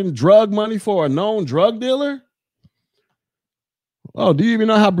running drug money for a known drug dealer? Oh, do you even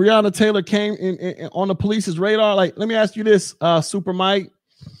know how Breonna Taylor came in on the police's radar? Like, let me ask you this, Super Mike.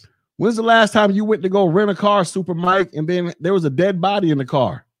 When's the last time you went to go rent a car, Super Mike, and then there was a dead body in the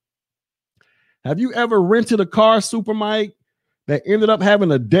car? Have you ever rented a car, Super Mike, that ended up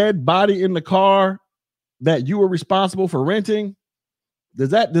having a dead body in the car that you were responsible for renting?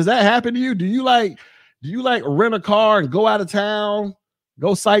 Does that happen to you? Do you like rent a car and go out of town,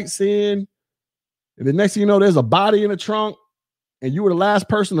 go sightseeing, and the next thing you know, there's a body in the trunk and you were the last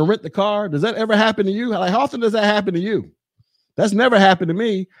person to rent the car? Does that ever happen to you? Like, how often does that happen to you? That's never happened to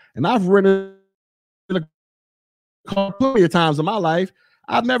me. And I've rented a car plenty of times in my life.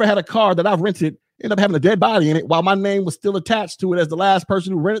 I've never had a car that I've rented end up having a dead body in it while my name was still attached to it as the last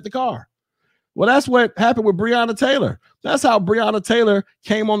person who rented the car. Well, that's what happened with Breonna Taylor. That's how Breonna Taylor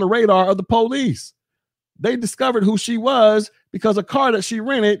came on the radar of the police. They discovered who she was because a car that she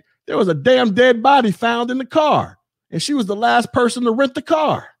rented, there was a damn dead body found in the car. And she was the last person to rent the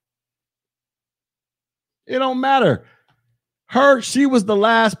car. It don't matter. She was the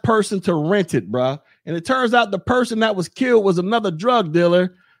last person to rent it, bruh. And it turns out the person that was killed was another drug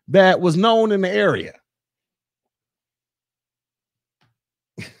dealer that was known in the area.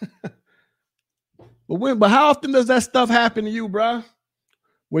 But how often does that stuff happen to you, bruh?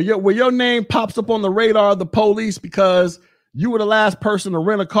 Where your name pops up on the radar of the police because you were the last person to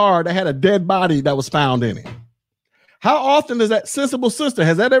rent a car that had a dead body that was found in it. How often does that, sensible sister,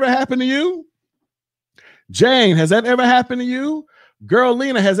 has that ever happened to you? Jane, has that ever happened to you? Girl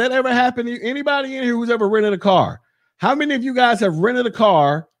Lena, has that ever happened to you? Anybody in here who's ever rented a car? How many of you guys have rented a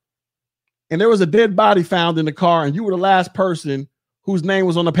car and there was a dead body found in the car and you were the last person whose name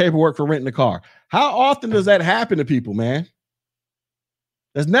was on the paperwork for renting the car? How often does that happen to people, man?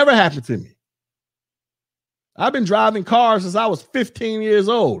 That's never happened to me. I've been driving cars since I was 15 years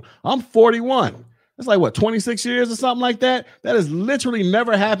old. I'm 41. That's like, what, 26 years or something like that? That has literally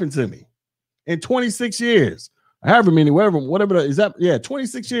never happened to me in 26 years. However many, whatever is that? Yeah,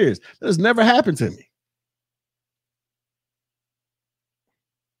 26 years. That has never happened to me.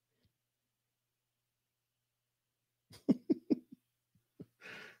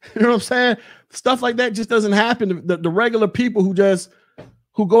 You know what I'm saying? Stuff like that just doesn't happen to the regular people who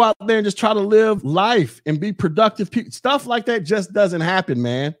go out there and just try to live life and be productive people. Stuff like that just doesn't happen,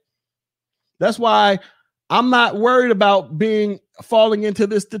 man. That's why I'm not worried about falling into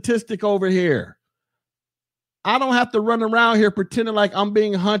this statistic over here. I don't have to run around here pretending like I'm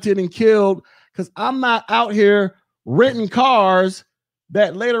being hunted and killed because I'm not out here renting cars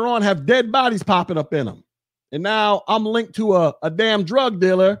that later on have dead bodies popping up in them. And now I'm linked to a damn drug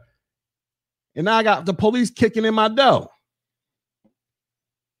dealer and now I got the police kicking in my dough.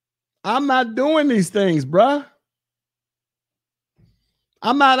 I'm not doing these things, bruh.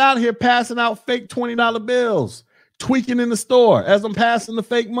 I'm not out here passing out fake $20 bills, tweaking in the store as I'm passing the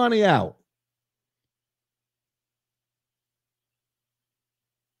fake money out.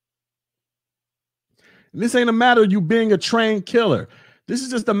 And this ain't a matter of you being a trained killer. This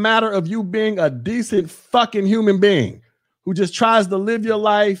is just a matter of you being a decent fucking human being who just tries to live your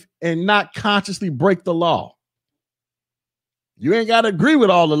life and not consciously break the law. You ain't got to agree with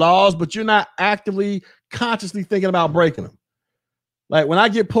all the laws, but you're not actively, consciously thinking about breaking them. Like when I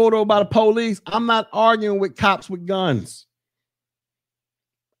get pulled over by the police, I'm not arguing with cops with guns.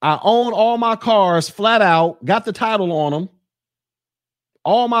 I own all my cars flat out, got the title on them.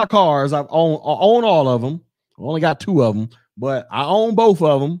 All my cars, I own all of them. I only got 2 of them, but I own both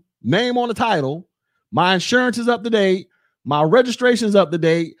of them. Name on the title. My insurance is up to date. My registration is up to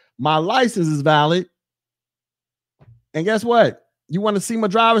date. My license is valid. And guess what? You want to see my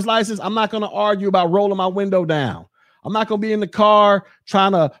driver's license? I'm not going to argue about rolling my window down. I'm not going to be in the car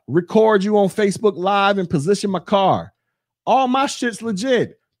trying to record you on Facebook Live and position my car. All my shit's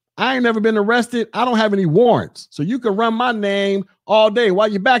legit. I ain't never been arrested. I don't have any warrants. So you can run my name all day. While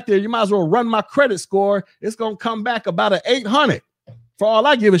you're back there, you might as well run my credit score. It's going to come back about an 800 for all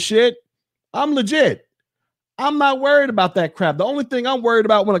I give a shit. I'm legit. I'm not worried about that crap. The only thing I'm worried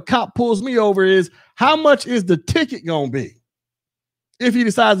about when a cop pulls me over is how much is the ticket going to be if he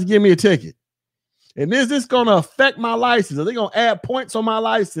decides to give me a ticket? And is this going to affect my license? Are they going to add points on my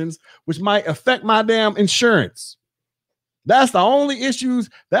license, which might affect my damn insurance? That's the only issues.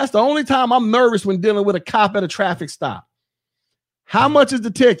 That's the only time I'm nervous when dealing with a cop at a traffic stop. How much is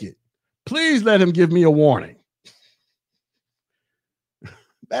the ticket? Please let him give me a warning.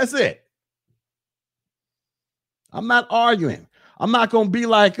 That's it. I'm not arguing. I'm not going to be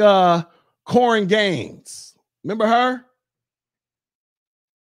like Corin Gaines. Remember her?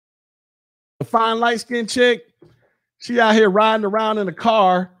 The fine light-skinned chick. She out here riding around in a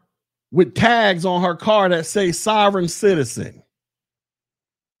car with tags on her car that say sovereign citizen.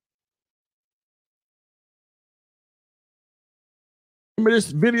 Remember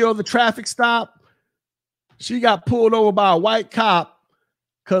this video of the traffic stop? She got pulled over by a white cop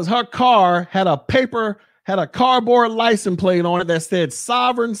because her car had a cardboard license plate on it that said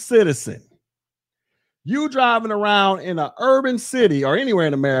sovereign citizen. You driving around in an urban city or anywhere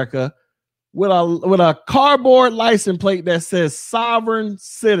in America with a cardboard license plate that says sovereign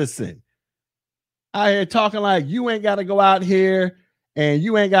citizen. Out here talking like you ain't got to go out here and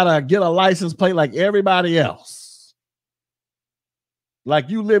you ain't got to get a license plate like everybody else. Like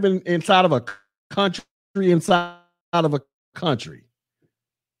you living inside of a country inside of a country.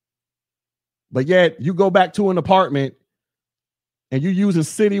 But yet you go back to an apartment and you using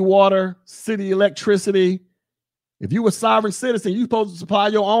city water, city electricity. If you a sovereign citizen, you're supposed to supply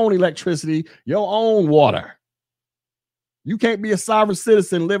your own electricity, your own water. You can't be a sovereign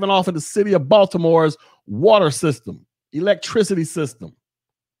citizen living off of the city of Baltimore's water system, electricity system.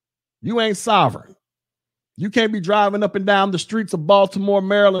 You ain't sovereign. You can't be driving up and down the streets of Baltimore,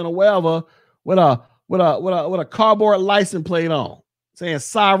 Maryland, or wherever with a cardboard license plate on saying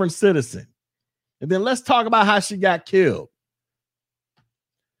sovereign citizen. And then let's talk about how she got killed.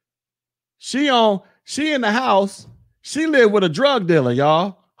 She in the house. She lived with a drug dealer,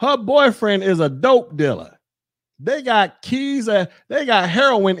 y'all. Her boyfriend is a dope dealer. They got keys. They got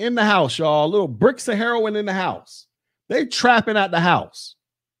heroin in the house, y'all. Little bricks of heroin in the house. They trapping at the house.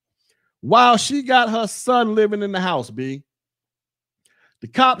 While she got her son living in the house, B. The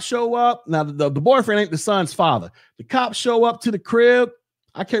cops show up. Now, the boyfriend ain't the son's father. The cops show up to the crib.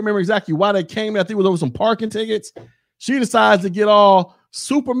 I can't remember exactly why they came. I think it was over some parking tickets. She decides to get all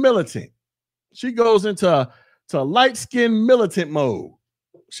super militant. She goes into light-skinned militant mode.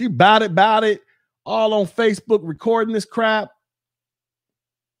 She bout it, all on Facebook recording this crap.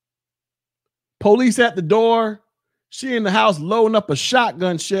 Police at the door. She in the house loading up a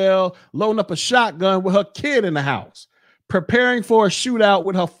shotgun shell, loading up a shotgun with her kid in the house, preparing for a shootout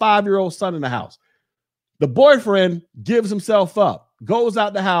with her 5-year-old son in the house. The boyfriend gives himself up, goes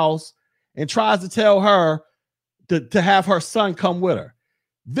out the house, and tries to tell her to have her son come with her.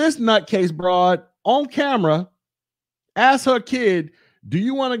 This nutcase broad on camera asks her kid, do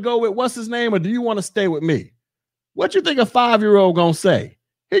you want to go with what's his name or do you want to stay with me? What you think a 5-year-old gonna say?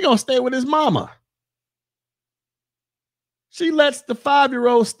 He gonna stay with his mama. She lets the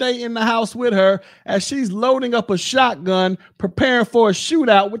 5-year-old stay in the house with her as she's loading up a shotgun, preparing for a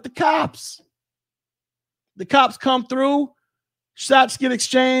shootout with the cops. The cops come through, shots get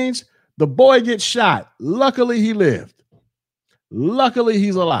exchanged, the boy gets shot. Luckily, he lived. Luckily,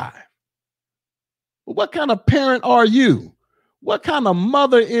 he's alive. But what kind of parent are you? What kind of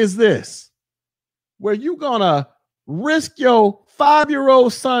mother is this? Where you gonna risk your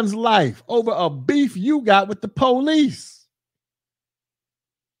 5-year-old son's life over a beef you got with the police?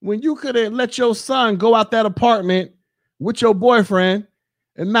 When you could have let your son go out that apartment with your boyfriend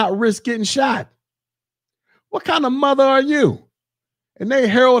and not risk getting shot. What kind of mother are you? And they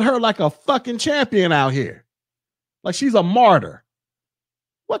herald her like a fucking champion out here. Like she's a martyr.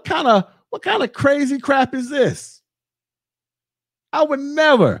 What kind of crazy crap is this? I would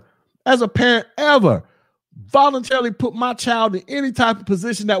never, as a parent, ever voluntarily put my child in any type of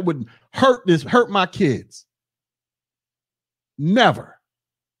position that would hurt my kids. Never.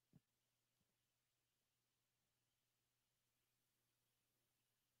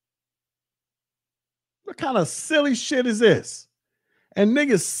 What kind of silly shit is this? And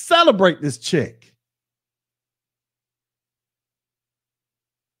niggas celebrate this chick.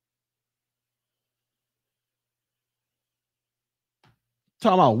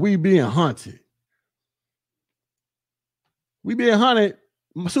 Talking about we being hunted. We being hunted.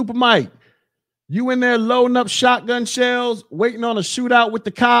 Super Mike, you in there loading up shotgun shells, waiting on a shootout with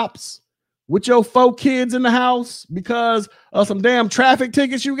the cops, with your 4 kids in the house because of some damn traffic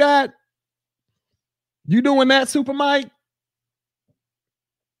tickets you got? You doing that, Super Mike?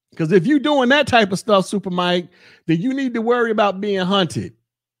 Because if you doing that type of stuff, Super Mike, then you need to worry about being hunted.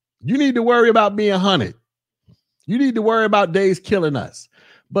 You need to worry about being hunted. You need to worry about days killing us.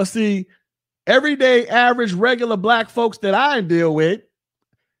 But see, everyday, average, regular black folks that I deal with,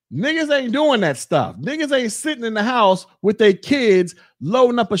 niggas ain't doing that stuff. Niggas ain't sitting in the house with their kids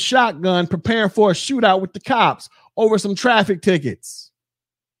loading up a shotgun, preparing for a shootout with the cops over some traffic tickets.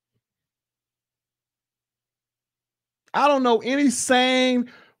 I don't know any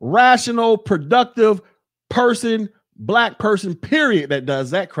sane, rational, productive person, black person, period, that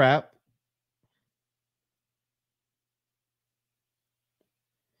does that crap.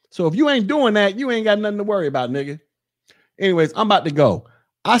 So if you ain't doing that, you ain't got nothing to worry about, nigga. Anyways, I'm about to go.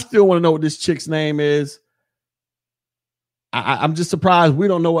 I still want to know what this chick's name is. I'm just surprised we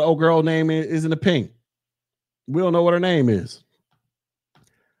don't know what old girl name is in the pink. We don't know what her name is.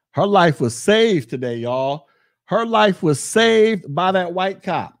 Her life was saved today, y'all. Her life was saved by that white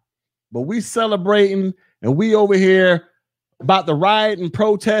cop. But we celebrating and we over here about to riot and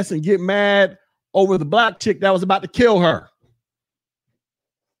protest and get mad over the black chick that was about to kill her.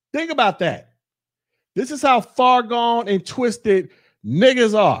 Think about that. This is how far gone and twisted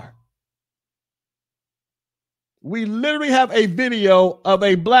niggas are. We literally have a video of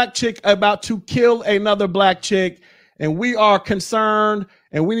a black chick about to kill another black chick, and we are concerned,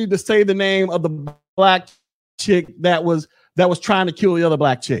 and we need to say the name of the black chick that was trying to kill the other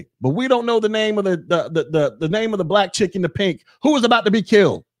black chick. But we don't know the name of the name of the black chick in the pink who was about to be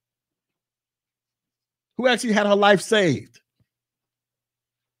killed, who actually had her life saved.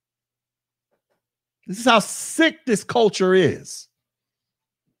 This is how sick this culture is.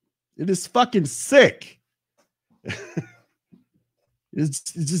 It is fucking sick. It's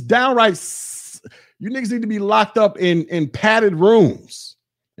just downright. You niggas need to be locked up in padded rooms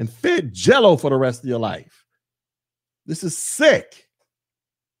and fed Jello for the rest of your life. This is sick.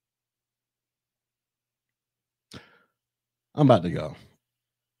 I'm about to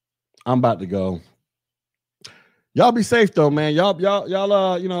go. Y'all be safe though, man. Y'all,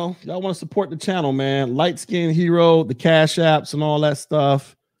 you know, y'all want to support the channel, man. Light Skin Hero, the Cash Apps, and all that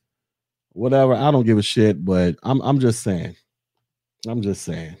stuff. Whatever. I don't give a shit, but I'm just saying.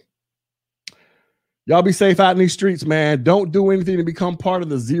 Y'all be safe out in these streets, man. Don't do anything to become part of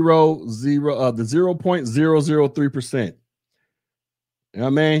the 0.003%. You know what I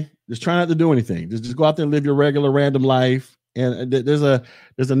mean? Just try not to do anything. Just go out there and live your regular random life. And there's a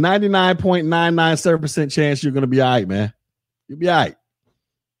 99.997% chance you're gonna be all right, man. You'll be all right.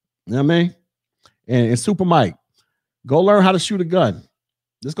 You know what I mean? And Super Mike, go learn how to shoot a gun.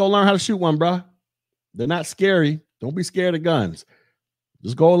 Just go learn how to shoot one, bro. They're not scary. Don't be scared of guns.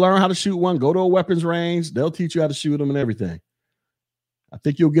 Just go learn how to shoot one. Go to a weapons range. They'll teach you how to shoot them and everything. I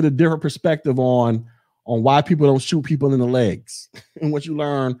think you'll get a different perspective on why people don't shoot people in the legs and what you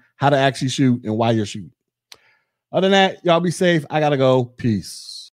learn how to actually shoot and why you're shooting. Other than that, y'all be safe. I gotta go. Peace.